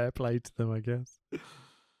 Fair play to them, I guess.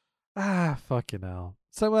 Fucking hell.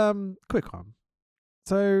 So, quick one.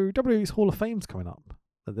 So, WWE's Hall of Fame's coming up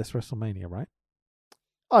at this WrestleMania, right?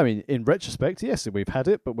 I mean, in retrospect, yes, we've had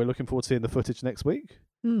it, but we're looking forward to seeing the footage next week.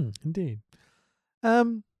 Indeed.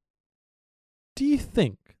 Do you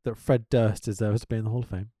think that Fred Durst deserves to be in the Hall of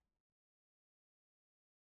Fame?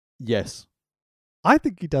 Yes. I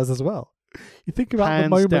think he does as well. You think about the Hands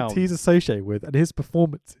moments down. he's associated with and his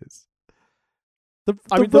performances. The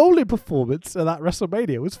mean, rolling performance at that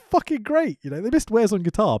WrestleMania was fucking great. They missed Where's on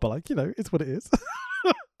guitar, but it's what it is.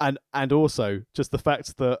 And also just the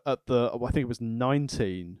fact that at I think it was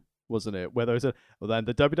 19, wasn't it, where there was then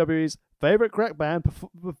the WWE's favorite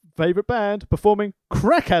band performing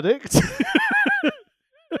Crack Addict.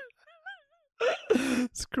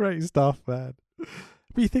 It's great stuff, man.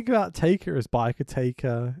 But you think about Taker as Biker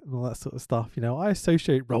Taker and all that sort of stuff. I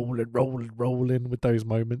associate rolling with those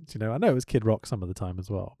moments. I know it was Kid Rock some of the time as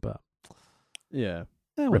well, but Yeah,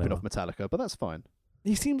 whatever. ripping off Metallica, but that's fine.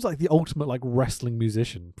 He seems like the ultimate wrestling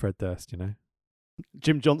musician, Fred Durst.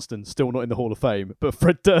 Jim Johnston still not in the Hall of Fame, but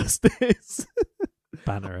Fred Durst is.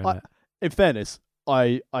 Banner in it. In fairness,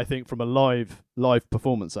 I think from a live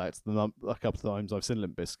performance act, a couple of times I've seen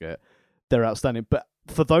Limp Bizkit, they're outstanding. But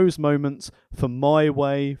for those moments, for My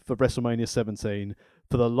Way, for WrestleMania 17,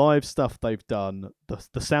 for the live stuff they've done, the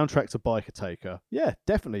soundtrack to Biker Taker, yeah,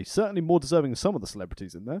 definitely, certainly more deserving than some of the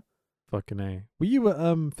celebrities in there. Fucking A. Were you at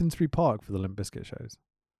Finsbury Park for the Limp Bizkit shows?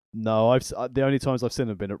 No, the only times I've seen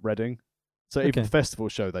them have been at Reading. So even Okay. the festival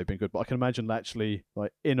show, they've been good. But I can imagine actually,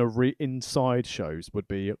 inside shows would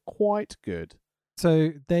be quite good.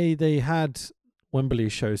 So they had Wembley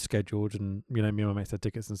shows scheduled, and me and my mates had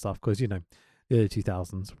tickets and stuff because the early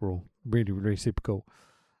 2000s were all really, really super cool.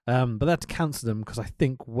 But they had to cancel them because I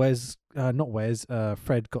think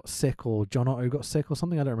Fred got sick or John Otto got sick or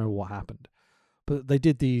something. I don't remember what happened. But they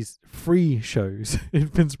did these free shows in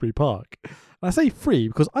Finsbury Park. And I say free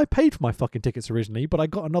because I paid for my fucking tickets originally, but I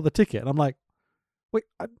got another ticket. And I'm like, wait,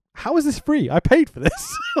 how is this free? I paid for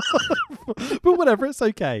this. But whatever, it's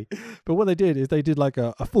okay. But what they did is they did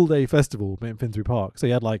a full day festival in Finsbury Park. So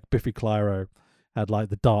you had Biffy Clyro, had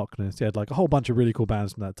The Darkness. You had a whole bunch of really cool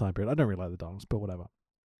bands from that time period. I don't really like The Darkness, but whatever.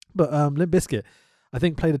 But Limp Bizkit, I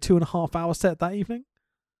think, played a 2.5 hour set that evening.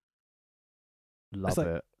 Love like-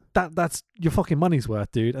 it. That's your fucking money's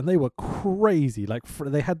worth, dude. And they were crazy.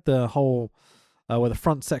 They had the whole where the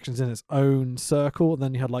front section's in its own circle, and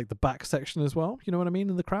then you had the back section as well. You know what I mean?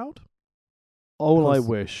 In the crowd. All I Because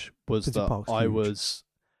wish was Finsbury that Park's I huge.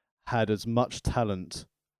 had as much talent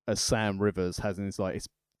as Sam Rivers has in his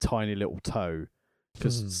tiny little toe.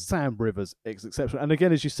 Because Sam Rivers is exceptional. And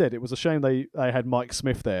again, as you said, it was a shame they had Mike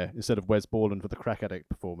Smith there instead of Wes Borland for the Crack Addict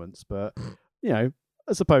performance. But,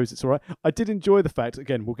 I suppose it's all right. I did enjoy the fact,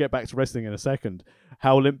 again, we'll get back to wrestling in a second,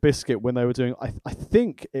 how Limp Bizkit, when they were doing, I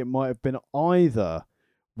think it might have been either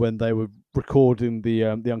when they were recording the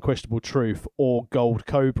Unquestionable Truth or Gold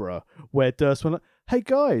Cobra, where Durst went, hey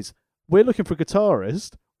guys, we're looking for a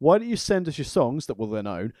guitarist. Why don't you send us your songs that we'll then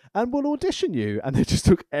own and we'll audition you? And they just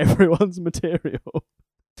took everyone's material.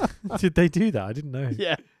 Did they do that? I didn't know.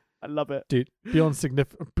 Yeah, I love it. Dude, beyond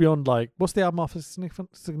what's the album after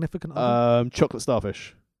significant other? Chocolate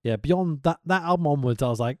Starfish. Yeah, beyond that album onwards, I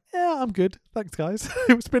was like, yeah, I'm good. Thanks, guys.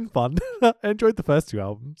 It's been fun. I enjoyed the first 2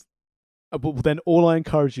 albums. But then all I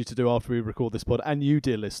encourage you to do after we record this pod, and you,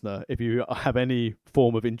 dear listener, if you have any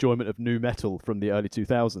form of enjoyment of nu metal from the early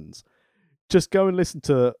 2000s, just go and listen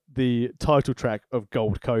to the title track of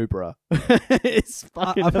Gold Cobra. It's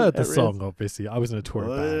fucking I've heard the hilarious. song, obviously. I was in a touring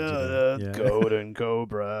band. Yeah. Golden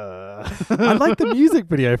Cobra. I liked the music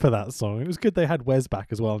video for that song. It was good they had Wes back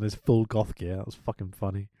as well in his full goth gear. That was fucking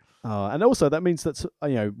funny. And also that means that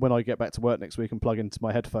when I get back to work next week and plug into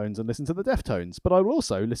my headphones and listen to the Deftones, but I will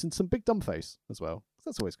also listen to some Big Dumbface as well.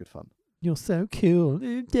 That's always good fun. You're so cool.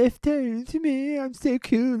 Deftones to me. I'm so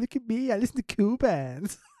cool. Look at me. I listen to cool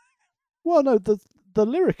bands. Well, no, the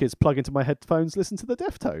lyric is plug into my headphones, listen to the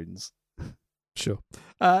Deftones. Sure.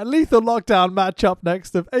 Lethal Lockdown matchup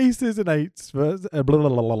next of Aces and Eights versus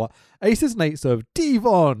Aces and Eights of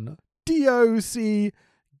Devon, DOC,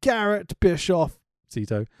 Garrett Bischoff,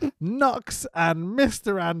 Cito, Knox and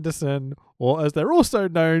Mr. Anderson, or as they're also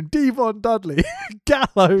known, Devon Dudley,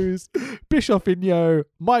 Gallows, Bischoff Inyo,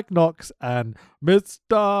 Mike Knox, and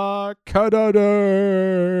Mr. Canada.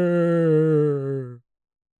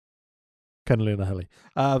 Kennelly and Helly.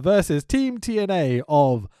 Versus Team TNA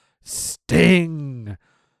of Sting,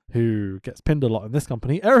 who gets pinned a lot in this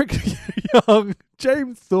company, Eric Young,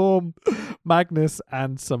 James Storm, Magnus,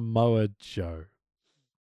 and Samoa Joe.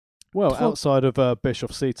 Well, outside of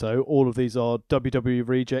Bischoff Cito, all of these are WWE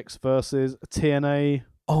rejects versus TNA.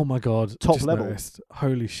 Oh my god, Top just level. noticed.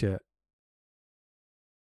 Holy shit.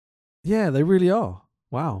 Yeah, they really are.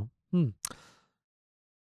 Wow.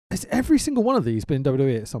 Has every single one of these been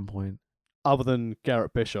WWE at some point? Other than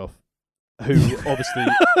Garrett Bischoff, who obviously...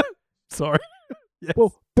 Sorry. Yes.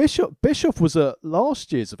 Well, Bischoff was at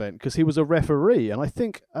last year's event because he was a referee, and I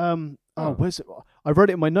think... where's it? I wrote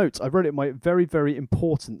it in my notes. I wrote it in my very, very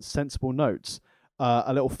important, sensible notes.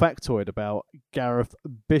 A little factoid about Gareth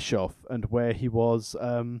Bischoff and where he was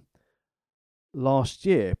last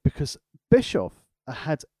year, because Bischoff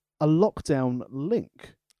had a lockdown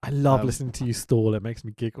link. I love listening to you stall. It makes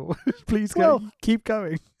me giggle. Please go. Well, Keep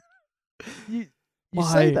going. You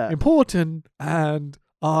Why say that. important, and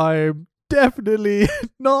I'm definitely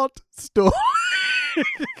not stalling.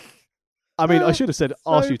 I mean, I should have said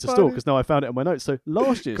So ask you to stall funny. because now I found it in my notes. So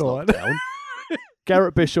last year's Go on. lockdown,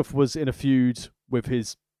 Garrett Bischoff was in a feud with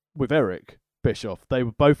Eric Bischoff. They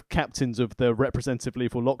were both captains of the representative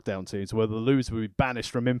lethal lockdown teams, where the loser would be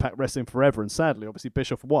banished from Impact Wrestling forever. And sadly, obviously,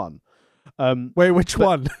 Bischoff won. Wait, which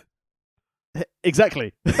one?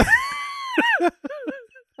 Exactly.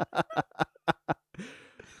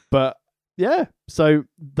 But yeah, so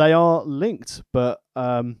they are linked, but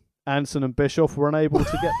Anderson and Bischoff were unable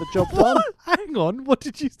to get the job done. What? Hang on, what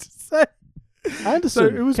did you say? Anderson, So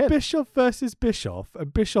it was Ken- Bischoff versus Bischoff,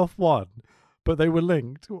 and Bischoff won, but they were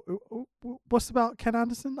linked. What's about Ken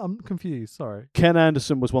Anderson? I'm confused. Sorry. Ken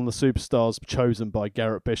Anderson was one of the superstars chosen by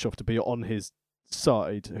Garrett Bischoff to be on his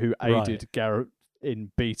side, who aided Garrett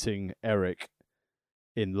in beating Eric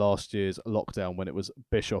in last year's lockdown when it was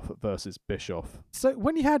Bischoff versus Bischoff. So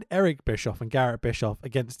when you had Eric Bischoff and Garrett Bischoff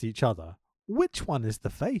against each other, which one is the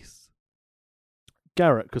face?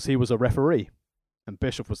 Garrett, because he was a referee, and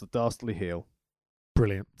Bischoff was the dastardly heel.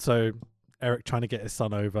 Brilliant. So Eric trying to get his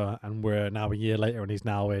son over, and we're now a year later, and he's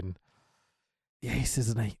now in the Aces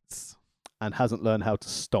and Eights. And hasn't learned how to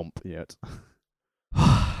stomp yet.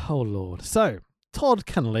 Oh Lord. So Todd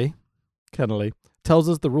Kennelly tells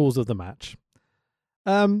us the rules of the match.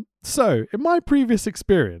 So in my previous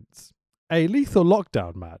experience, a lethal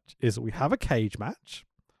lockdown match is we have a cage match.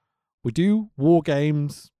 We do war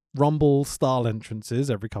games, rumble style entrances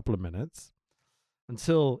every couple of minutes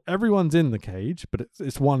until everyone's in the cage, but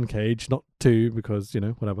it's one cage, not two, because,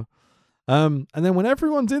 whatever. And then when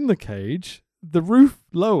everyone's in the cage, the roof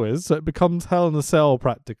lowers, so it becomes Hell in a Cell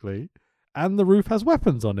practically, and the roof has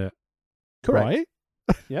weapons on it. Correct. Right?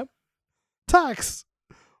 Yep. Tax,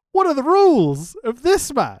 what are the rules of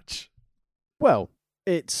this match? Well,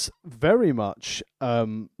 it's very much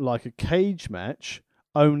like a cage match,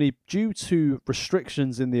 only due to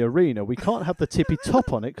restrictions in the arena, we can't have the tippy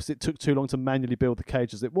top on it because it took too long to manually build the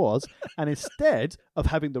cage as it was. And instead of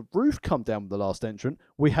having the roof come down with the last entrant,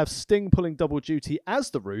 we have Sting pulling double duty as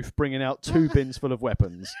the roof, bringing out 2 bins full of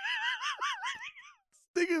weapons.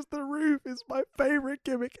 Sting as the roof is my favourite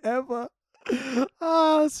gimmick ever.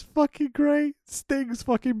 Ah, it's fucking great. Sting's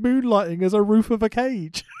fucking moonlighting as a roof of a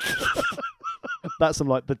cage. That's some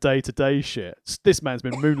like the day-to-day shit. This man's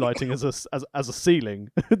been moonlighting as a ceiling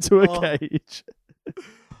to a cage.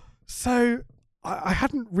 So I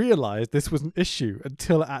hadn't realised this was an issue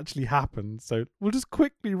until it actually happened. So we'll just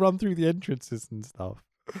quickly run through the entrances and stuff.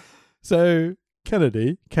 So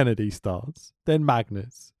Kennedy starts, then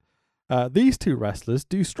Magnus. These two wrestlers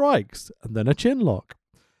do strikes and then a chin lock.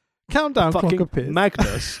 Countdown clock Fucking appears.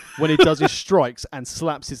 Magnus, when he does his strikes and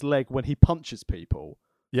slaps his leg when he punches people.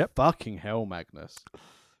 Yep. Fucking hell, Magnus.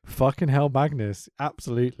 Fucking hell, Magnus.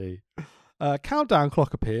 Absolutely. Countdown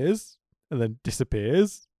clock appears and then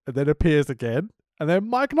disappears and then appears again. And then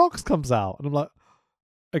Mike Knox comes out. And I'm like,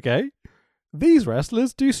 okay, these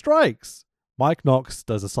wrestlers do strikes. Mike Knox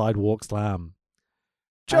does a sidewalk slam.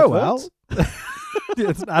 Joe out.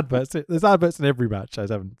 There's adverts in every match. I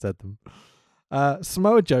haven't said them.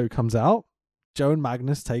 Samoa Joe comes out. Joe and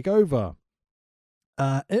Magnus take over.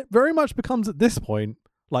 It very much becomes at this point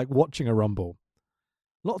like watching a rumble.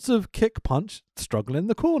 Lots of kick punch struggle in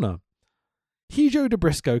the corner. Hijo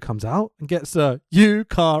DeBriscoe comes out and gets a "you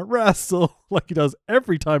can't wrestle" like he does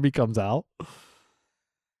every time he comes out.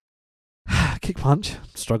 Kick punch,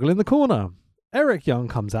 struggle in the corner. Eric Young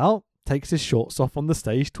comes out, takes his shorts off on the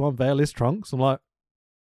stage to unveil his trunks. I'm like,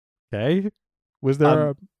 okay, was there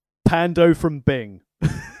a Pando from Bing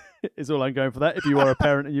is all I'm going for that. If you are a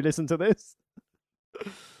parent and you listen to this.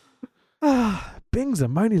 Bing's a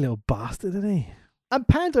moany little bastard, isn't he? And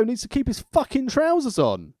Pando needs to keep his fucking trousers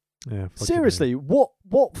on. Yeah. Seriously, what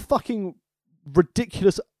fucking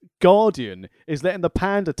ridiculous guardian is letting the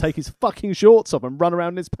panda take his fucking shorts off and run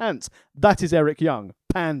around in his pants? That is Eric Young,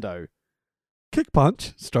 Pando. Kick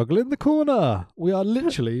punch, struggle in the corner. We are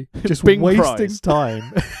literally just Bing wasting prize.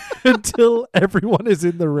 time until everyone is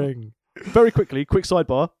in the ring. Very quickly, quick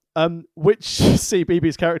sidebar. Which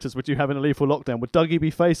CBBS characters would you have in a Lethal Lockdown? Would Dougie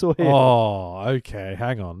be face or heel? Oh, okay.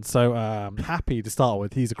 Hang on. So, Happy to start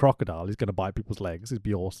with. He's a crocodile. He's going to bite people's legs. It'd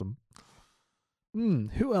be awesome.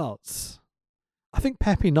 Who else? I think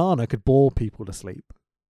Pepe Nana could bore people to sleep.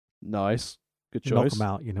 Nice. Good Knock choice. them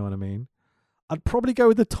out, you know what I mean? I'd probably go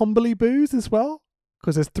with the Tomberly Boos as well,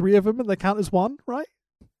 because there's 3 of them and they count as one, right?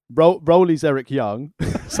 Rolly's Eric Young,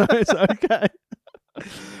 so it's okay.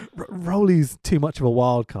 Rolly's too much of a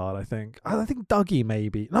wild card, I think. I think Dougie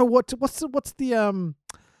maybe. No, what's the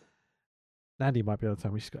Nandy might be able to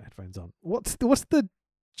tell me, she's got headphones on. What's the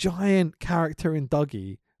giant character in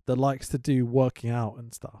Dougie that likes to do working out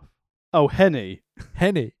and stuff? Oh, Henny.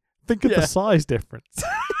 Henny. Think of Yeah. the size difference.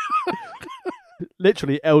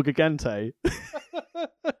 Literally El Gigante.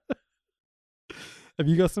 Have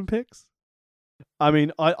you got some picks? I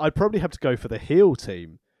mean, I'd probably have to go for the heel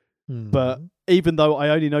team, but Hmm. even though I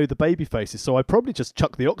only know the baby faces, so I'd probably just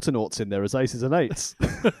chuck the Octonauts in there as aces and eights.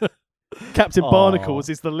 Captain Aw. Barnacles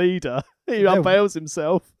is the leader. He They're- unveils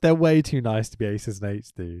himself. They're way too nice to be aces and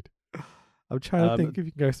eights, dude. I'm trying to think if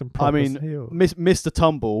you can go some proper I mean, heel. Mr.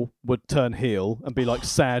 Tumble would turn heel and be like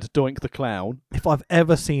sad Doink the Clown. If I've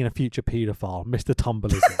ever seen a future paedophile, Mr.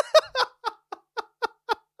 Tumble is it.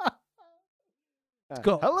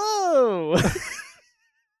 got- Hello!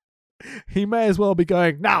 He may as well be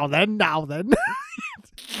going, now then. Do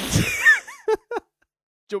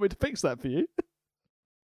you want me to fix that for you?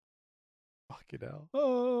 Fucking hell.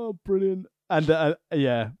 Oh, brilliant. And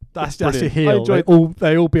yeah, That's brilliant. your I heel. enjoyed-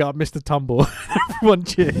 They all beat up Mr. Tumble. Everyone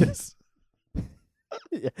cheers.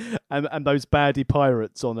 yeah. And those baddie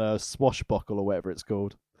pirates on a Swashbuckle or whatever it's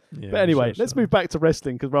called. Yeah, But anyway, let's move back to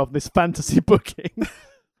wrestling because rather than this fantasy booking.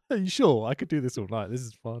 Are you sure? I could do this all night. This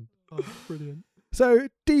is fun. Oh, brilliant. So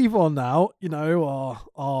Devon now,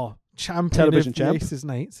 our champion Television of the champ. Aces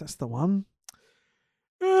and Eights. That's the one.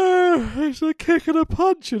 It's a kick and a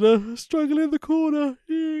punch and a struggle in the corner.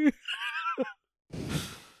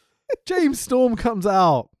 James Storm comes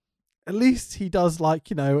out. At least he does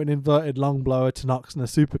an inverted lung blower to Knox and a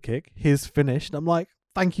super kick. His finish. And I'm like,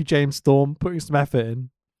 thank you, James Storm, putting some effort in.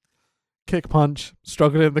 Kick punch,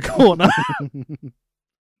 struggle in the corner.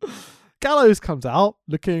 Gallows comes out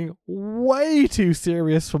looking way too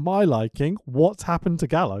serious for my liking. What's happened to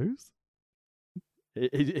Gallows?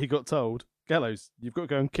 He got told, Gallows, you've got to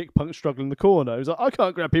go and kick punch struggle in the corner. He was like, I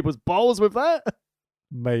can't grab people's balls with that.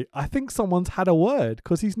 Mate, I think someone's had a word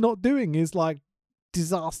because he's not doing his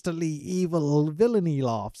disasterly evil villainy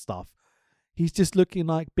laugh stuff. He's just looking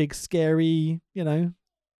like big scary,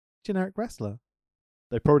 generic wrestler.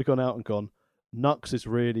 They've probably gone out and gone, Nux is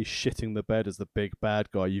really shitting the bed as the big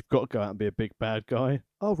bad guy. You've got to go out and be a big bad guy.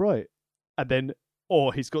 Oh, right. And then,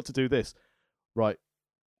 or he's got to do this. Right,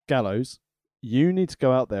 Gallows, you need to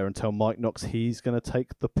go out there and tell Mike Knox he's going to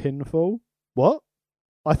take the pinfall. What?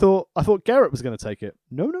 I thought Garrett was going to take it.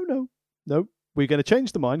 No. We're going to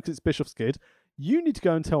change the mind because it's Bishop's kid. You need to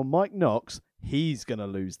go and tell Mike Knox he's going to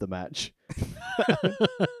lose the match.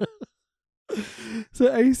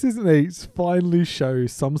 So Aces and Eights finally show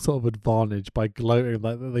some sort of advantage by gloating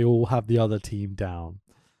that they all have the other team down.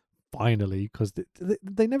 Finally, because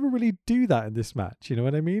they never really do that in this match. You know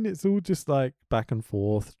what I mean? It's all just back and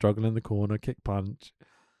forth, struggle in the corner, kick punch.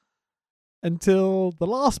 Until the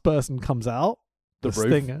last person comes out. The Roof.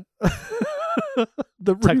 Stinger.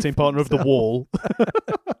 The Tag Roof team partner of the himself. Wall.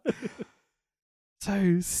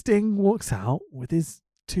 So Sting walks out with his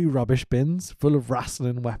 2 rubbish bins full of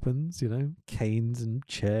wrestling weapons, canes and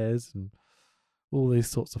chairs and all these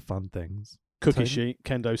sorts of fun things. Cookie Tony- sheet,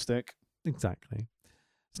 kendo stick. Exactly.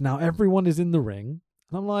 So now everyone is in the ring,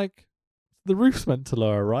 and I'm like, the roof's meant to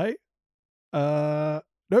lower, right?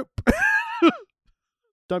 Nope.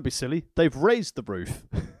 Don't be silly. They've raised the roof.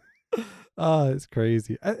 It's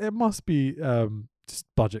crazy. It must be just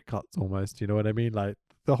budget cuts almost, you know what I mean?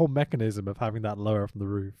 The whole mechanism of having that lower from the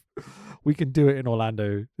roof. We can do it in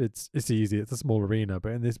Orlando. It's easy. It's a small arena,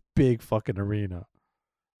 but in this big fucking arena,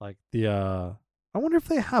 I wonder if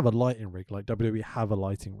they have a lighting rig, like WWE have a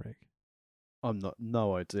lighting rig.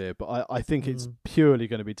 no idea, but I think it's purely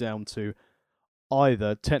going to be down to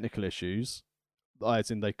either technical issues,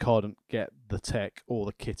 as in they can't get the tech or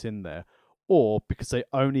the kit in there, or because they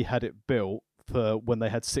only had it built for when they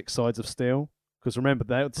had 6 sides of steel. Because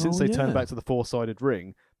remember, since they turned back to the 4-sided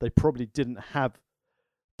ring, they probably didn't have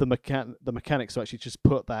the mechanics to actually just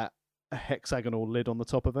put that hexagonal lid on the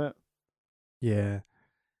top of it. Yeah,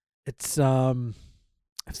 it's not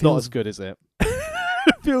as good, is it?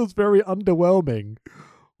 It feels very underwhelming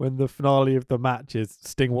when the finale of the match is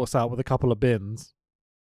Sting walks out with a couple of bins.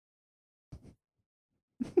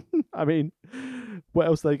 I mean, what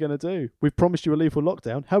else are they going to do? We've promised you a lethal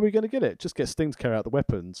lockdown. How are we going to get it? Just get Sting to carry out the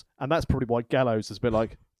weapons. And that's probably why Gallows has been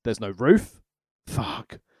like, there's no roof?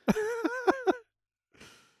 Fuck.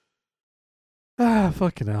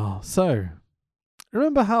 Fucking hell. So,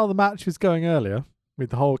 remember how the match was going earlier with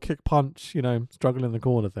the whole kick punch, struggle in the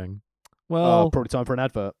corner thing? Well, probably time for an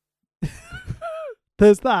advert.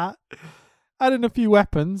 There's that. Add in a few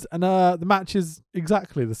weapons, and the match is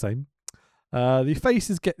exactly the same. The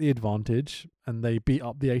faces get the advantage, and they beat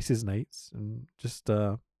up the aces and eights, and just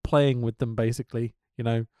playing with them, basically.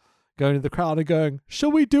 Going to the crowd and going,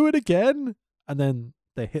 "Shall we do it again?" And then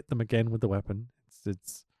they hit them again with the weapon.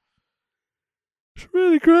 It's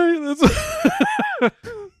really great.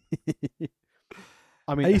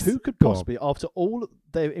 I mean, who could possibly, after all,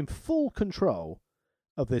 they're in full control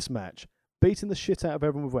of this match, beating the shit out of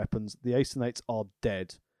everyone with weapons, the ace and eights are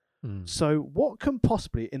dead. So what can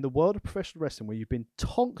possibly, in the world of professional wrestling, where you've been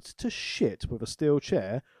tonked to shit with a steel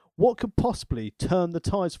chair, what could possibly turn the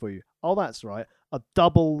tides for you? Oh, that's right, a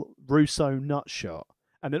double Russo nut shot.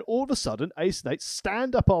 And then all of a sudden, ace and eights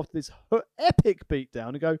stand up after this epic beatdown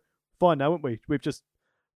and go, fine now, haven't we? We've just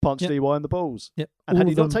punched EY in the balls. Yep. And had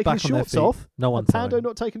he not taken his shorts off, and Pando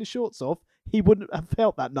not taking his shorts off, he wouldn't have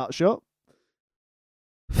felt that nut shot.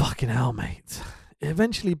 Fucking hell, mate. It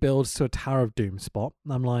eventually builds to a Tower of Doom spot.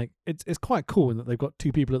 And I'm like, it's quite cool in that they've got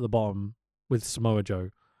 2 people at the bottom with Samoa Joe,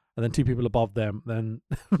 and then 2 people above them, then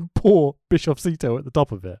poor Bischoff Cito at the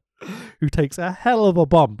top of it, who takes a hell of a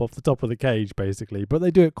bump off the top of the cage, basically. But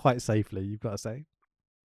they do it quite safely, you've got to say.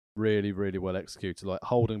 Really, really well executed. Like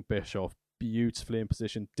holding Bischoff beautifully in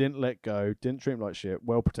position, didn't let go, didn't treat him like shit,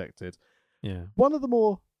 well protected. Yeah. One of the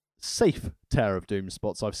more safe Tower of Doom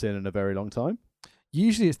spots I've seen in a very long time.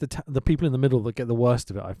 Usually it's the people in the middle that get the worst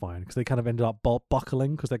of it, I find, because they kind of ended up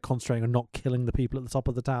buckling because they're concentrating on not killing the people at the top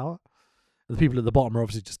of the tower. And the people at the bottom are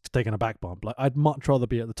obviously just taking a back bump. Like, I'd much rather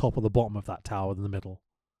be at the top or the bottom of that tower than the middle.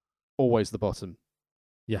 Always the bottom.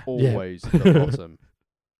 Yeah. Always the bottom.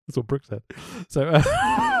 That's what Brooke said. So,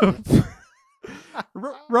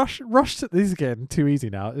 Rush, this is getting too easy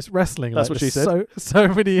now. It's wrestling. That's what she said. So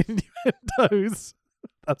many innuendos.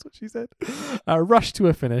 That's what she said. Rush to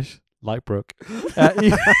a finish. Like Brooke.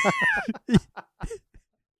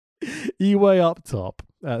 E-way up top.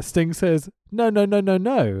 Sting says, no.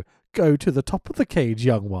 Go to the top of the cage,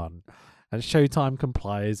 young one. And Showtime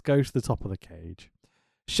complies, go to the top of the cage.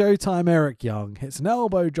 Showtime Eric Young hits an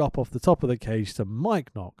elbow drop off the top of the cage to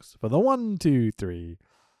Mike Knox for the 1, 2, 3.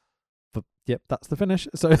 Yep, that's the finish.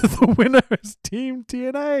 So the winner is Team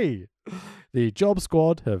TNA. The Job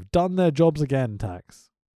Squad have done their jobs again, Tax.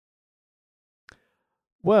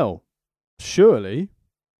 Well, surely,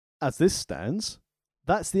 as this stands,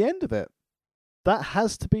 that's the end of it. That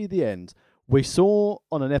has to be the end. We saw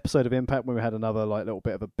on an episode of Impact when we had another little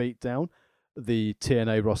bit of a beatdown, the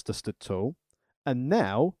TNA roster stood tall, and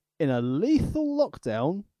now in a lethal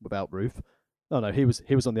lockdown without Ruth. Oh no, he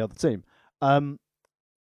was on the other team.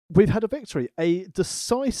 We've had a victory, a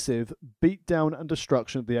decisive beatdown and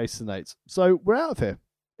destruction of the Ace and Eights. So we're out of here.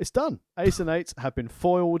 It's done. Ace and Eights have been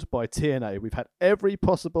foiled by TNA. We've had every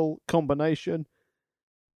possible combination.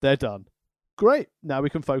 They're done. Great. Now we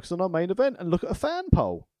can focus on our main event and look at a fan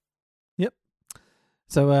poll. Yep.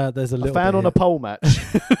 So there's a little fan on a pole match.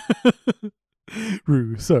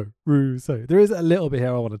 Russo. There is a little bit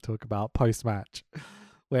here I want to talk about post-match,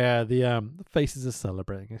 where the faces are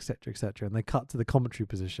celebrating, etc., and they cut to the commentary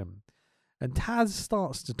position. And Taz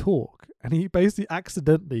starts to talk, and he basically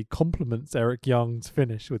accidentally compliments Eric Young's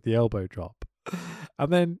finish with the elbow drop,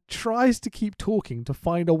 and then tries to keep talking to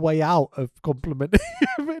find a way out of complimenting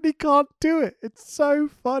him, and he can't do it. It's so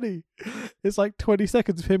funny. It's like 20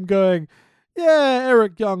 seconds of him going, yeah,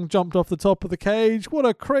 Eric Young jumped off the top of the cage. What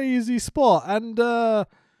a crazy spot. And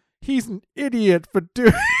he's an idiot for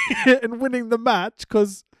doing it and winning the match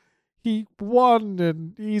because he won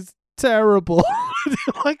and he's terrible.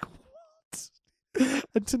 Like,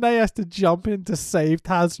 and Tenay has to jump in to save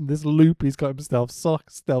Taz from this loop he's got himself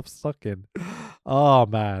stuck in. Oh,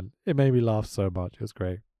 man. It made me laugh so much. It was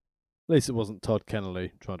great. At least it wasn't Todd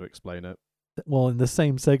Kennelly trying to explain it. Well, in the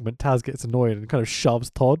same segment, Taz gets annoyed and kind of shoves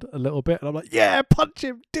Todd a little bit. And I'm like, yeah, punch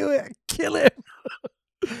him, do it, kill him.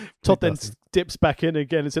 Todd then dips back in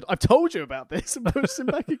again and said, I've told you about this, and pushes him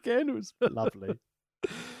back again. It was lovely.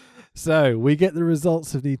 So we get the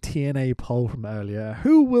results of the TNA poll from earlier.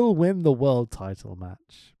 Who will win the world title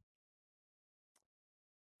match?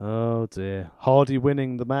 Oh dear. Hardy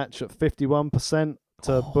winning the match at 51%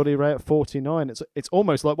 to Bully Ray at 49%. It's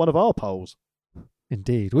almost like one of our polls.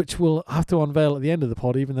 Indeed, which we'll have to unveil at the end of the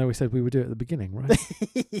pod, even though we said we would do it at the beginning, right?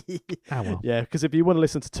 Well. Yeah, because if you want to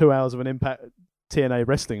listen to 2 hours of an Impact TNA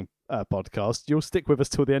wrestling podcast, you'll stick with us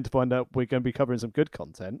till the end to find out we're going to be covering some good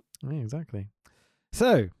content. Yeah, exactly.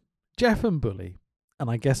 So, Jeff and Bully, and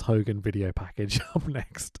I guess Hogan video package up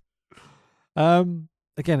next. Again,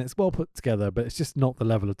 it's well put together, but it's just not the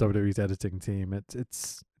level of WWE's editing team. It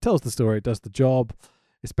tells the story, it does the job.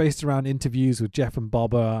 It's based around interviews with Jeff and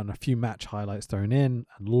Bubba and a few match highlights thrown in,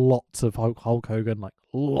 and lots of Hulk Hogan, like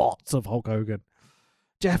lots of Hulk Hogan.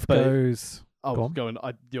 Jeff goes... No,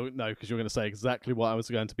 because you're going to say exactly what I was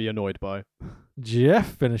going to be annoyed by.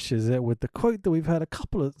 Jeff finishes it with the quote that we've heard a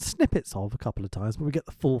couple of snippets of a couple of times, but we get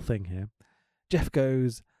the full thing here. Jeff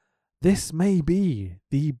goes, "This may be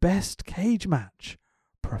the best cage match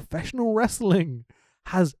professional wrestling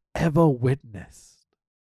has ever witnessed."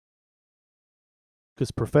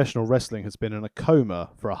 Because professional wrestling has been in a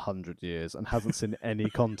coma for 100 years and hasn't seen any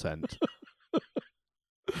content.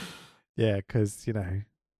 Yeah, because, you know,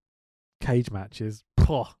 cage matches,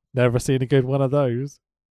 never seen a good one of those.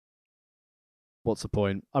 What's the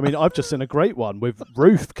point? I mean, I've just seen a great one with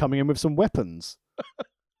Ruth coming in with some weapons.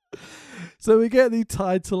 So we get the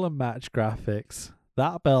title and match graphics.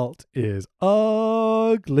 That belt is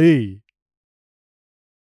ugly.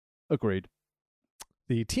 Agreed.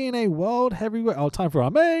 The TNA World Heavyweight... Oh, time for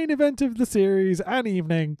our main event of the series and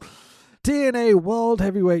evening. TNA World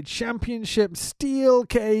Heavyweight Championship Steel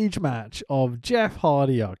Cage match of Jeff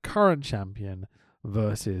Hardy, our current champion,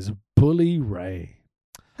 versus Bully Ray.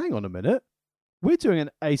 Hang on a minute. We're doing an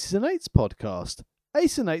Aces and Eights podcast.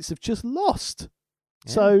 Aces and Eights have just lost.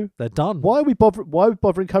 Yeah, so they're done. Why are we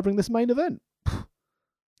bothering covering this main event?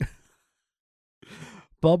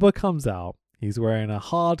 Bubba comes out. He's wearing a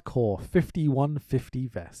hardcore 5150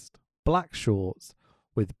 vest, black shorts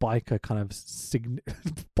with biker kind of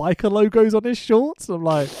biker logos on his shorts. I'm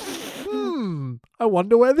like, I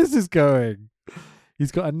wonder where this is going.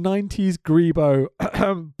 He's got a 90s Grebo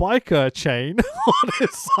biker chain on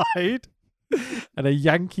his side and a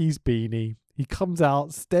Yankees beanie. He comes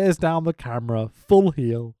out, stares down the camera, full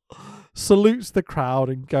heel, salutes the crowd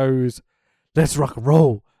and goes, "Let's rock and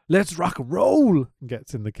roll. Let's rock and roll," and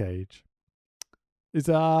gets in the cage. Is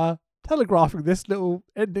telegraphing this little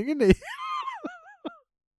ending, isn't he?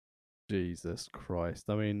 Jesus Christ.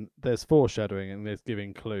 I mean, there's foreshadowing and there's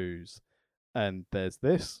giving clues. And there's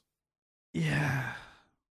this. Yeah.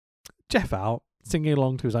 Jeff out, singing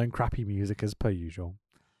along to his own crappy music as per usual.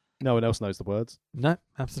 No one else knows the words. No,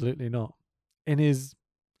 absolutely not. In his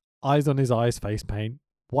eyes on his eyes face paint,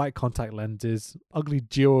 white contact lenses, ugly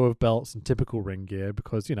duo of belts and typical ring gear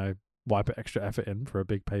because, you know, why put extra effort in for a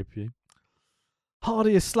big pay-per-view?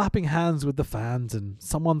 Hardy is slapping hands with the fans and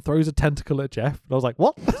someone throws a tentacle at Jeff. And I was like,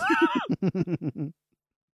 what?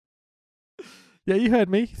 Yeah, you heard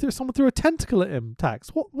me. Someone threw a tentacle at him, Tax.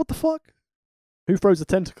 What the fuck? Who throws a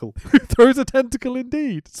tentacle? Who throws a tentacle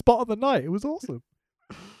indeed? Spot of the night. It was awesome.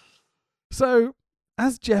 So,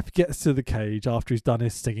 as Jeff gets to the cage after he's done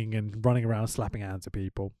his singing and running around slapping hands at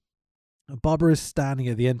people, Bubba is standing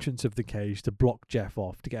at the entrance of the cage to block Jeff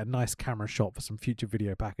off to get a nice camera shot for some future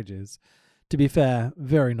video packages. To be fair,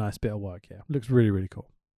 very nice bit of work here. Looks really, really cool.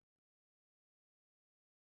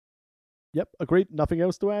 Yep, agreed. Nothing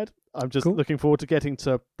else to add. I'm just looking forward to getting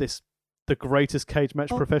to this, the greatest cage match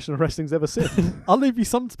professional wrestling's ever seen. I'll leave you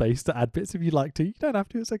some space to add bits if you'd like to. You don't have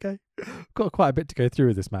to, it's okay. Got quite a bit to go through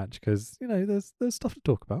with this match because, you know, there's stuff to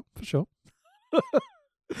talk about, for sure.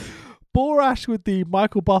 Borash with the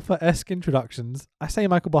Michael Buffer-esque introductions. I say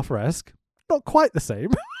Michael Buffer-esque. Not quite the same.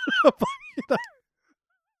 But, you know.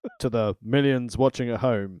 To the millions watching at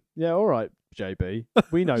home. Yeah, all right, JB.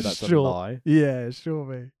 We know that's sure. a lie. Yeah, sure,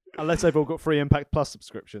 mate. Unless they've all got free Impact Plus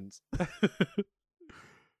subscriptions.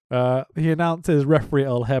 He announces referee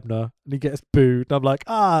Earl Hebner and he gets booed. And I'm like,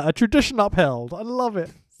 a tradition upheld. I love it.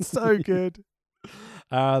 So good.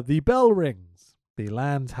 The bell rings. The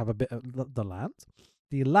lads have a bit of a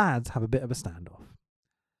standoff.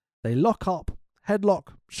 They lock up,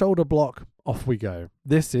 headlock, shoulder block. Off we go.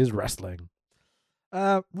 This is wrestling.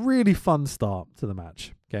 Really fun start to the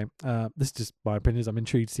match. Okay, this is just my opinions. I'm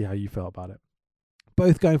intrigued to see how you felt about it.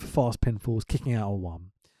 Both going for fast pinfalls, kicking out of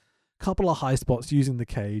one. Couple of high spots using the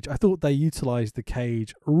cage. I thought they utilized the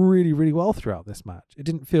cage really, really well throughout this match. It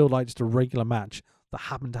didn't feel like just a regular match that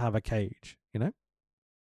happened to have a cage, you know?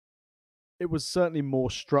 It was certainly more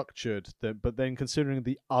structured, but then considering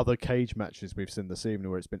the other cage matches we've seen this evening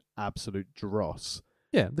where it's been absolute dross.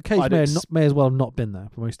 Yeah, the cage may as well have not been there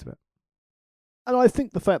for most of it. And I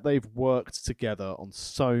think the fact they've worked together on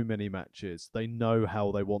so many matches, they know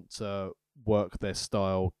how they want to work their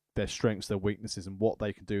style, their strengths, their weaknesses, and what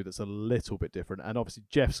they can do that's a little bit different. And obviously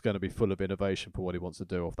Jeff's going to be full of innovation for what he wants to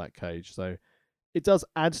do off that cage. So it does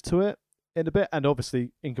add to it in a bit. And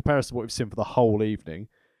obviously, in comparison to what we've seen for the whole evening,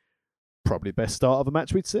 probably best start of a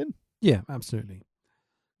match we'd seen. Yeah, absolutely.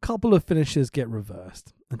 Couple of finishes get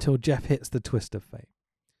reversed until Jeff hits the twist of fate.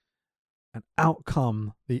 And out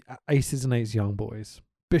come the Aces and Eights Young Boys.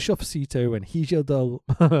 Bischoff Cito and Hijo del...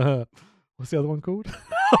 What's the other one called?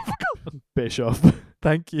 Bischoff.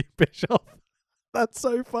 Thank you, Bischoff. That's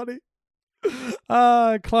so funny.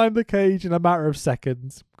 Climb the cage in a matter of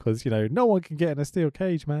seconds. Because, no one can get in a steel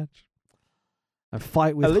cage match. And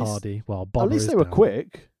fight with Hardy while Bubba At least they were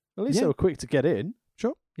quick. At least they were quick to get in.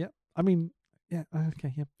 Sure, yeah. I mean, yeah,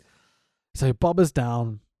 okay, yeah. So Bubba's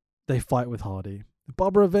down. They fight with Hardy.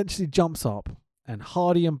 Bubba eventually jumps up, and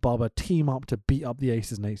Hardy and Bubba team up to beat up the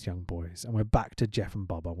Aces and Eights Young Boys. And we're back to Jeff and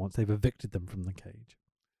Bubba once they've evicted them from the cage.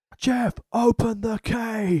 Jeff, open the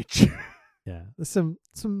cage! Yeah, there's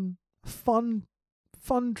some fun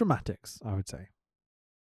dramatics, I would say.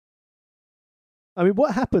 I mean,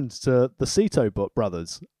 what happened to the Cito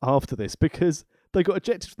brothers after this? Because they got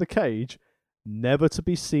ejected from the cage, never to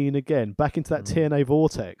be seen again. Back into that TNA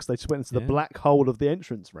vortex. They just went into the black hole of the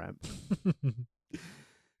entrance ramp.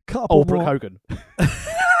 Brooke Hogan.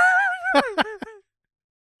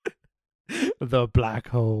 The black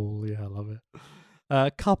hole. Yeah, I love it.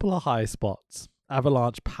 A couple of high spots.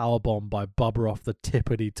 Avalanche powerbomb by Bubba off the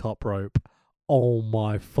tippity top rope. Oh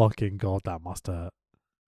my fucking God, that must hurt.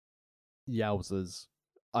 Yowzers.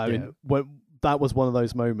 I mean, that was one of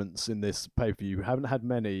those moments in this pay-per-view. We haven't had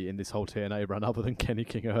many in this whole TNA run other than Kenny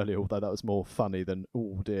King earlier, although that was more funny than,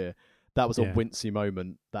 oh dear. That was a wincy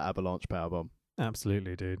moment, that Avalanche powerbomb.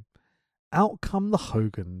 Absolutely, dude. Out come the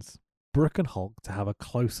Hogans, Brooke and Hulk, to have a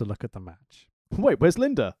closer look at the match. Wait, where's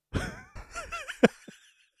Linda?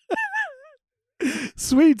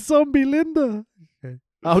 Sweet zombie Linda. Okay.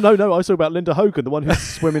 Oh, no, I was talking about Linda Hogan, the one who's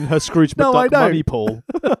swimming her Scrooge McDuck money pool.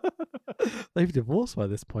 They've divorced by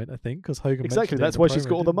this point, I think, because Hogan exactly, that's why she's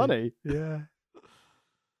got all the money. Yeah.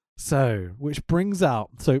 So, which brings out,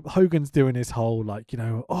 so Hogan's doing his whole,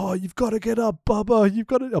 oh, you've got to get up, Bubba, you've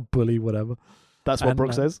got to, a bully, whatever. That's what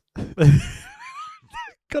Brooke says.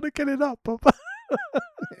 Gotta get it up, Bubba.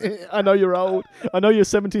 I know you're old. I know you're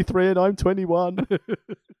 73 and I'm 21.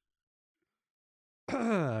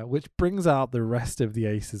 Which brings out the rest of the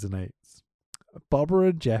Aces and Eights. Bubba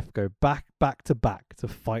and Jeff go back to back to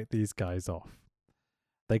fight these guys off.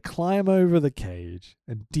 They climb over the cage,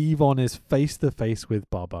 and Devon is face to face with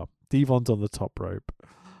Bubba. Devon's on the top rope.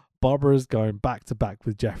 Bubba is going back to back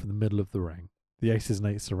with Jeff in the middle of the ring. The Aces and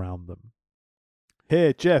Eights surround them.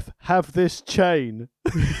 Here, Jeff, have this chain.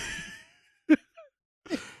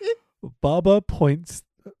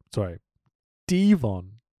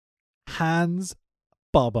 Devon hands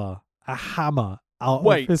Bubba a hammer out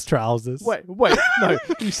of his trousers. Wait, no.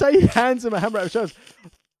 You say he hands him a hammer out of his trousers.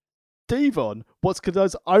 Devon,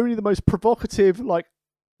 does only the most provocative,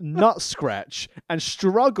 nut scratch and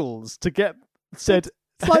struggles to get said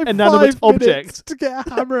inanimate object to get a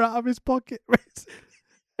hammer out of his pocket.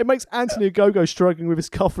 It makes Anthony Ogogo struggling with his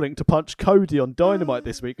cufflink to punch Cody on Dynamite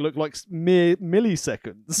this week look like mere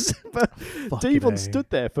milliseconds. But Devon stood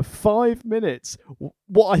there for 5 minutes,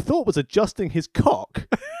 what I thought was adjusting his cock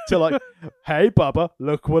to hey Bubba,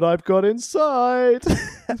 look what I've got inside.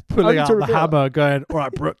 Pulling out the hammer going, all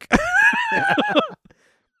right, Brooke.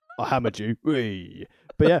 I hammered you. Whee.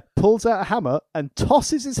 But yeah, pulls out a hammer and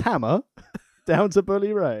tosses his hammer down to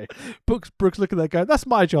Bully Ray. Brooke's looking there going, that's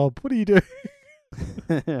my job. What are you doing?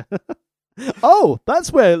 Oh,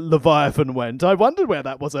 that's where Leviathan went. I wondered where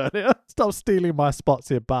that was earlier. Stop stealing my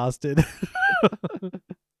spots, you bastard.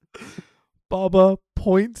 Bubba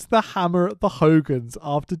points the hammer at the Hogans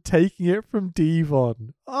after taking it from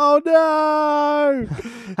Devon. Oh no!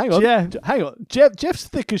 Hang on. Jeff's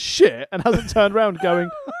thick as shit and hasn't turned around going,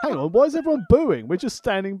 hang on, why is everyone booing? We're just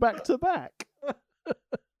standing back to back.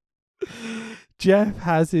 Jeff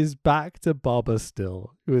has his back to Bubba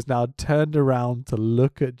still, who is now turned around to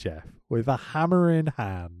look at Jeff with a hammer in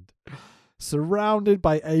hand, surrounded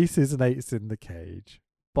by Aces and Eights in the cage.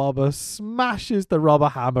 Bubba smashes the rubber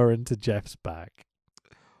hammer into Jeff's back.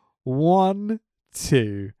 1,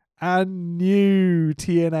 2, and new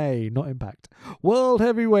TNA, not Impact, World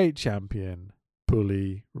Heavyweight Champion,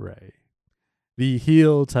 Bully Ray. The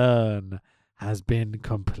heel turn has been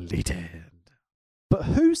completed. But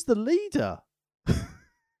who's the leader?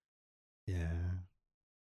 Yeah.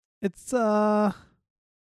 It's,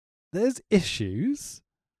 there's issues,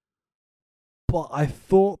 but I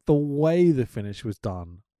thought the way the finish was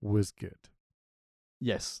done was good.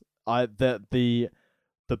 Yes, the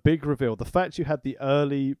big reveal, the fact you had the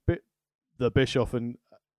early the Bischoff and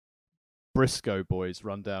Briscoe boys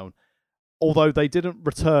run down, although they didn't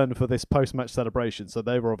return for this post-match celebration, so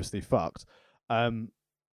they were obviously fucked.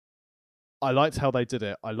 I liked how they did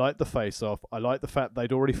it. I liked the face-off. I liked the fact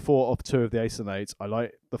they'd already fought off 2 of the Ace and Eights. I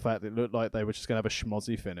liked the fact it looked like they were just going to have a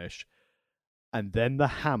schmozzy finish. And then the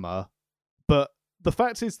hammer. But the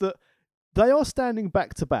fact is that they are standing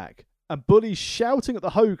back to back, and Bully's shouting at the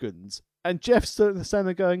Hogans, and Jeff's standing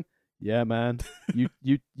there going, "Yeah, man,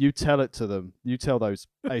 you tell it to them. You tell those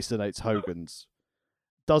Ace and Eights Hogans."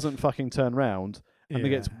 Doesn't fucking turn round, and then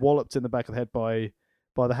gets walloped in the back of the head by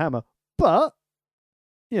the hammer. But,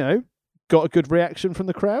 you know, got a good reaction from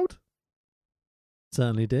the crowd.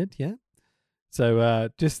 Certainly did, yeah. So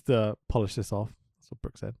just to polish this off, that's what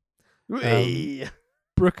Brooke said.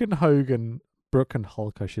 Brooke and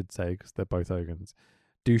Hulk, I should say, because they're both Hogans,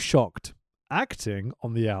 do shocked acting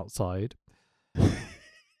on the outside.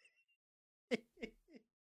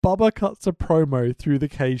 Bubba cuts a promo through the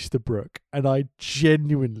cage to Brooke, and I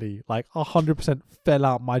genuinely, 100% fell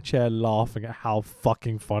out my chair laughing at how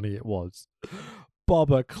fucking funny it was.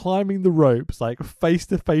 Bubba climbing the ropes, face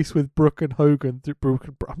to face with Brooke and Hogan.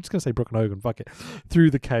 I'm just gonna say Brooke and Hogan. Fuck it. Through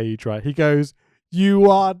the cage, right? He goes, "You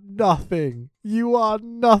are nothing. You are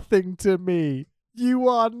nothing to me. You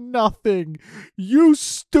are nothing. You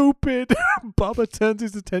stupid." Bubba turns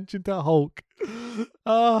his attention to Hulk.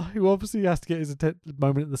 Who obviously has to get his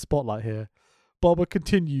moment in the spotlight here. Bubba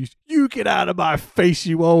continues, "You get out of my face,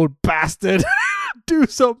 you old bastard. Do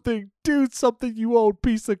something, you old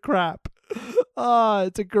piece of crap."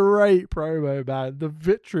 It's a great promo, man. The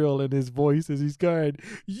vitriol in his voice as he's going,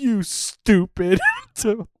 "You stupid,"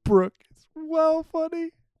 to Brooke. It's well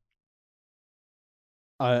funny.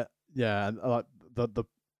 Yeah, like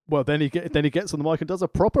well, then he gets on the mic and does a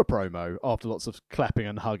proper promo after lots of clapping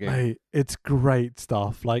and hugging. Hey, it's great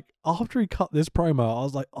stuff. After he cut this promo, I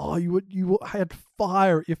was like, "Oh, you had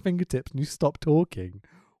fire at your fingertips and you stopped talking.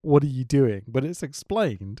 What are you doing?" But it's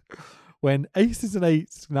explained when Aces and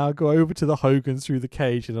Eights now go over to the Hogans through the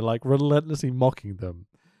cage and are relentlessly mocking them.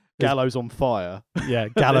 Gallows on fire. Yeah,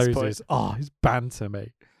 Gallows is he's banter,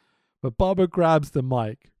 mate. But Bubba grabs the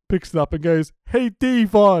mic, picks it up and goes, "Hey,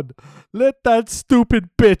 Devon, let that stupid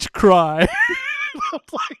bitch cry." I'm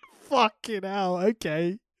like, fucking hell,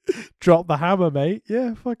 okay. Drop the hammer, mate.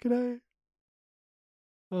 Yeah, fucking hell.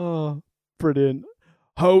 Oh, brilliant.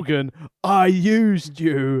 Hogan, I used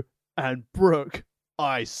you, and Brooke,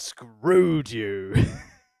 I screwed you.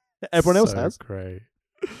 Everyone else has. Great.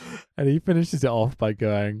 And he finishes it off by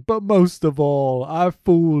going, "But most of all, I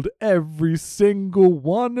fooled every single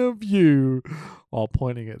one of you," while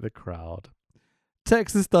pointing at the crowd.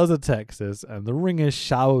 Texas does a Texas, and the ring is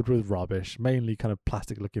showered with rubbish, mainly kind of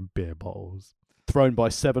plastic-looking beer bottles. Thrown by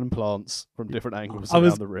 7 plants from different angles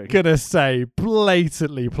around the ring. I was going to say,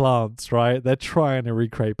 blatantly plants, right? They're trying to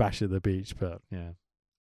recreate Bash at the Beach, but yeah.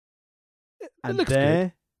 It looks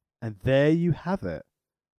good. And there you have it.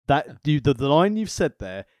 The line you've said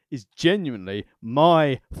there is genuinely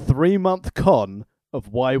my 3-month con of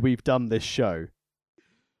why we've done this show.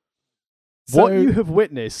 What you have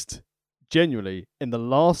witnessed, genuinely, in the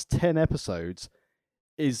last 10 episodes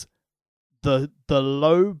is the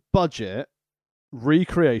low budget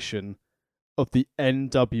recreation of the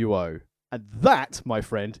NWO. And that, my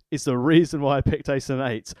friend, is the reason why I picked Ace and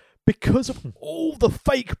Eights. Because of all the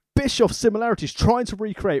fake Bischoff similarities trying to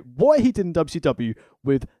recreate what he did in WCW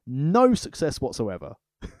with no success whatsoever.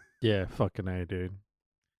 Yeah, fucking A, dude.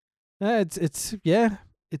 It's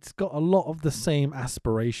got a lot of the same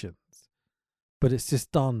aspirations, but it's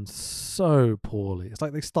just done so poorly. It's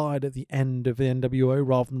like they started at the end of the NWO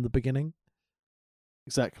rather than the beginning.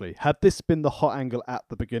 Exactly. Had this been the hot angle at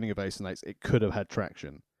the beginning of Ace and Eights, it could have had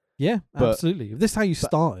traction. Yeah, absolutely. If this is how you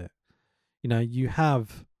start it, you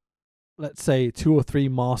have, let's say, 2 or 3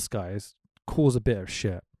 mask guys cause a bit of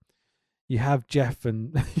shit. You have Jeff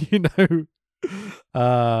and,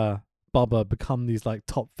 Bubba become these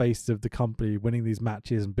top faces of the company, winning these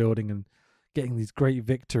matches and building and getting these great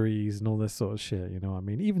victories and all this sort of shit, I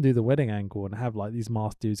mean? Even do the wedding angle and have these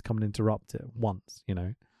masked dudes come and interrupt it once,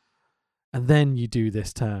 And then you do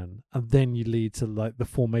this turn, and then you lead to the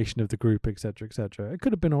formation of the group, etc., etc. It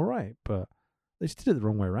could have been all right, but They just did it the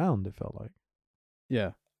wrong way around, it felt like.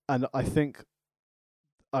 Yeah. And I think,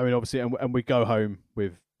 I mean, obviously, and we go home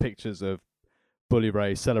with pictures of Bully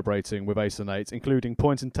Ray celebrating with Ace and Eight, including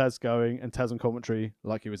pointing Taz going and Taz on commentary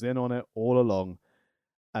like he was in on it all along.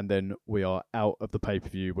 And then we are out of the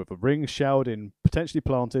pay-per-view with a ring showered in potentially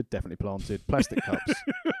planted, definitely planted, plastic cups.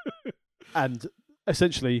 And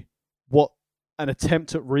essentially what an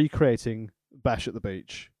attempt at recreating Bash at the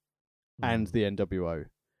Beach and the NWO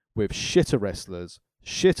with shitter wrestlers,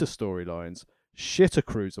 shitter storylines, shitter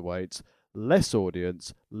cruiserweights, less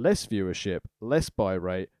audience, less viewership, less buy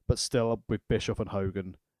rate, but still with Bischoff and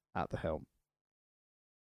Hogan at the helm.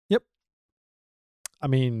 Yep. I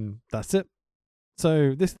mean, that's it.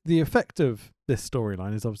 So the effect of this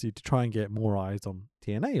storyline is obviously to try and get more eyes on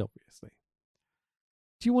TNA, obviously.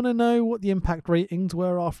 Do you want to know what the Impact ratings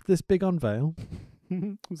were after this big unveil?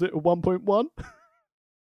 Was it a 1.1?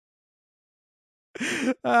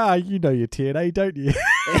 You know your TNA, don't you?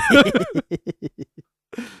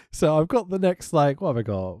 So I've got the next, what have I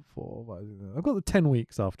got? I've got the 10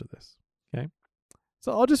 weeks after this. Okay.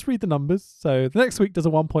 So I'll just read the numbers. So the next week does a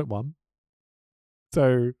 1.1.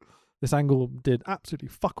 So this angle did absolutely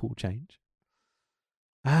fuck all change.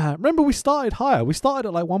 Remember, we started higher. We started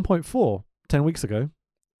at 1.4 10 weeks ago.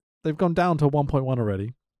 They've gone down to a 1.1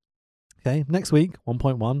 already. Okay, next week,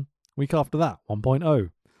 1.1. Week after that, 1.0.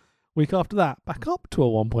 Week after that, back up to a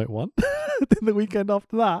 1.1. Then the weekend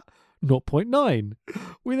after that, 0.9.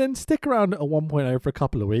 We then stick around at a 1.0 for a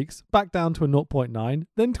couple of weeks, back down to a 0.9,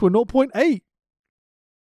 then to a 0.8.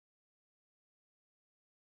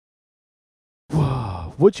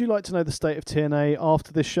 Would you like to know the state of TNA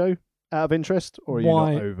after this show, out of interest, or are you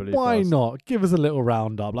not overly Why fussed? not? Give us a little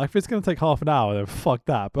roundup. If it's going to take half an hour, then fuck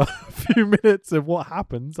that. But a few minutes of what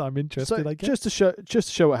happens, I'm interested, I guess. Just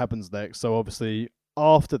to show what happens next. So obviously,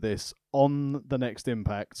 after this, on the next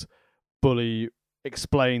Impact, Bully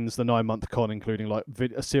explains the 9-month con, including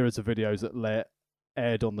a series of videos that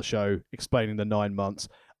aired on the show explaining the 9 months.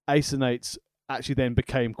 Ace and Eights actually then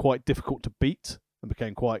became quite difficult to beat and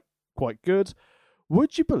became quite good.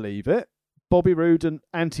 Would you believe it? Bobby Roode and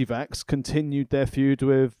Anti-Vax continued their feud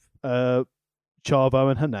with Chavo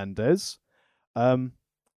and Hernandez. And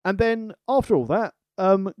then after all that,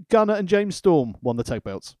 Gunner and James Storm won the tag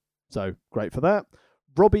belts. So great for that.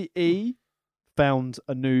 Robbie E found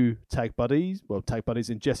a new tag buddies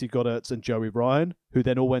in Jesse Godderz and Joey Ryan, who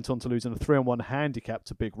then all went on to lose in a 3-on-1 handicap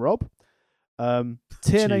to Big Rob. TNA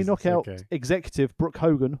Jesus, Knockout okay. executive Brooke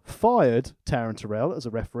Hogan fired Taryn Terrell as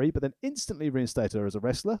a referee, but then instantly reinstated her as a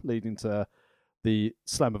wrestler, leading to the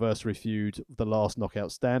Slammiversary feud, the last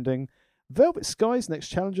Knockout standing. Velvet Sky's next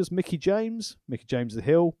challengers, Mickie James. Mickie James the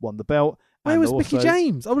heel, won the belt. Where was Mickie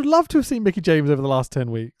James? I would love to have seen Mickie James over the last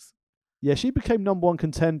 10 weeks. Yeah, she became #1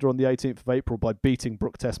 contender on the 18th of April by beating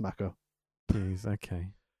Brooke Tessmacher. Jeez, okay.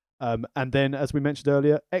 And then, as we mentioned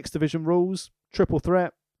earlier, X Division rules, triple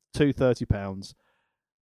threat, £230.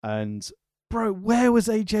 And bro, where was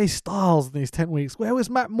AJ Styles in these 10 weeks? Where was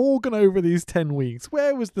Matt Morgan over these 10 weeks?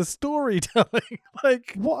 Where was the storytelling?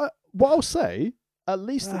 what I'll say, at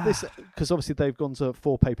least at this, because obviously they've gone to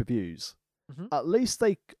 4 pay-per-views, at least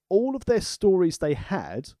all of their stories they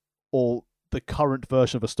had, or the current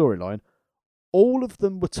version of a storyline, all of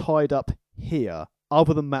them were tied up here,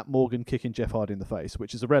 other than Matt Morgan kicking Jeff Hardy in the face,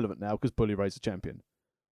 which is irrelevant now because Bully Ray's a champion.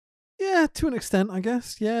 Yeah, to an extent, I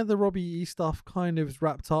guess. Yeah, the Robbie E stuff kind of is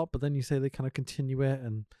wrapped up, but then you say they kind of continue it,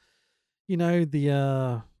 and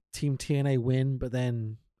the Team TNA win, but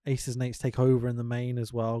then Aces and Eights take over in the main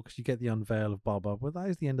as well because you get the unveil of Bubba. But that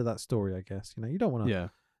is the end of that story, I guess. You don't want to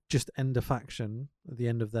just end a faction at the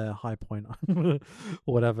end of their high point or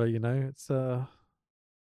whatever. It's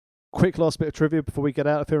Quick last bit of trivia before we get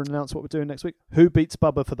out of here and announce what we're doing next week. Who beats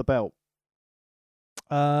Bubba for the belt?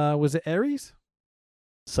 Was it Aries?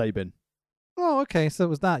 Sabin. Oh, okay. So it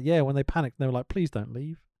was that. Yeah, when they panicked, they were like, "Please don't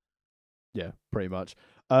leave." Yeah, pretty much.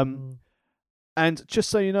 And just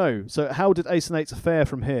so you know, so how did Ace and Eights fare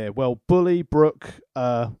from here? Well, Brooke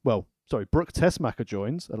Tessmacher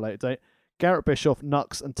joins at a later date. Garrett Bischoff,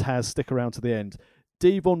 Nux, and Taz stick around to the end.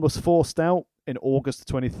 Devon was forced out in August of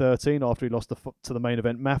 2013 after he lost to the main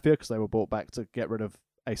event Mafia because they were brought back to get rid of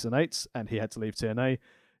Ace and Eights, and he had to leave TNA.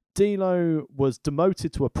 D'Lo was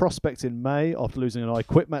demoted to a prospect in May after losing an I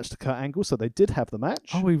Quit match to Kurt Angle, so they did have the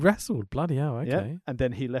match. Oh, he wrestled. Bloody hell, okay. Yeah, and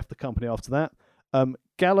then he left the company after that.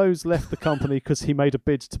 Gallows left the company because he made a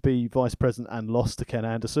bid to be vice president and lost to Ken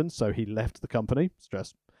Anderson, so he left the company.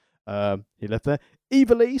 Stress. He left there.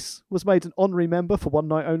 Ivelisse was made an honorary member for one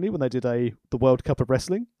night only when they did the World Cup of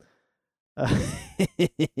Wrestling.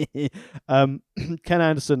 Ken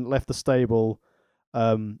Anderson left the stable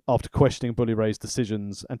after questioning Bully Ray's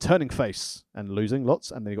decisions and turning face and losing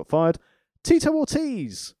lots, and then he got fired. Tito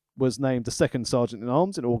Ortiz was named the second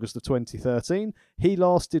Sergeant-in-Arms in August of 2013. He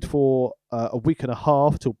lasted for a week and a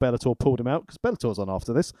half till Bellator pulled him out, because Bellator's on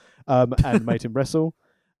after this, and made him wrestle.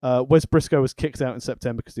 Wes Briscoe was kicked out in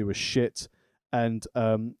September because he was shit, and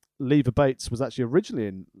Leva Bates was actually originally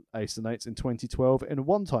in Ace and Eights in 2012 in a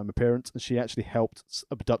one-time appearance, and she actually helped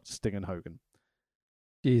abduct Sting and Hogan.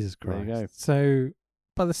 Jesus There you Christ. go. So,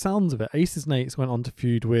 by the sounds of it, Aces and Eights went on to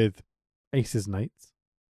feud with Aces and Eights.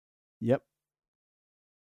 Yep.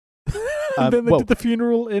 And then they well- did the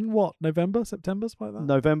funeral in what? November? September? Something like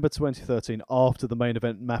that? November 2013, after the main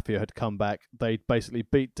event Mafia had come back, they basically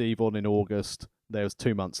beat Devon in August. There was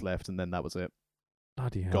 2 months left, and then that was it.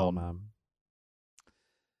 Bloody hell, Gone. man.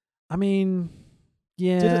 I mean,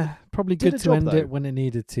 yeah, probably did good a to job, end though. it when it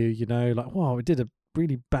needed to, you know? Like, wow, it did a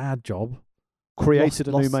really bad job Created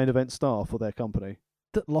a new lost- main event star for their company.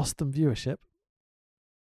 that lost them viewership.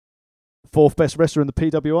 Fourth best wrestler in the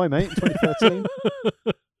PWI, mate, in 2013.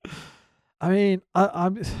 I mean, I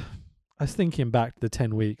was thinking back to the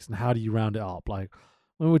 10 weeks and how do you round it up? Like,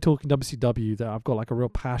 when we're talking WCW, that I've got like a real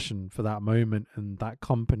passion for that moment and that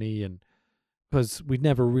company, and because we'd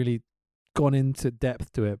never really gone into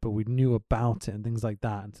depth to it, but we knew about it and things like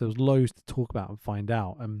that, and so there was loads to talk about and find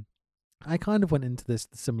out. And I kind of went into this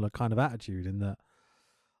the similar kind of attitude in that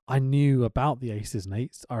I knew about the Aces and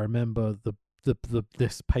Eights. I remember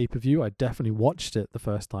this pay-per-view. I definitely watched it the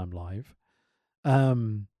first time live,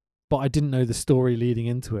 but I didn't know the story leading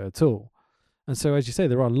into it at all. And so, as you say,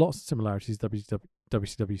 there are lots of similarities to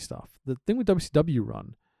WCW stuff. The thing with WCW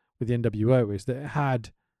run with the NWO is that it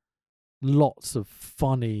had lots of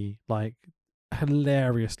funny, like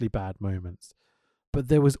hilariously bad moments, but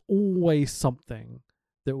there was always something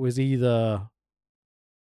that was either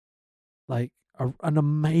like an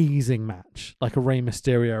amazing match, like a Rey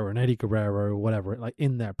Mysterio or an Eddie Guerrero or whatever, like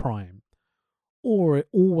in their prime, or it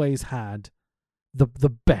always had the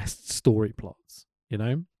best story plots, you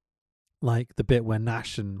know, like the bit where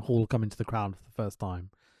Nash and Hall come into the crowd for the first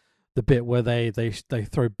time, the bit where they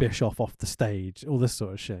throw Bischoff off the stage, all this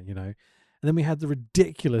sort of shit, you know. And then we had the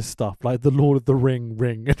ridiculous stuff like the Lord of the Ring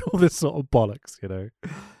and all this sort of bollocks, you know.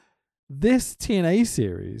 This TNA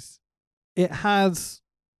series, it has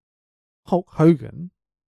Hulk Hogan,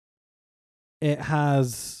 it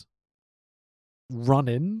has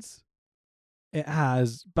run-ins, it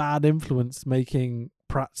has bad influence making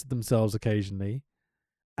prats of themselves occasionally,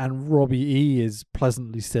 and Robbie E is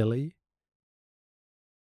pleasantly silly.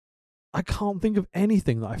 I can't think of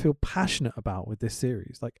anything that I feel passionate about with this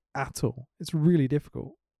series, like at all. It's really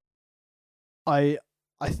difficult. I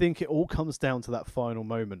think it all comes down to that final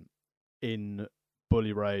moment in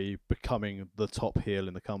Bully Ray becoming the top heel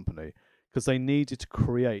in the company, because they needed to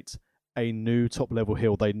create a new top level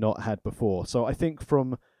heel they'd not had before. So I think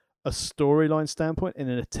from a storyline standpoint, in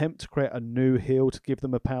an attempt to create a new heel to give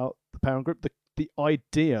them the power and grip, the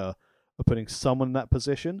idea of putting someone in that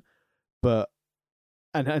position, but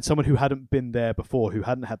and someone who hadn't been there before, who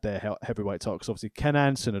hadn't had their heavyweight title, because obviously Ken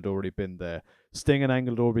Anderson had already been there. Sting and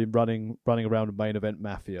Angle had already been running around a main event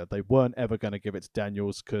Mafia. They weren't ever going to give it to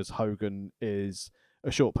Daniels because Hogan is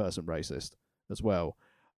a short person racist as well.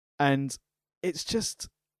 And it's just,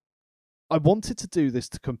 I wanted to do this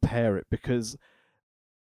to compare it, because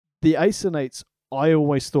the Ace and Eights I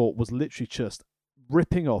always thought was literally just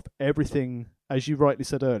ripping off everything, as you rightly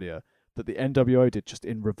said earlier, that the NWO did, just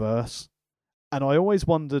in reverse. And I always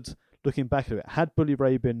wondered, looking back at it, had Bully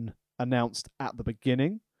Ray been announced at the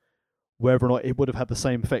beginning, whether or not it would have had the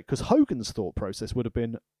same effect. Because Hogan's thought process would have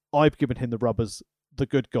been, I've given him the rubbers, the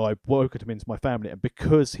good guy, welcomed him into my family, and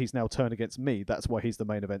because he's now turned against me, that's why he's the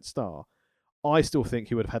main event star. I still think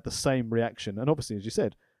he would have had the same reaction. And obviously, as you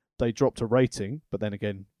said, they dropped a rating, but then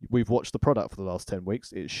again, we've watched the product for the last 10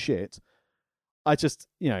 weeks. It's shit. I just,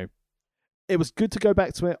 it was good to go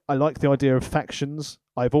back to it. I like the idea of factions.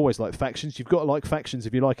 I've always liked factions. You've got to like factions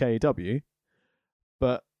if you like AEW.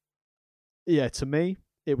 But yeah, to me,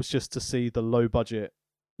 it was just to see the low budget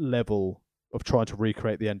level of trying to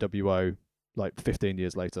recreate the NWO like 15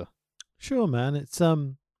 years later. Sure, man. It's I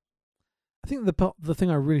think the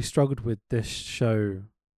thing I really struggled with this show,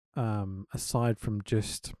 aside from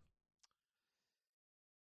just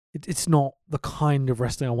it's not the kind of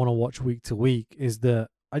wrestling I want to watch week to week, is that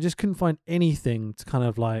I just couldn't find anything to kind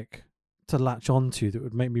of like to latch onto that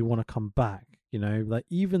would make me want to come back. You know, like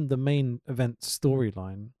even the main event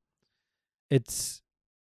storyline, there's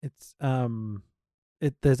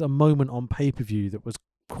a moment on pay-per-view that was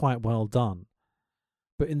quite well done.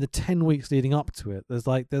 But in the 10 weeks leading up to it,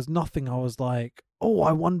 there's nothing I was like, oh,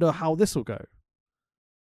 I wonder how this will go.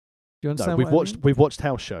 Do you No, understand? we've watched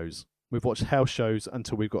house shows. We've watched house shows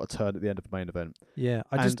until we've got a turn at the end of the main event, Yeah,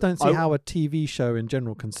 I just And don't see how a TV show in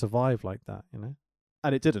general can survive like that. You know?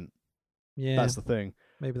 and it didn't. Yeah, That's the thing.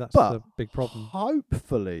 maybe that's but the big problem.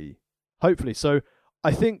 Hopefully. So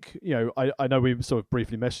I think, I know we sort of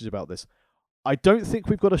briefly messaged about this. I don't think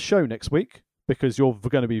we've got a show next week because you're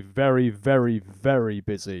going to be very, very, very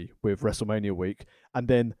busy with WrestleMania week. And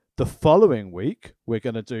then the following week, we're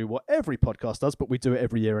going to do what every podcast does, but we do it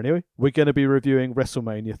every year anyway. We're going to be reviewing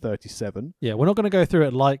WrestleMania 37. Yeah, we're not going to go through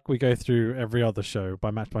it like we go through every other show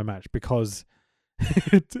by match because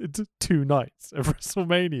it's 2 nights of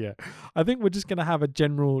WrestleMania. I think we're just going to have a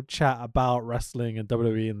general chat about wrestling and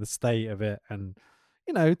WWE and the state of it, and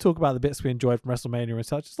talk about the bits we enjoyed from WrestleMania and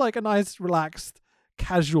such. It's like a nice, relaxed,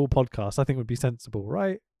 casual podcast. I think would be sensible,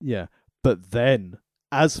 right? Yeah, but then,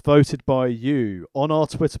 as voted by you on our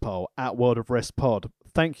Twitter poll at World of Rest Pod,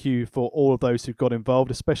 thank you for all of those who got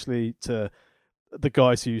involved, especially to the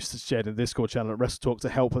guys who used to share the Discord channel at Wrestle Talk to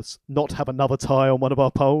help us not have another tie on one of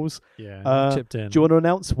our polls. Yeah, chipped in. Do you want to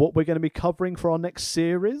announce what we're going to be covering for our next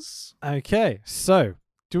series? Okay, so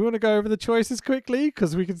do we want to go over the choices quickly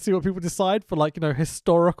because we can see what people decide for,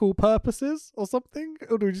 historical purposes or something,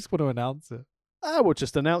 or do we just want to announce it? We'll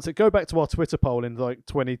just announce it. Go back to our Twitter poll in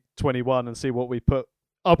 2021 and see what we put.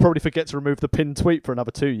 I'll probably forget to remove the pinned tweet for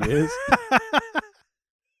another 2 years.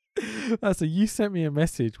 So you sent me a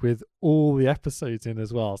message with all the episodes in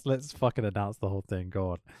as well. So let's fucking announce the whole thing.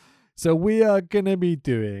 Go on. So we are going to be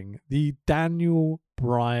doing the Daniel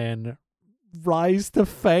Bryan Rise to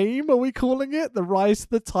Fame. Are we calling it? The Rise to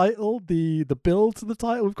the title? The build to the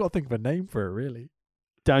title? We've got to think of a name for it, really.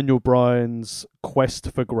 Daniel Bryan's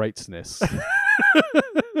quest for greatness.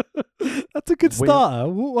 That's a good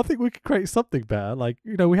starter. I think we could create something better.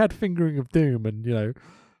 We had Fingering of Doom and,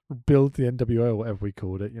 build the NWO or whatever we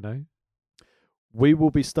called it, We will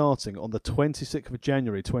be starting on the 26th of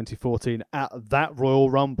January 2014 at that Royal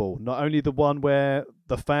Rumble. Not only the one where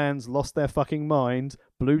the fans lost their fucking mind,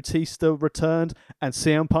 Blue Tista returned, and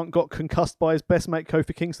CM Punk got concussed by his best mate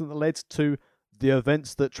Kofi Kingston that led to the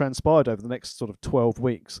events that transpired over the next sort of 12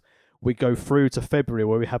 weeks. We go through to February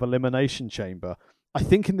where we have Elimination Chamber. I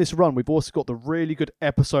think in this run we've also got the really good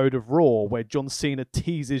episode of Raw where John Cena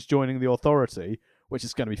teases joining the Authority, which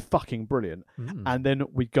is going to be fucking brilliant. And then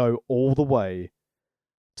we go all the way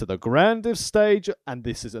to the grandest stage, and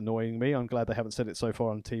this is annoying me, I'm glad they haven't said it so far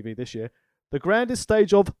on TV this year, the grandest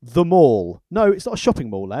stage of them all. No, it's not a shopping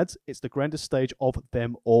mall, lads. It's the grandest stage of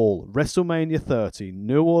them all. WrestleMania 30,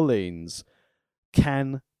 New Orleans.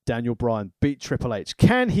 Can Daniel Bryan beat Triple H?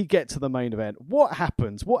 Can he get to the main event? What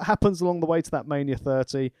happens? What happens along the way to that Mania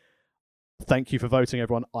 30? Thank you for voting,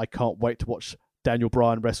 everyone. I can't wait to watch Daniel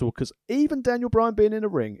Bryan wrestle, because even Daniel Bryan being in a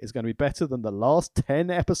ring is going to be better than the last 10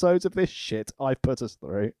 episodes of this shit I've put us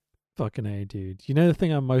through. Fucking A, dude. You know the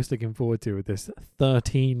thing I'm most looking forward to with this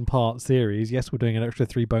 13-part series? Yes, we're doing an extra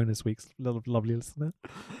 3 bonus weeks, lovely listener.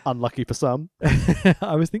 Unlucky for some.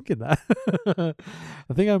 I was thinking that.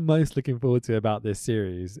 The thing I'm most looking forward to about this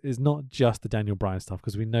series is not just the Daniel Bryan stuff,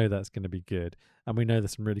 because we know that's going to be good, and we know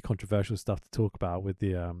there's some really controversial stuff to talk about with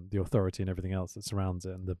the Authority and everything else that surrounds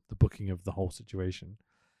it and the booking of the whole situation.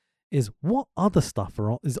 Is what other stuff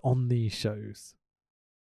is on these shows?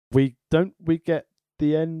 We get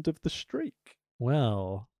the end of the streak.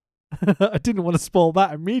 Well, I didn't want to spoil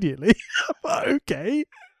that immediately, but okay.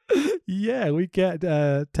 Yeah, we get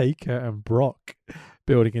Taker and Brock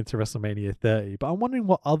building into WrestleMania 30, but I'm wondering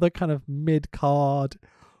what other kind of mid-card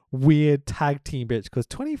weird tag team bits, because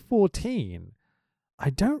 2014, I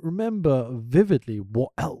don't remember vividly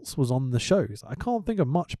what else was on the shows. I can't think of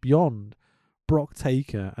much beyond Brock,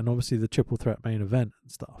 Taker, and obviously the triple threat main event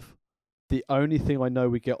and stuff. The only thing I know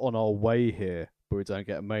we get on our way here, but we don't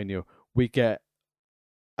get a Mania, we get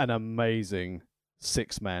an amazing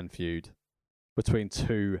 6-man feud between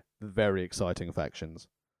 2 very exciting factions.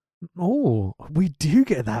 Oh, we do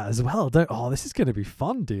get that as well. This is going to be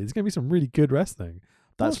fun, dude. It's going to be some really good wrestling.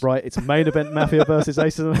 That's right. It's main event Mafia versus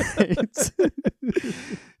Aces and Eights.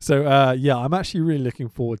 So, I'm actually really looking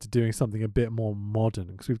forward to doing something a bit more modern,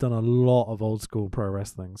 because we've done a lot of old school pro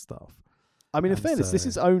wrestling stuff. I mean, in fairness, this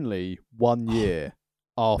is only 1 year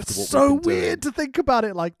after it's what so we've been weird doing. to think about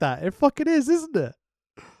it like that. It fucking is, isn't it?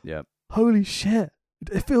 Yeah. Holy shit.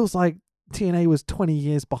 It feels like TNA was 20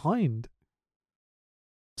 years behind.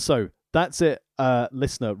 So that's it,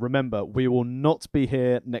 listener. Remember, we will not be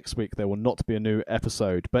here next week. There will not be a new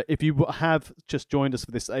episode. But if you have just joined us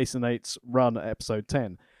for this Ace and Eights run at episode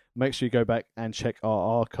 10, make sure you go back and check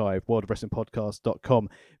our archive, worldofwrestlingpodcast.com.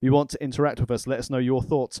 If you want to interact with us, let us know your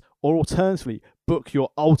thoughts, or alternatively, book your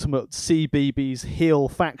ultimate CBBS heel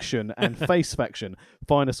faction and face faction,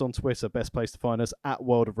 find us on Twitter. Best place to find us at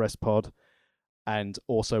World of Rest Pod. And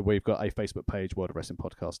also we've got a Facebook page,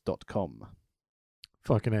 worldofwrestlingpodcast.com.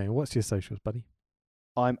 Fucking A. What's your socials, buddy?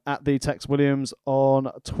 I'm at the Tex Williams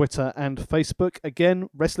on Twitter and Facebook. Again,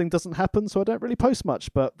 wrestling doesn't happen, so I don't really post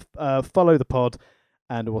much, but follow the pod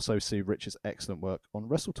and also see Rich's excellent work on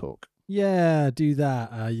Wrestle Talk. Yeah, do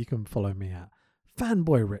that. You can follow me at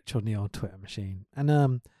Fanboy Rich on the old Twitter machine.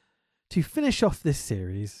 And to finish off this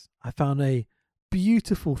series, I found a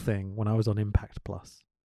beautiful thing when I was on Impact Plus.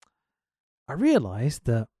 I realised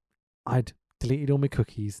that I'd deleted all my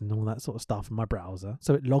cookies and all that sort of stuff in my browser,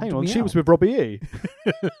 so it logged me out. She was with Robbie E.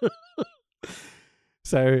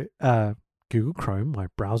 So Google Chrome, my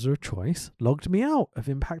browser of choice, logged me out of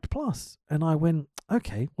Impact Plus. And I went,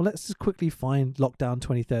 okay, well, let's just quickly find Lockdown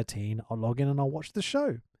 2013. I'll log in and I'll watch the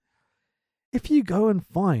show. If you go and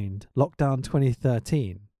find Lockdown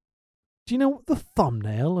 2013, do you know what the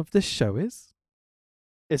thumbnail of this show is?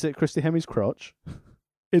 Is it Christy Hemi's crotch?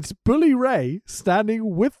 It's Bully Ray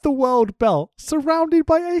standing with the world belt, surrounded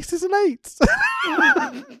by aces and eights.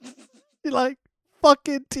 You're like,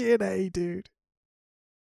 fucking TNA, dude.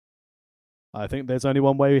 I think there's only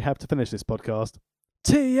one way we have to finish this podcast.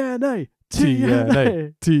 TNA!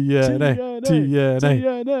 TNA! TNA!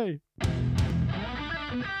 TNA!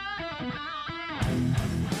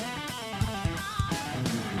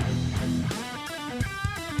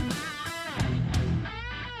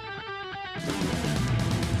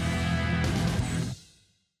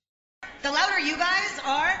 The louder you guys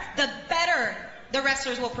are, the better the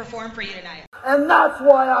wrestlers will perform for you tonight. And that's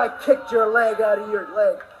why I kicked your leg out of your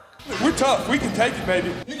leg. We're tough. We can take it,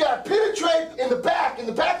 baby. You gotta penetrate in the back,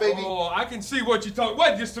 baby. Oh, I can see what you're talking.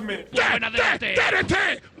 Wait just a minute.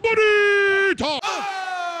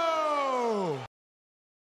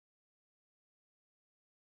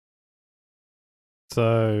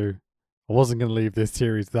 So, I wasn't going to leave this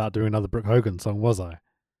series without doing another Brooke Hogan song, was I?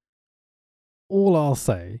 All I'll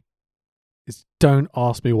say is don't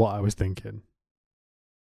ask me what I was thinking.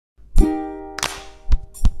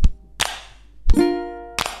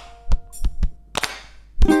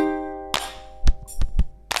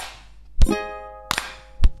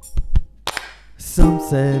 Some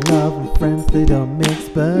say love and friends, they don't mix,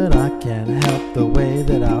 but I can't help the way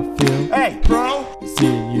that I feel. Hey, bro.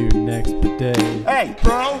 Seeing you next day. Hey,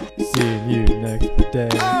 bro. Seeing you next day.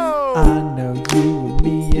 Oh. I know you and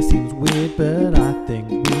me, it seems weird, but I think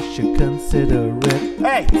we should consider it.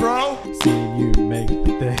 Hey, bro. Seeing you next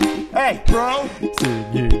day. Hey, bro.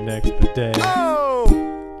 Seeing you next day.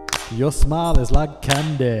 Oh. Your smile is like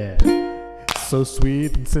candy, so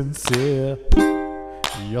sweet and sincere.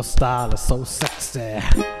 Your style is so sexy,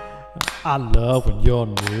 I love when you're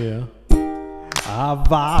near. Our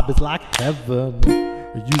vibe is like heaven,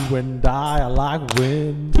 you and I are like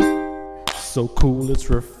wind. So cool it's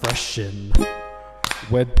refreshing,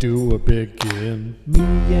 where do we begin? Me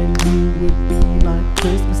and you would be like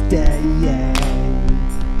Christmas Day, yeah.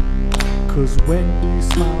 Cause when you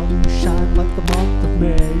smile you shine like the month of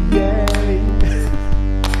May, yeah.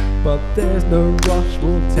 But there's no rush,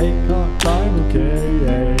 we'll take our time,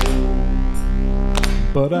 okay?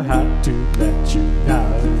 But I had to let you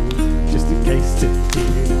know, just in case it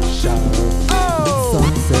didn't show. Oh!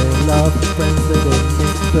 Some say love and friends, they don't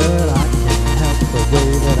mix, but I can't help the way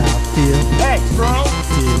that I feel. Hey, bro.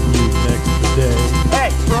 Seeing you next day.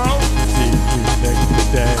 Hey, bro. Seeing you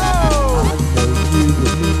next day. Oh! I know you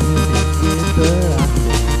and me is weird, but I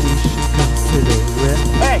think we should consider it.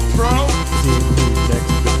 Hey, bro. Seeing you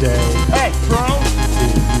next day. Hey, bro.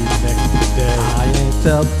 Seeing you next day. I ain't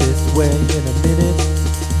felt this way in a minute.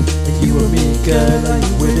 And you and me, girl, are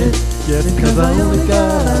you with it? Just cause I only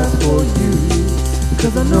got eyes for you.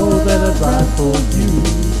 Cause I know that I'd ride for you.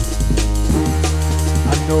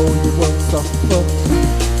 I know you won't suffer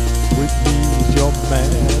with me as your man.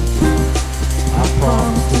 I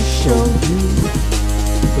promise to show you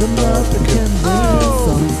the love that can win.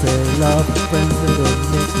 Some say love and friends, they don't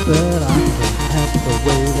mix, but I can't help the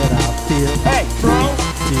way that I feel. Hey, bro.